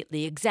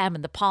immediately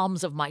examined the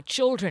palms of my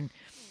children.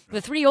 The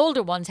 3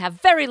 older ones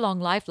have very long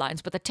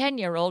lifelines, but the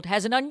 10-year-old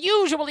has an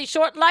unusually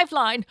short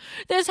lifeline.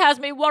 This has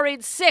me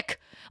worried sick.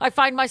 I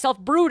find myself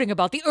brooding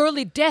about the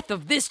early death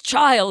of this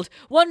child,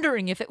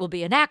 wondering if it will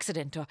be an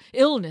accident or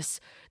illness.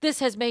 This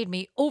has made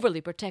me overly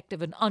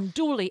protective and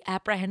unduly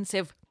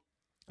apprehensive.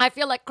 I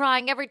feel like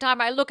crying every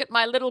time I look at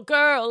my little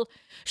girl.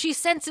 She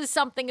senses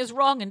something is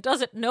wrong and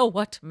doesn't know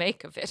what to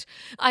make of it.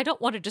 I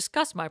don't want to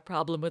discuss my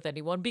problem with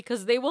anyone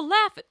because they will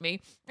laugh at me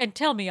and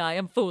tell me I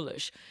am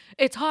foolish.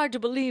 It's hard to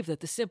believe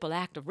that the simple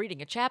act of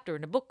reading a chapter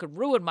in a book could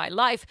ruin my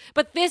life,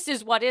 but this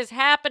is what is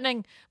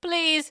happening.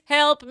 Please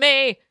help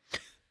me.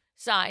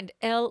 Signed,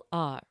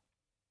 L.R.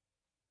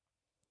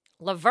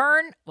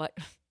 Laverne, what?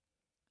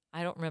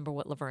 I don't remember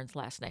what Laverne's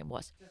last name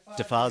was.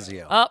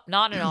 DeFazio. Oh,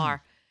 not an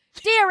R.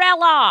 Dear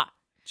Ella,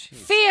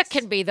 fear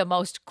can be the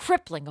most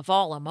crippling of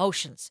all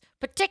emotions,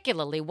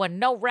 particularly when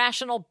no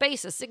rational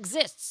basis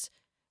exists.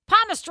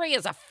 Palmistry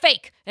is a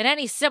fake, and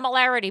any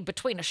similarity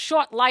between a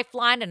short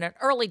lifeline and an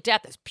early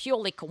death is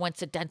purely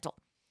coincidental.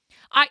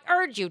 I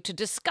urge you to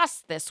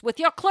discuss this with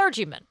your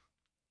clergyman.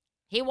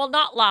 He will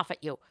not laugh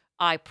at you,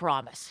 I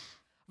promise.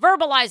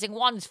 Verbalizing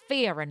one's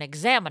fear and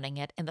examining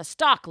it in the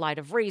stark light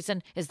of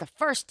reason is the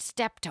first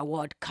step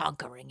toward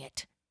conquering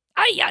it.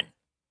 Ayan!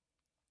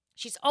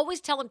 She's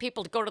always telling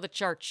people to go to the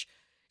church.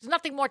 There's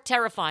nothing more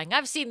terrifying.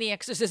 I've seen The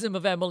Exorcism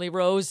of Emily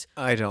Rose.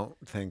 I don't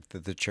think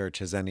that the church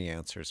has any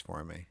answers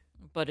for me.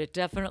 But it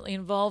definitely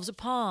involves a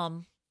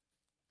palm.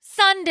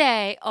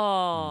 Sunday!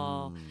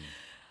 Oh.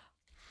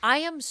 I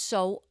am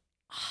so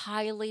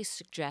highly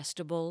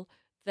suggestible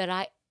that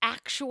I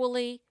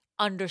actually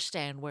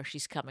understand where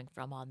she's coming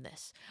from on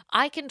this.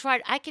 I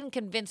can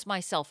convince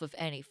myself of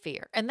any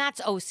fear, and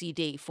that's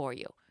OCD for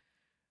you.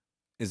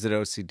 Is it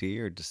OCD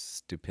or just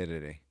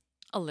stupidity?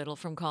 A little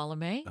from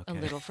column A, a Okay.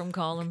 little from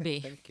column B.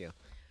 Thank you.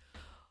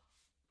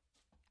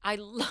 I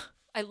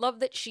love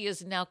that she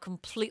is now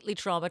completely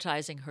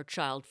traumatizing her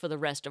child for the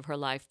rest of her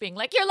life, being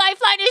like, your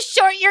lifeline is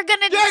short, you're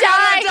gonna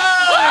die!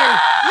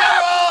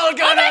 You're all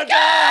gonna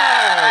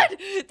die! God!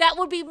 That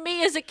would be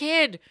me as a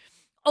kid.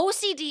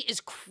 OCD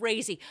is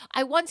crazy.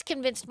 I once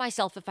convinced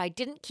myself if I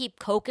didn't keep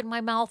Coke in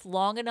my mouth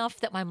long enough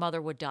that my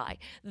mother would die.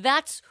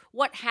 That's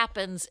what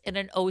happens in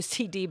an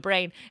OCD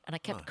brain. And I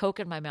kept Coke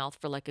in my mouth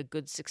for like a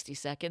good 60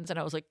 seconds. And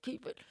I was like,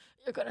 keep it.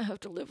 You're going to have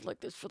to live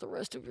like this for the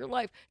rest of your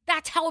life.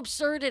 That's how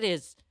absurd it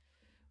is.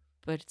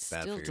 But it's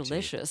Bad still for your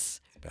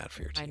delicious. It's bad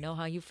for your teeth. I know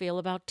how you feel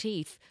about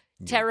teeth.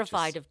 You're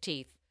Terrified just of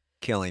teeth.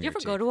 Killing You your ever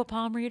teeth. go to a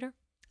palm reader?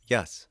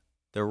 Yes,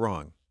 they're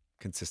wrong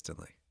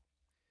consistently.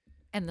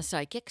 And the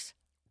psychics?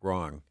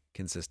 Wrong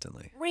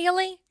consistently.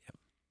 Really?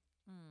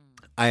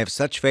 I have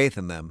such faith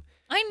in them.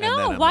 I And then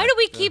know. I'm Why like, do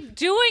we "Ugh." keep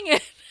doing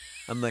it?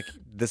 I'm like,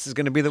 this is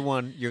going to be the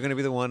one. You're going to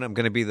be the one. I'm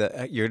going to be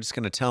the. You're just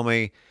going to tell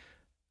me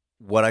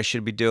what I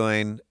should be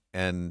doing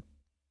and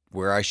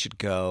where I should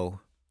go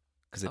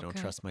because I don't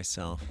Okay. trust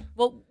myself.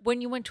 Well,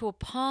 when you went to a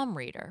palm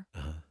reader,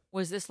 Uh-huh.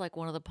 was this like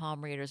one of the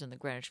palm readers in the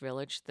Greenwich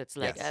Village that's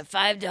like Yes.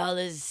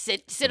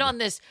 $5? Sit on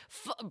this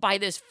by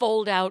this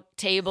fold out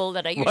table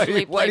that I Why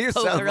usually why play you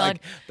poker sound on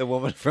like the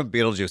woman from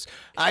Beetlejuice?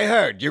 I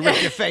heard you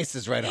ripped your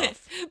faces right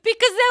off. because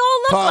they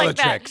all look like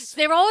that. Politics.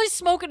 They're always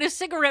smoking a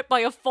cigarette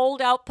by a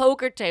fold out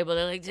poker table.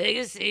 They're like, take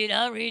a seat,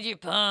 I'll read your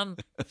palm.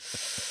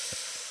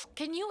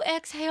 Can you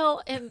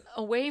exhale and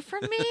away from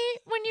me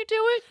when you do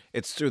it?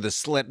 It's through the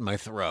slit in my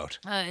throat.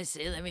 I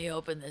see. Let me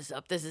open this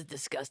up. This is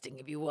disgusting.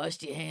 Have you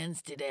washed your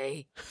hands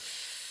today?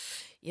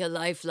 Your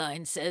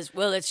lifeline says,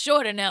 well, it's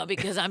shorter now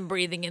because I'm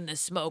breathing in the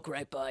smoke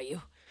right by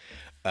you.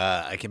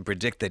 I can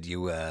predict that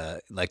you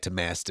like to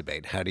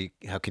masturbate.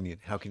 How can you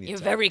You're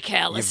tell? very You're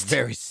calloused.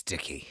 very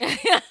sticky.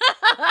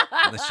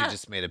 Unless you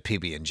just made a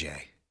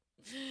PB&J.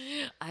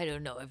 I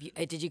don't know.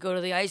 Did you go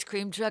to the ice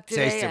cream truck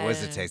today? Taste it. What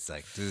does it taste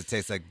like? Does it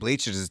taste like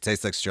bleach or does it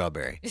taste like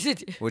strawberry?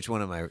 Which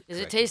one am I? Does it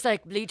correct? taste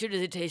like bleach or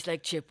does it taste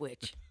like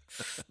Chipwich?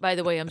 By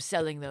the way, I'm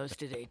selling those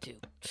today too,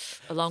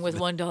 along with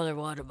 $1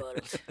 water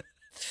bottles.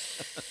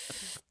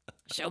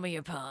 Show me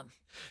your palm.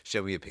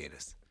 Show me a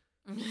penis.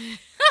 There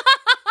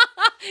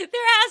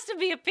has to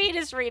be a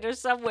penis reader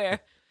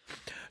somewhere.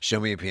 Show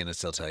me a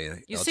penis. I'll tell you.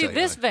 You I'll see, tell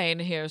this vein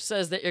here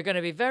says that you're going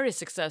to be very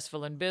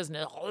successful in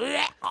business.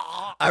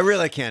 I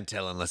really can't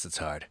tell unless it's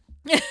hard.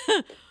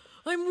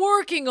 I'm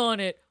working on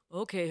it.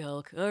 Okay,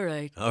 Hulk. All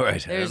right. All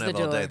right. There's I don't the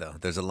have all day door. though.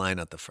 There's a line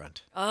at the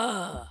front.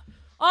 Oh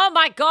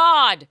my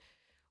God.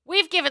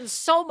 We've given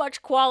so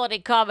much quality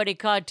comedy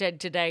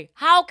content today.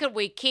 How can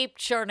we keep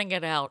churning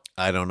it out?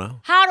 I don't know.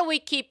 How do we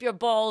keep your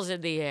balls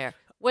in the air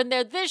when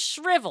they're this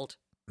shriveled?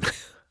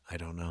 I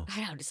don't know.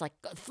 I don't know, just like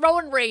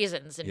throwing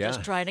raisins and just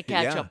Yeah. trying to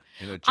catch Yeah, them.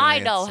 in a I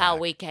giant know how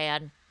sack. we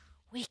can.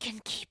 We can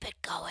keep it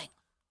going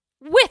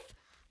with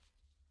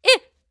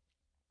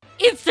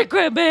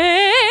Instagram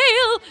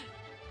mail.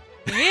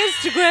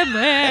 Instagram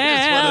mail.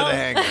 Just wanted to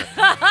hang there.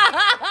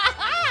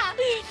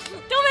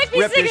 Don't make me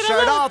Rip sing your it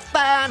shirt alone. off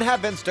and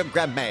have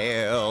Instagram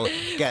mail.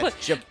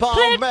 Get your palm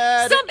Plant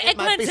red. some It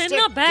might be eggplants in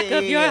the back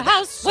of your sticky.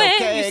 house It's when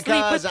okay, you sleep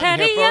 'cause with I'm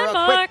here Patty for and a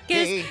Marcus.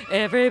 quickie.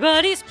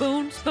 Everybody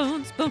spoon,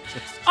 spoon, spoon.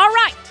 All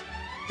right,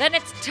 then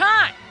it's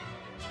time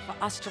for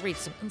us to read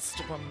some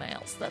Instagram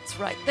mails. That's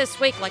right. This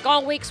week, like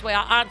all weeks, we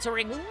are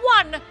answering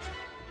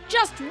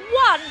just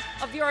one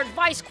of your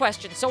advice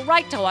questions. So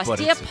write to us,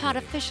 But it's a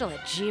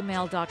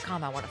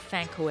dearpodofficial@gmail.com. I want to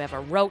thank whoever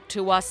wrote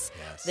to us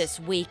Yes. this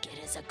week. It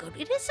is a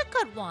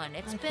good one.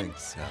 It's I been think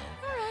so.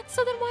 all right.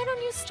 So then why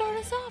don't you start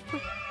us off?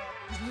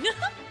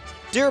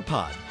 Dear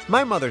Pod,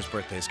 my mother's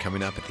birthday is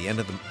coming up at the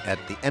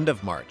end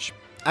of March.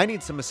 I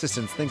need some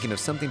assistance thinking of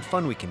something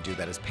fun we can do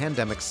that is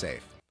pandemic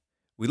safe.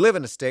 We live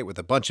in a state with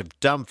a bunch of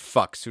dumb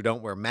fucks who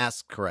don't wear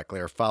masks correctly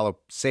or follow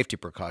safety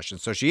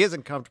precautions, so she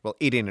isn't comfortable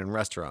eating in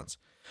restaurants.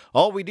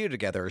 All we do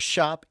together is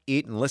shop,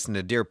 eat, and listen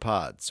to Dear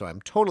Pod, so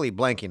I'm totally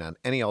blanking on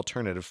any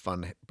alternative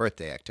fun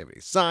birthday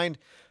activities. Signed,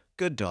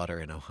 Good Daughter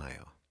in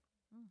Ohio.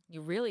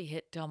 You really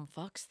hit dumb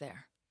fucks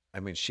there. I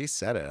mean, she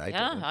said it. I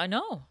Yeah, didn't. I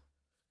know.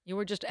 You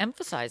were just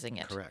emphasizing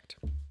it. Correct.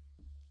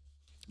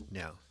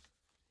 Now,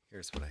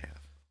 here's what I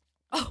have.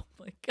 Oh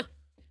my God.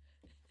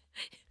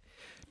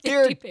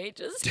 Dear- 50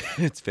 pages.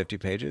 It's 50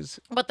 pages.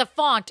 But the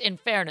font, in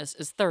fairness,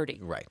 is 30.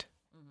 Right.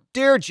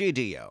 Dear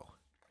GDO,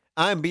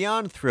 I'm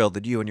beyond thrilled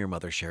that you and your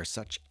mother share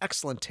such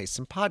excellent tastes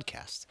in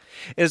podcasts.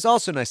 It is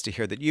also nice to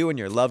hear that you and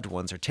your loved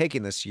ones are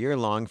taking this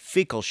year-long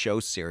fecal show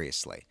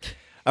seriously.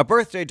 A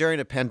birthday during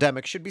a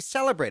pandemic should be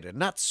celebrated,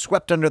 not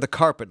swept under the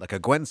carpet like a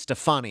Gwen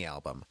Stefani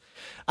album.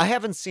 I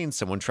haven't seen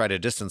someone try to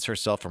distance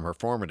herself from her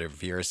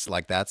formative years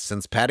like that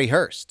since Patty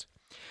Hearst.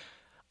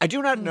 I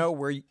do not know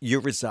where you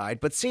reside,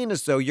 but seeing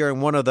as though you're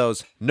in one of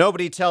those,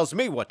 nobody tells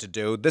me what to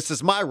do, this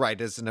is my right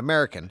as an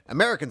American.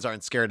 Americans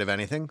aren't scared of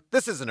anything.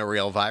 This isn't a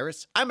real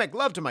virus. I make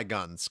love to my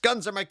guns.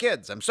 Guns are my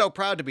kids. I'm so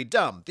proud to be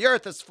dumb. The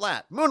earth is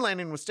flat. Moon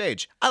landing was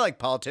staged. I like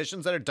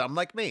politicians that are dumb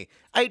like me.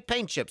 I eat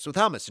paint chips with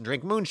hummus and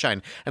drink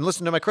moonshine and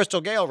listen to my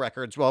Crystal Gale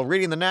records while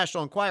reading the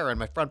National Enquirer on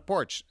my front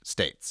porch,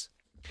 states.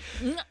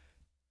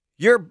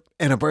 You're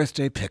in a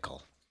birthday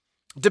pickle.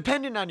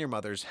 Depending on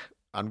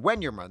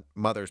when your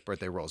mother's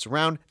birthday rolls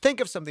around, think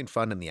of something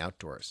fun in the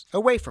outdoors,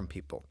 away from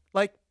people,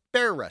 like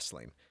bear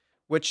wrestling,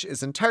 which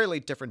is entirely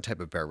different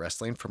type of bear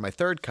wrestling for my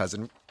third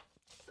cousin,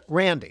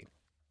 Randy.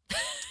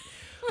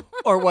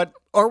 Or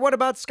what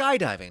about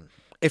skydiving?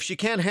 If she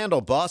can't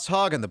handle Boss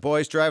Hog and the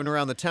boys driving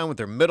around the town with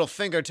their middle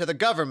finger to the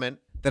government,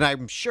 then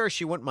I'm sure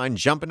she wouldn't mind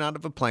jumping out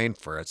of a plane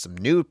for some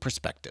new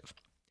perspective.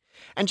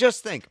 And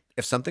just think,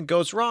 if something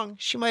goes wrong,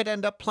 she might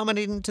end up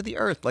plummeting to the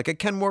earth like a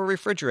Kenmore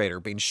refrigerator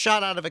being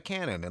shot out of a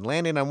cannon and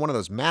landing on one of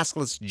those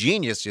maskless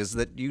geniuses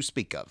that you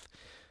speak of.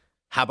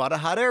 How about a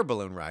hot air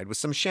balloon ride with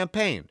some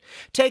champagne,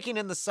 taking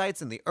in the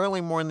sights in the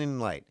early morning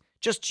light?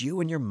 Just you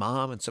and your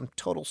mom and some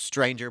total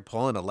stranger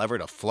pulling a lever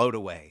to float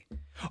away.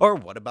 Or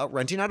what about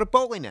renting out a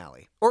bowling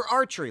alley? Or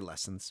archery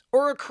lessons?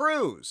 Or a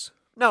cruise?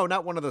 No,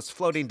 not one of those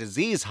floating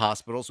disease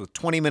hospitals with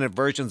 20-minute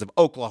versions of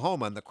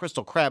Oklahoma and the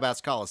Crystal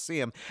Crab-Ass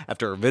Coliseum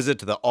after a visit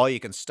to the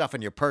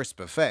all-you-can-stuff-in-your-purse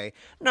buffet.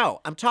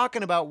 No, I'm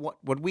talking about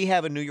what we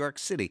have in New York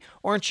City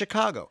or in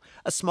Chicago,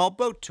 a small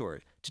boat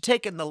tour to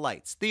take in the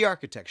lights, the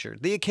architecture,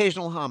 the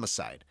occasional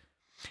homicide.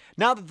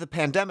 Now that the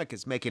pandemic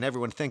is making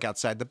everyone think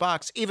outside the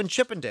box, even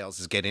Chippendales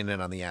is getting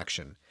in on the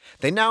action.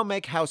 They now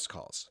make house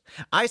calls.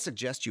 I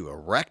suggest you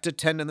erect a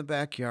tent in the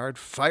backyard,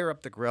 fire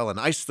up the grill, and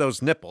ice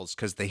those nipples,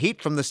 because the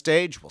heat from the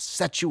stage will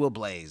set you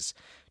ablaze.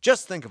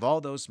 Just think of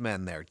all those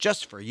men there,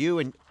 just for you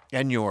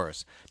and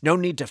yours. No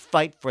need to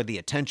fight for the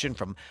attention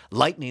from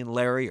Lightning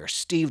Larry or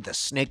Steve the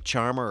Snake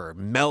Charmer or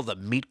Mel the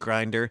Meat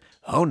Grinder.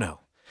 Oh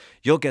no,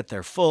 you'll get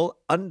their full,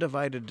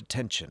 undivided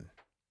attention.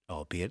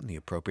 Albeit in the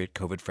appropriate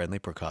COVID-friendly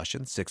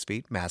precautions, 6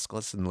 feet,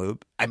 maskless,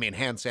 and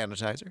hand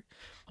sanitizer.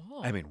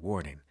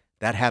 Warning,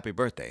 that happy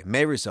birthday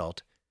may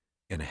result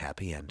in a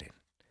happy ending.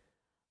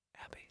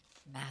 Happy.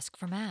 Mask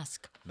for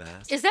mask.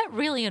 Mask. Is that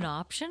really an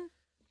option?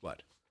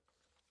 What?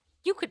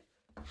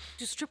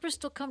 Do strippers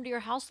still come to your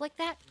house like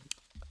that?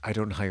 I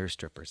don't hire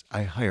strippers.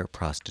 I hire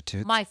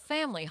prostitutes. My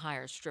family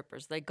hires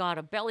strippers. They got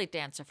a belly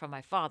dancer for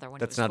my father when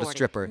That's he was 40. not a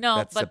stripper. No,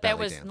 That's but a there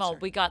belly was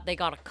dancer. they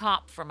got a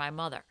cop for my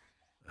mother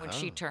when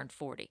she turned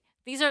 40.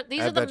 These are the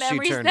bet she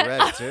memories turned that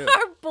red, too.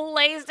 are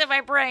blazed in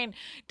my brain.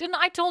 Didn't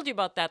I told you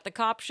about that? The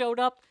cop showed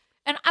up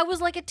and I was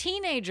like a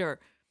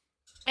teenager.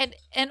 And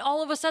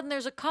all of a sudden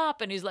there's a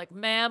cop and he's like,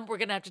 "Ma'am, we're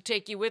going to have to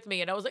take you with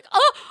me." And I was like,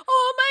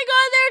 oh my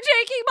God, they're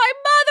taking my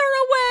mother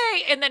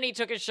away. And then he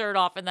took his shirt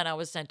off and then I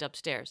was sent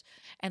upstairs.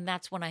 And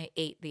that's when I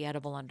ate the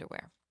edible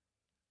underwear.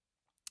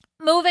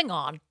 Moving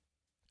on.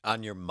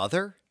 On your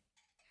mother?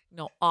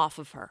 No, off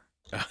of her.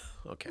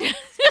 Okay.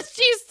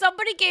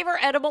 Somebody gave her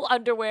edible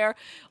underwear.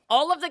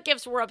 All of the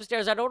gifts were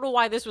upstairs. I don't know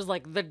why this was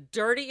like the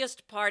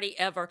dirtiest party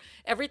ever.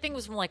 Everything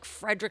was from like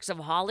Fredericks of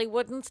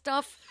Hollywood and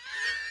stuff.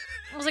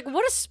 I was like,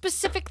 what a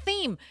specific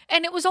theme.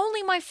 And it was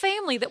only my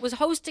family that was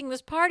hosting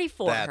this party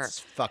for her. That's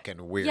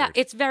fucking weird. Yeah,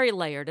 it's very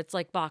layered. It's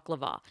like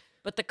baklava.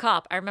 But the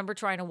cop, I remember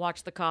trying to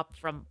watch the cop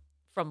from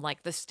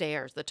like the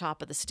stairs, the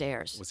top of the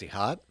stairs. Was he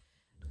hot?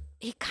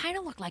 He kind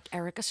of looked like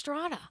Eric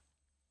Estrada,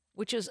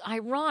 which is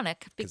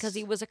ironic because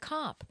he was a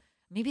cop.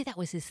 Maybe that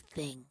was his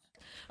thing.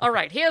 All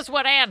right, here's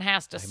what Anne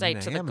has to say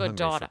to the good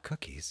daughter. For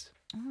cookies.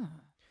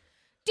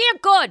 Dear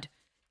good.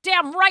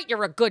 Damn right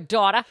you're a good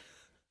daughter.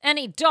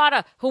 Any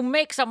daughter who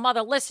makes her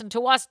mother listen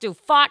to us do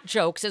fart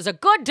jokes is a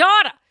good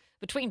daughter.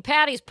 Between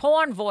Patty's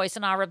porn voice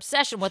and our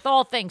obsession with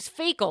all things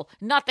fecal,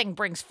 nothing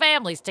brings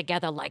families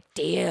together like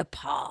Dear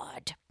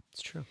Pod.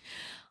 It's true.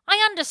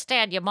 I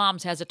understand your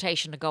mom's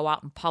hesitation to go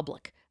out in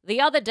public. The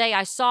other day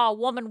I saw a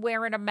woman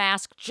wearing a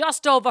mask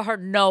just over her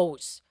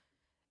nose.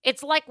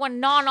 It's like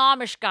when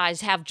non-Amish guys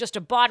have just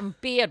a bottom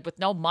beard with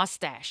no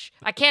mustache.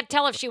 I can't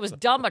tell if she was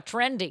dumb or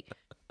trendy.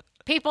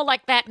 People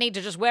like that need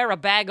to just wear a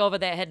bag over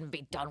their head and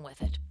be done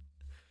with it.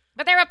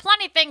 But there are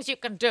plenty of things you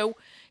can do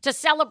to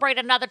celebrate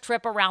another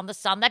trip around the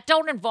sun that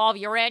don't involve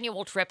your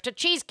annual trip to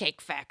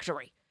Cheesecake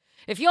Factory.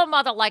 If your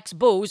mother likes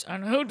booze,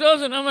 and who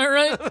doesn't, am I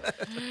right?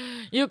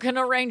 You can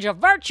arrange a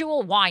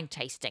virtual wine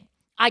tasting.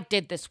 I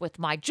did this with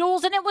my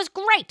Jules, and it was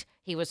great.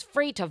 He was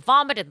free to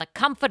vomit in the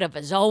comfort of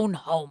his own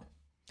home.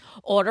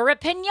 Order a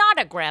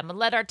piñatagram and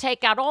let her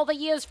take out all the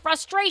year's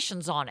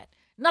frustrations on it.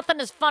 Nothing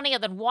is funnier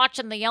than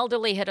watching the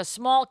elderly hit a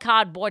small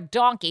cardboard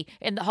donkey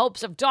in the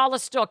hopes of dollar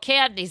store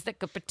candies that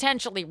could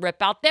potentially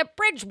rip out their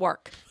bridge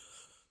work.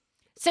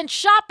 Since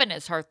shopping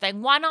is her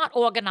thing, why not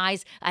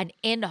organize an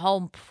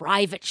in-home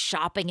private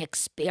shopping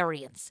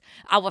experience?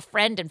 Our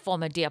friend and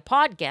former Dear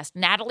Pod guest,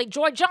 Natalie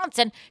Joy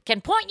Johnson, can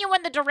point you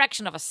in the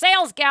direction of a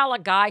sales gala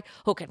guy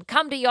who can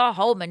come to your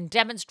home and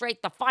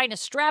demonstrate the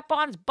finest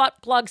strap-ons, butt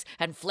plugs,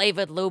 and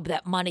flavored lube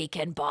that money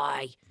can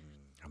buy.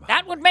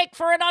 That would make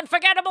for an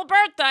unforgettable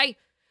birthday.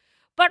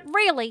 But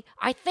really,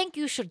 I think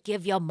you should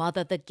give your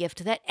mother the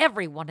gift that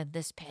everyone in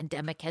this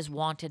pandemic has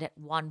wanted at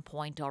one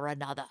point or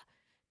another.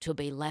 To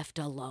be left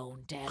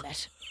alone, damn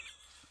it.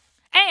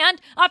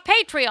 And a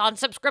Patreon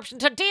subscription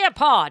to Dear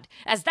Pod,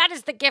 as that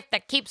is the gift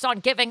that keeps on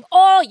giving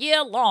all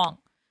year long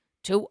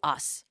to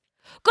us.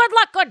 Good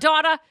luck, good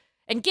daughter,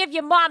 and give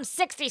your mom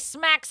 60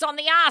 smacks on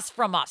the ass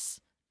from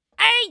us.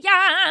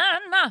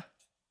 Ayan!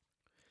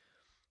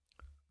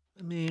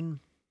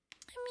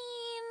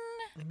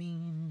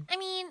 I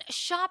mean,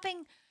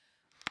 shopping,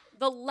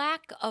 the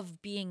lack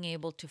of being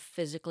able to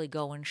physically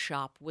go and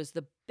shop was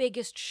the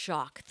biggest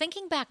shock.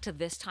 Thinking back to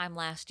this time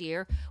last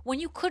year, when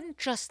you couldn't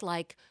just,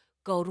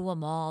 go to a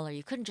mall or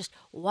you couldn't just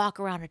walk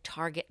around a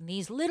Target and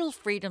these little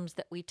freedoms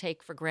that we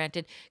take for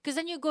granted. Because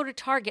then you go to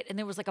Target and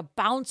there was like a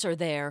bouncer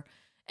there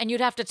and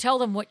you'd have to tell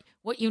them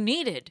what you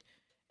needed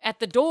at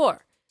the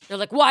door. They're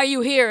like, why are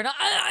you here? And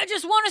I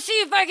just want to see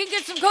if I can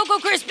get some Cocoa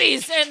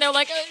Krispies. And they're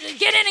like,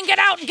 get in and get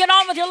out and get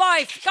on with your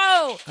life.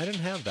 Go. I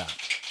didn't have that.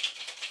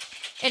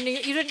 And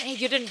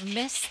you didn't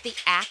miss the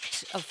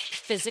act of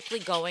physically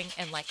going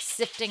and like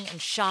sifting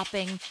and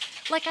shopping.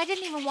 Like I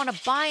didn't even want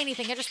to buy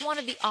anything. I just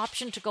wanted the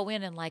option to go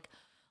in and like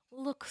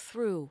look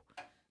through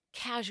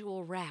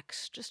casual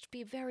racks, just to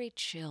be very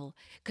chill.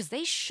 Because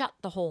they shut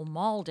the whole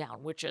mall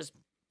down, which is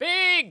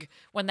big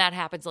when that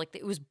happens. Like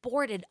it was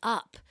boarded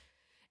up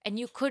and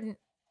you couldn't,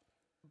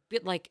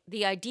 like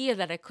the idea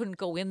that I couldn't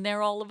go in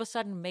there all of a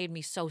sudden made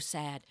me so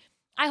sad.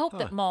 I hope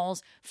that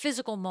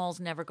physical malls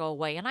never go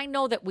away. And I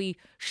know that we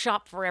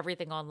shop for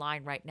everything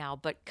online right now,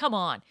 but come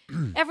on.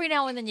 Every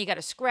now and then you got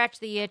to scratch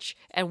the itch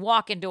and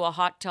walk into a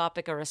Hot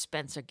Topic or a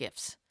Spencer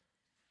Gifts.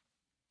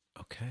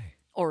 Okay.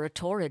 Or a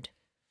Torrid.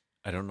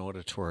 I don't know what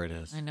a Torrid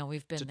is. I know,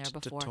 we've been there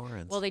before.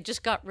 Torrance. Well, they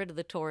just got rid of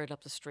the Torrid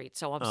up the street,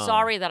 so I'm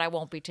sorry that I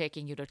won't be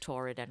taking you to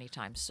Torrid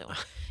anytime soon.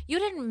 You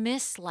didn't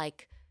miss,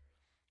 like,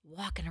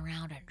 walking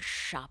around and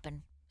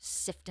shopping,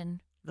 sifting,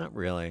 Not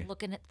really.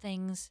 looking at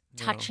things,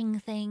 touching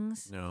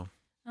things? No.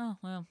 Oh,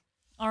 well,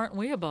 aren't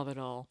we above it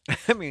all?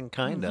 I mean,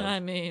 kind of.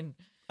 I mean,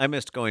 I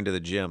missed going to the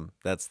gym.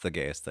 That's the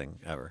gayest thing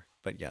ever.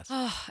 But yes.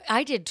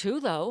 I did too,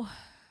 though.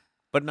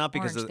 But not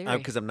because Orange Theory.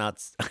 because I'm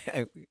not.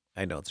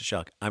 I know it's a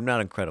shock. I'm not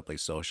incredibly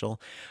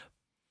social,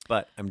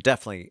 but I'm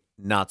definitely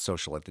not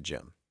social at the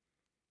gym.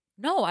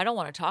 No, I don't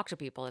want to talk to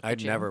people at the I'd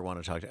gym. never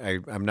want to talk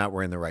to. I'm not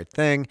wearing the right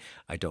thing.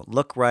 I don't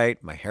look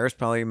right. My hair's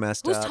probably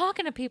messed Who's up.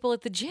 talking to people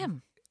at the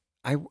gym?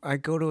 I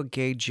go to a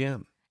gay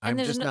gym. And I'm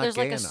there's just not there's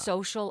gay like a enough.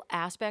 social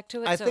aspect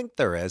to it. I so think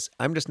there is.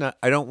 I'm just not.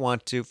 I don't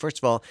want to. First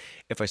of all,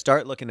 if I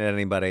start looking at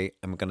anybody,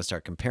 I'm going to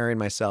start comparing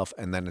myself,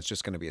 and then it's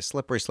just going to be a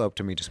slippery slope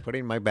to me just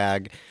putting my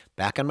bag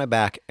back on my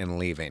back and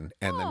leaving,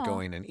 and then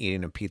going and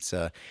eating a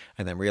pizza,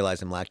 and then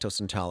realize I'm lactose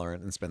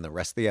intolerant, and spend the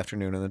rest of the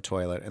afternoon in the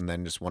toilet, and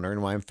then just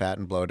wondering why I'm fat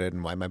and bloated,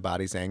 and why my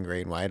body's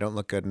angry, and why I don't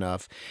look good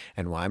enough,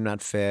 and why I'm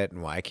not fit,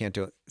 and why I can't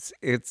do it.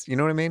 It's you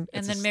know what I mean?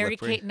 And It's a then Mary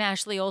slippery- Kate and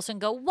Ashley Olsen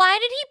go, why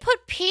did he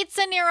put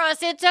pizza near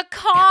us? It's a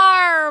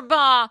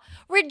carb.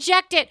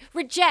 Reject it.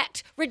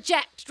 Reject.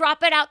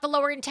 Drop it out the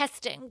lower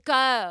intestine.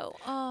 Go.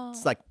 Oh,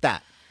 It's like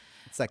that.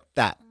 It's like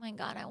that. oh my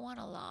God, I want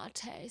a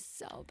latte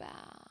so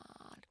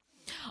bad.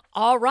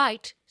 All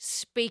right.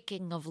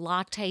 Speaking of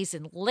lattes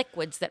and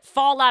liquids that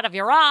fall out of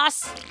your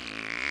ass,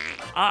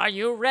 are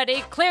you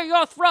ready? Clear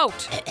your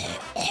throat.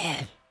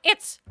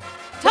 It's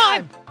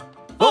time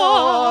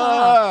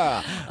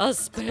for a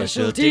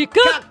specialty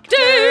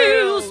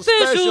cocktail,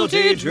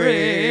 specialty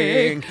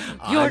drink.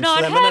 You're I'm not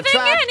slim and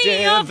having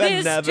any of attractive and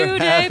this never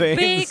today having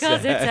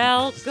because it's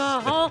sex.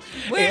 alcohol.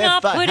 We're If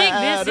not I putting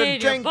had this a in your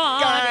drink,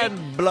 body.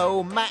 I'd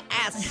blow my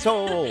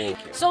asshole.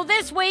 So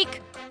this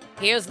week,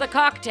 here's the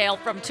cocktail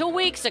from 2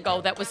 weeks ago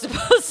that was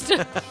supposed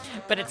to,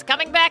 but it's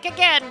coming back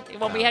again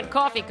when we had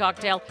coffee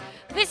cocktail.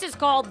 This is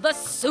called the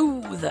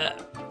Soother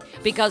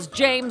because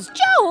James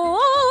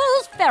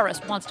Jules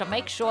Ferris wants to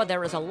make sure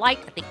there is a light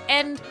at the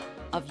end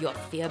of your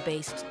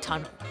fear-based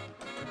tunnel.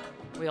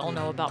 We all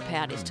know about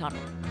Patty's tunnel.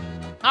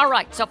 All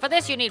right, so for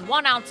this you need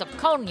 1 ounce of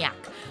cognac,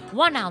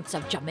 1 ounce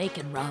of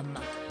Jamaican rum,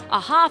 a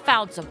 ½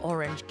 ounce of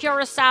orange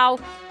curacao,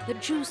 the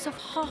juice of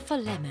half a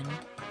lemon,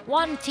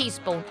 1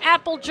 teaspoon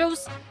apple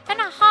juice, and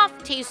a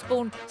 ½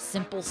 teaspoon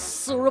simple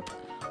syrup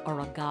or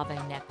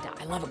agave nectar.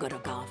 I love a good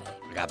agave.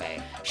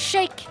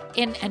 Shake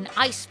in an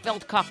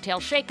ice-filled cocktail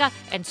shaker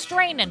and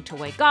strain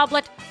into a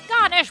goblet.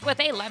 Garnish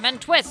with a lemon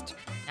twist.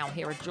 Now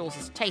here are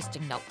Jules'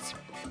 tasting notes.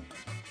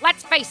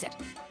 Let's face it,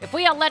 if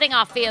we are letting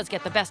our fears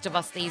get the best of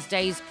us these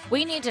days,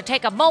 we need to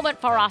take a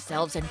moment for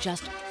ourselves and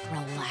just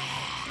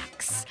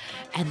relax.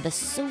 And the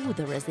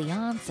Soother is the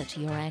answer to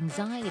your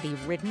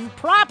anxiety-ridden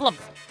problems.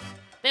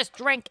 This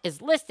drink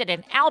is listed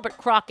in Albert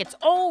Crockett's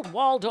Old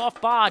Waldorf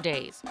Bar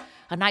days.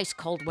 A nice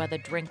cold weather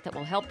drink that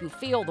will help you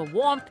feel the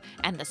warmth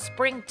and the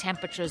spring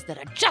temperatures that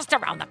are just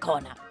around the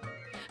corner.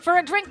 For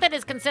a drink that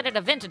is considered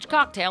a vintage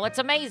cocktail, it's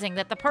amazing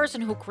that the person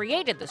who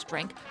created this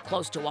drink,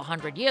 close to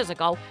 100 years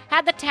ago,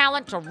 had the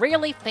talent to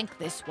really think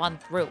this one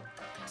through,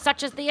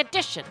 such as the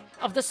addition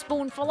of the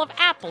spoonful of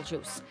apple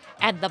juice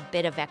and the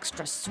bit of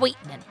extra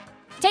sweetening.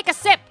 Take a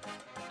sip.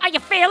 Are you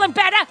feeling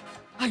better?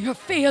 Are your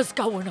fears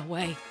going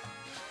away?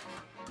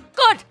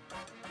 Good.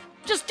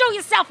 Just do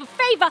yourself a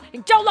favor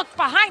and don't look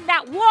behind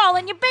that wall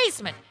in your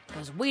basement,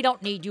 because we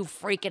don't need you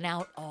freaking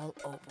out all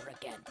over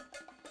again.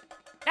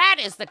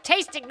 That is the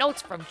tasting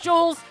notes from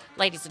Jules.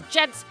 Ladies and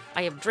gents,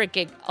 I am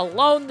drinking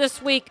alone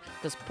this week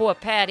because poor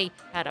Patty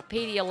had a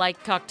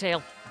Pedialyte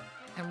cocktail,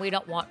 and we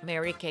don't want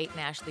Mary Kate and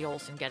Ashley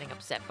Olsen getting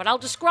upset. But I'll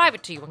describe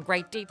it to you in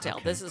great detail.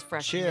 Okay. This is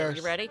fresh. Cheers.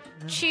 You ready?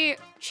 Mm.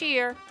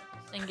 Cheer.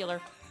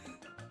 Singular.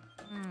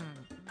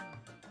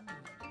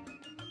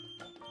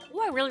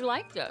 Oh, I really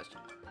like this.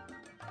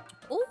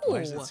 Ooh. Why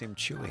does it seem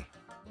chewy?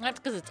 That's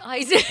because it's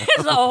ice.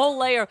 It's a whole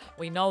layer.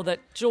 We know that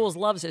Jules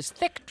loves his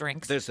thick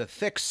drinks. There's a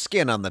thick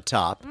skin on the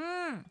top.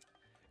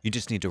 You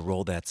just need to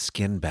roll that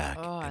skin back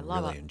I and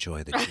love really it.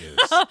 enjoy the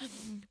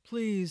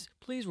juice.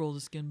 Please roll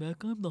the skin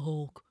back. I'm the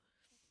Hulk.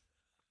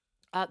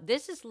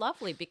 This is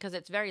lovely because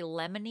it's very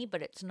lemony,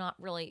 but it's not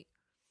really.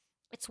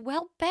 It's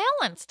well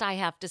balanced, I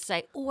have to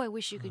say. Oh, I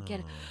wish you could get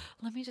it.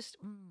 Let me just.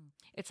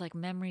 It's like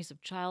memories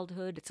of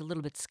childhood. It's a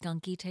little bit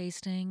skunky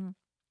tasting.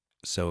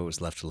 So it was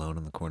left alone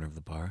in the corner of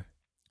the bar?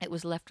 It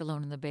was left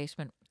alone in the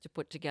basement to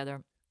put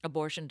together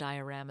abortion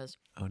dioramas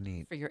Oh,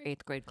 neat. for your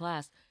 8th grade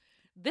class.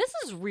 This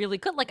is really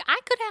good. Like, I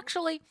could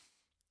actually,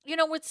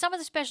 with some of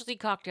the specialty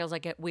cocktails, I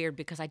get weird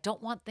because I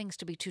don't want things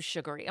to be too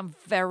sugary. I'm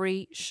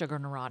very sugar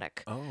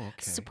neurotic. Oh, okay.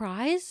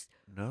 Surprise?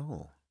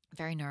 No.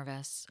 Very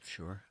nervous.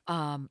 Sure.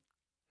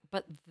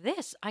 But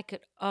this, I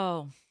could,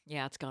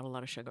 it's got a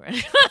lot of sugar in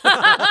it.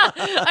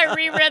 I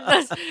reread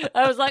this.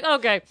 I was like,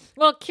 okay,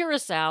 well,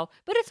 Curacao,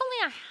 but it's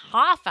only a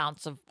half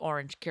ounce of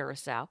orange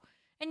Curacao.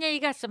 And yeah,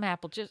 you got some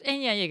apple juice.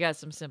 And yeah, you got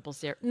some simple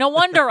syrup. No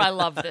wonder I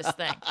love this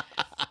thing.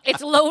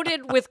 It's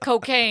loaded with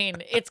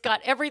cocaine. It's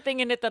got everything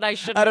in it that I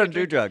shouldn't. I don't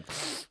do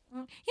drugs. You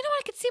know what?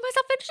 I could see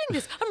myself finishing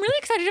this. I'm really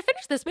excited to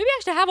finish this. Maybe I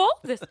should have all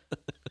of this.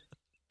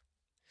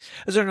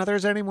 Is there another?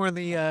 Is there any more in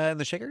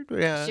the shaker?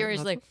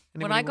 Seriously,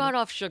 when Anybody I got wanna-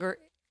 off sugar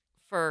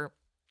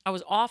I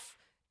was off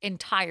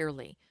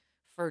entirely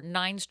for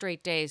 9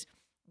 straight days.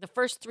 The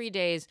first 3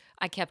 days,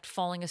 I kept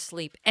falling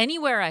asleep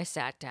anywhere I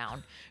sat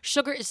down.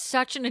 Sugar is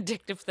such an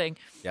addictive thing.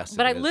 Yes,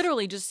 But it I is.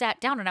 literally just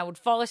sat down and I would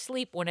fall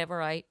asleep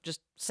whenever I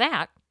just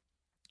sat.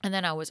 And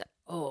then I was,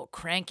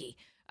 cranky.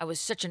 I was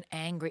such an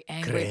angry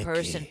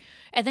person.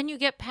 And then you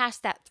get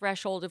past that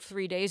threshold of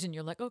 3 days and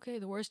you're like, okay,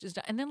 the worst is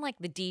done. And then like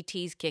the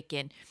DTs kick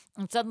in.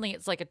 And suddenly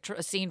it's like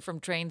a scene from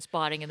Train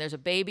Spotting and there's a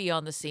baby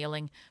on the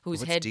ceiling whose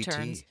What's head DT?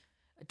 turns.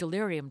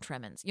 Delirium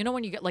tremens. You know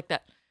when you get like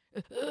that,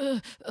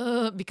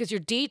 because you're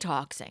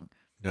detoxing.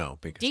 No,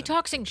 because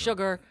Detoxing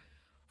sugar,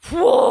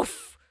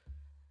 woof.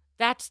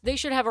 They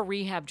should have a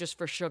rehab just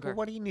for sugar. Well,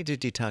 what do you need to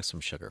detox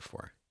some sugar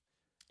for?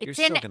 It's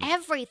you're in still gonna-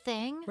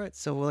 everything. Right.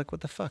 So, like, what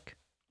the fuck?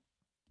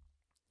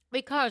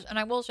 Because, and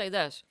I will say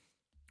this,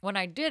 when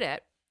I did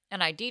it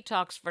and I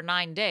detoxed for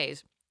 9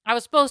 days, I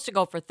was supposed to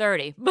go for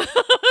 30.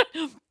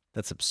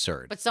 That's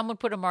absurd. But someone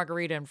put a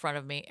margarita in front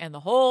of me and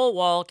the whole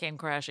wall came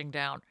crashing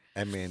down.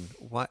 I mean,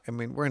 what? I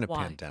mean, we're in a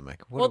Why? pandemic.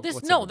 This what's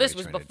was everybody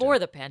trying to before do?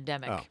 the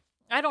pandemic. Oh.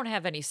 I don't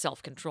have any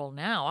self-control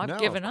now. I've No,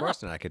 given of up.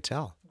 course not. I could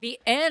tell. The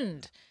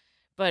end.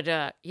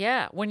 But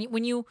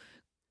when you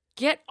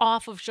get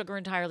off of sugar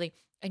entirely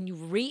and you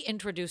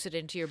reintroduce it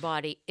into your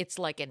body, it's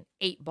like an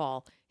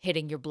 8-ball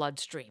hitting your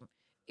bloodstream.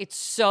 It's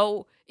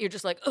so, you're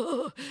just like,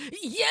 oh,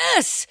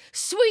 yes,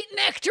 sweet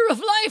nectar of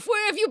life,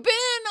 where have you been?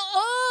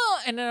 Oh,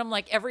 and then I'm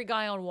like every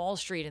guy on Wall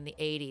Street in the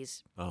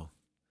 80s. Oh.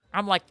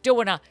 I'm like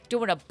doing a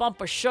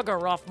bump of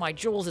sugar off my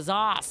Jules'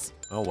 ass.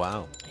 Oh,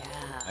 wow.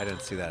 Yeah. I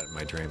didn't see that in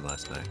my dream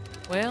last night.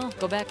 Well,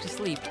 go back to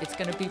sleep. It's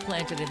going to be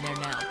planted in there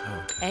now.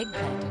 Okay. Egg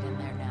planted in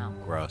there now.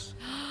 Gross.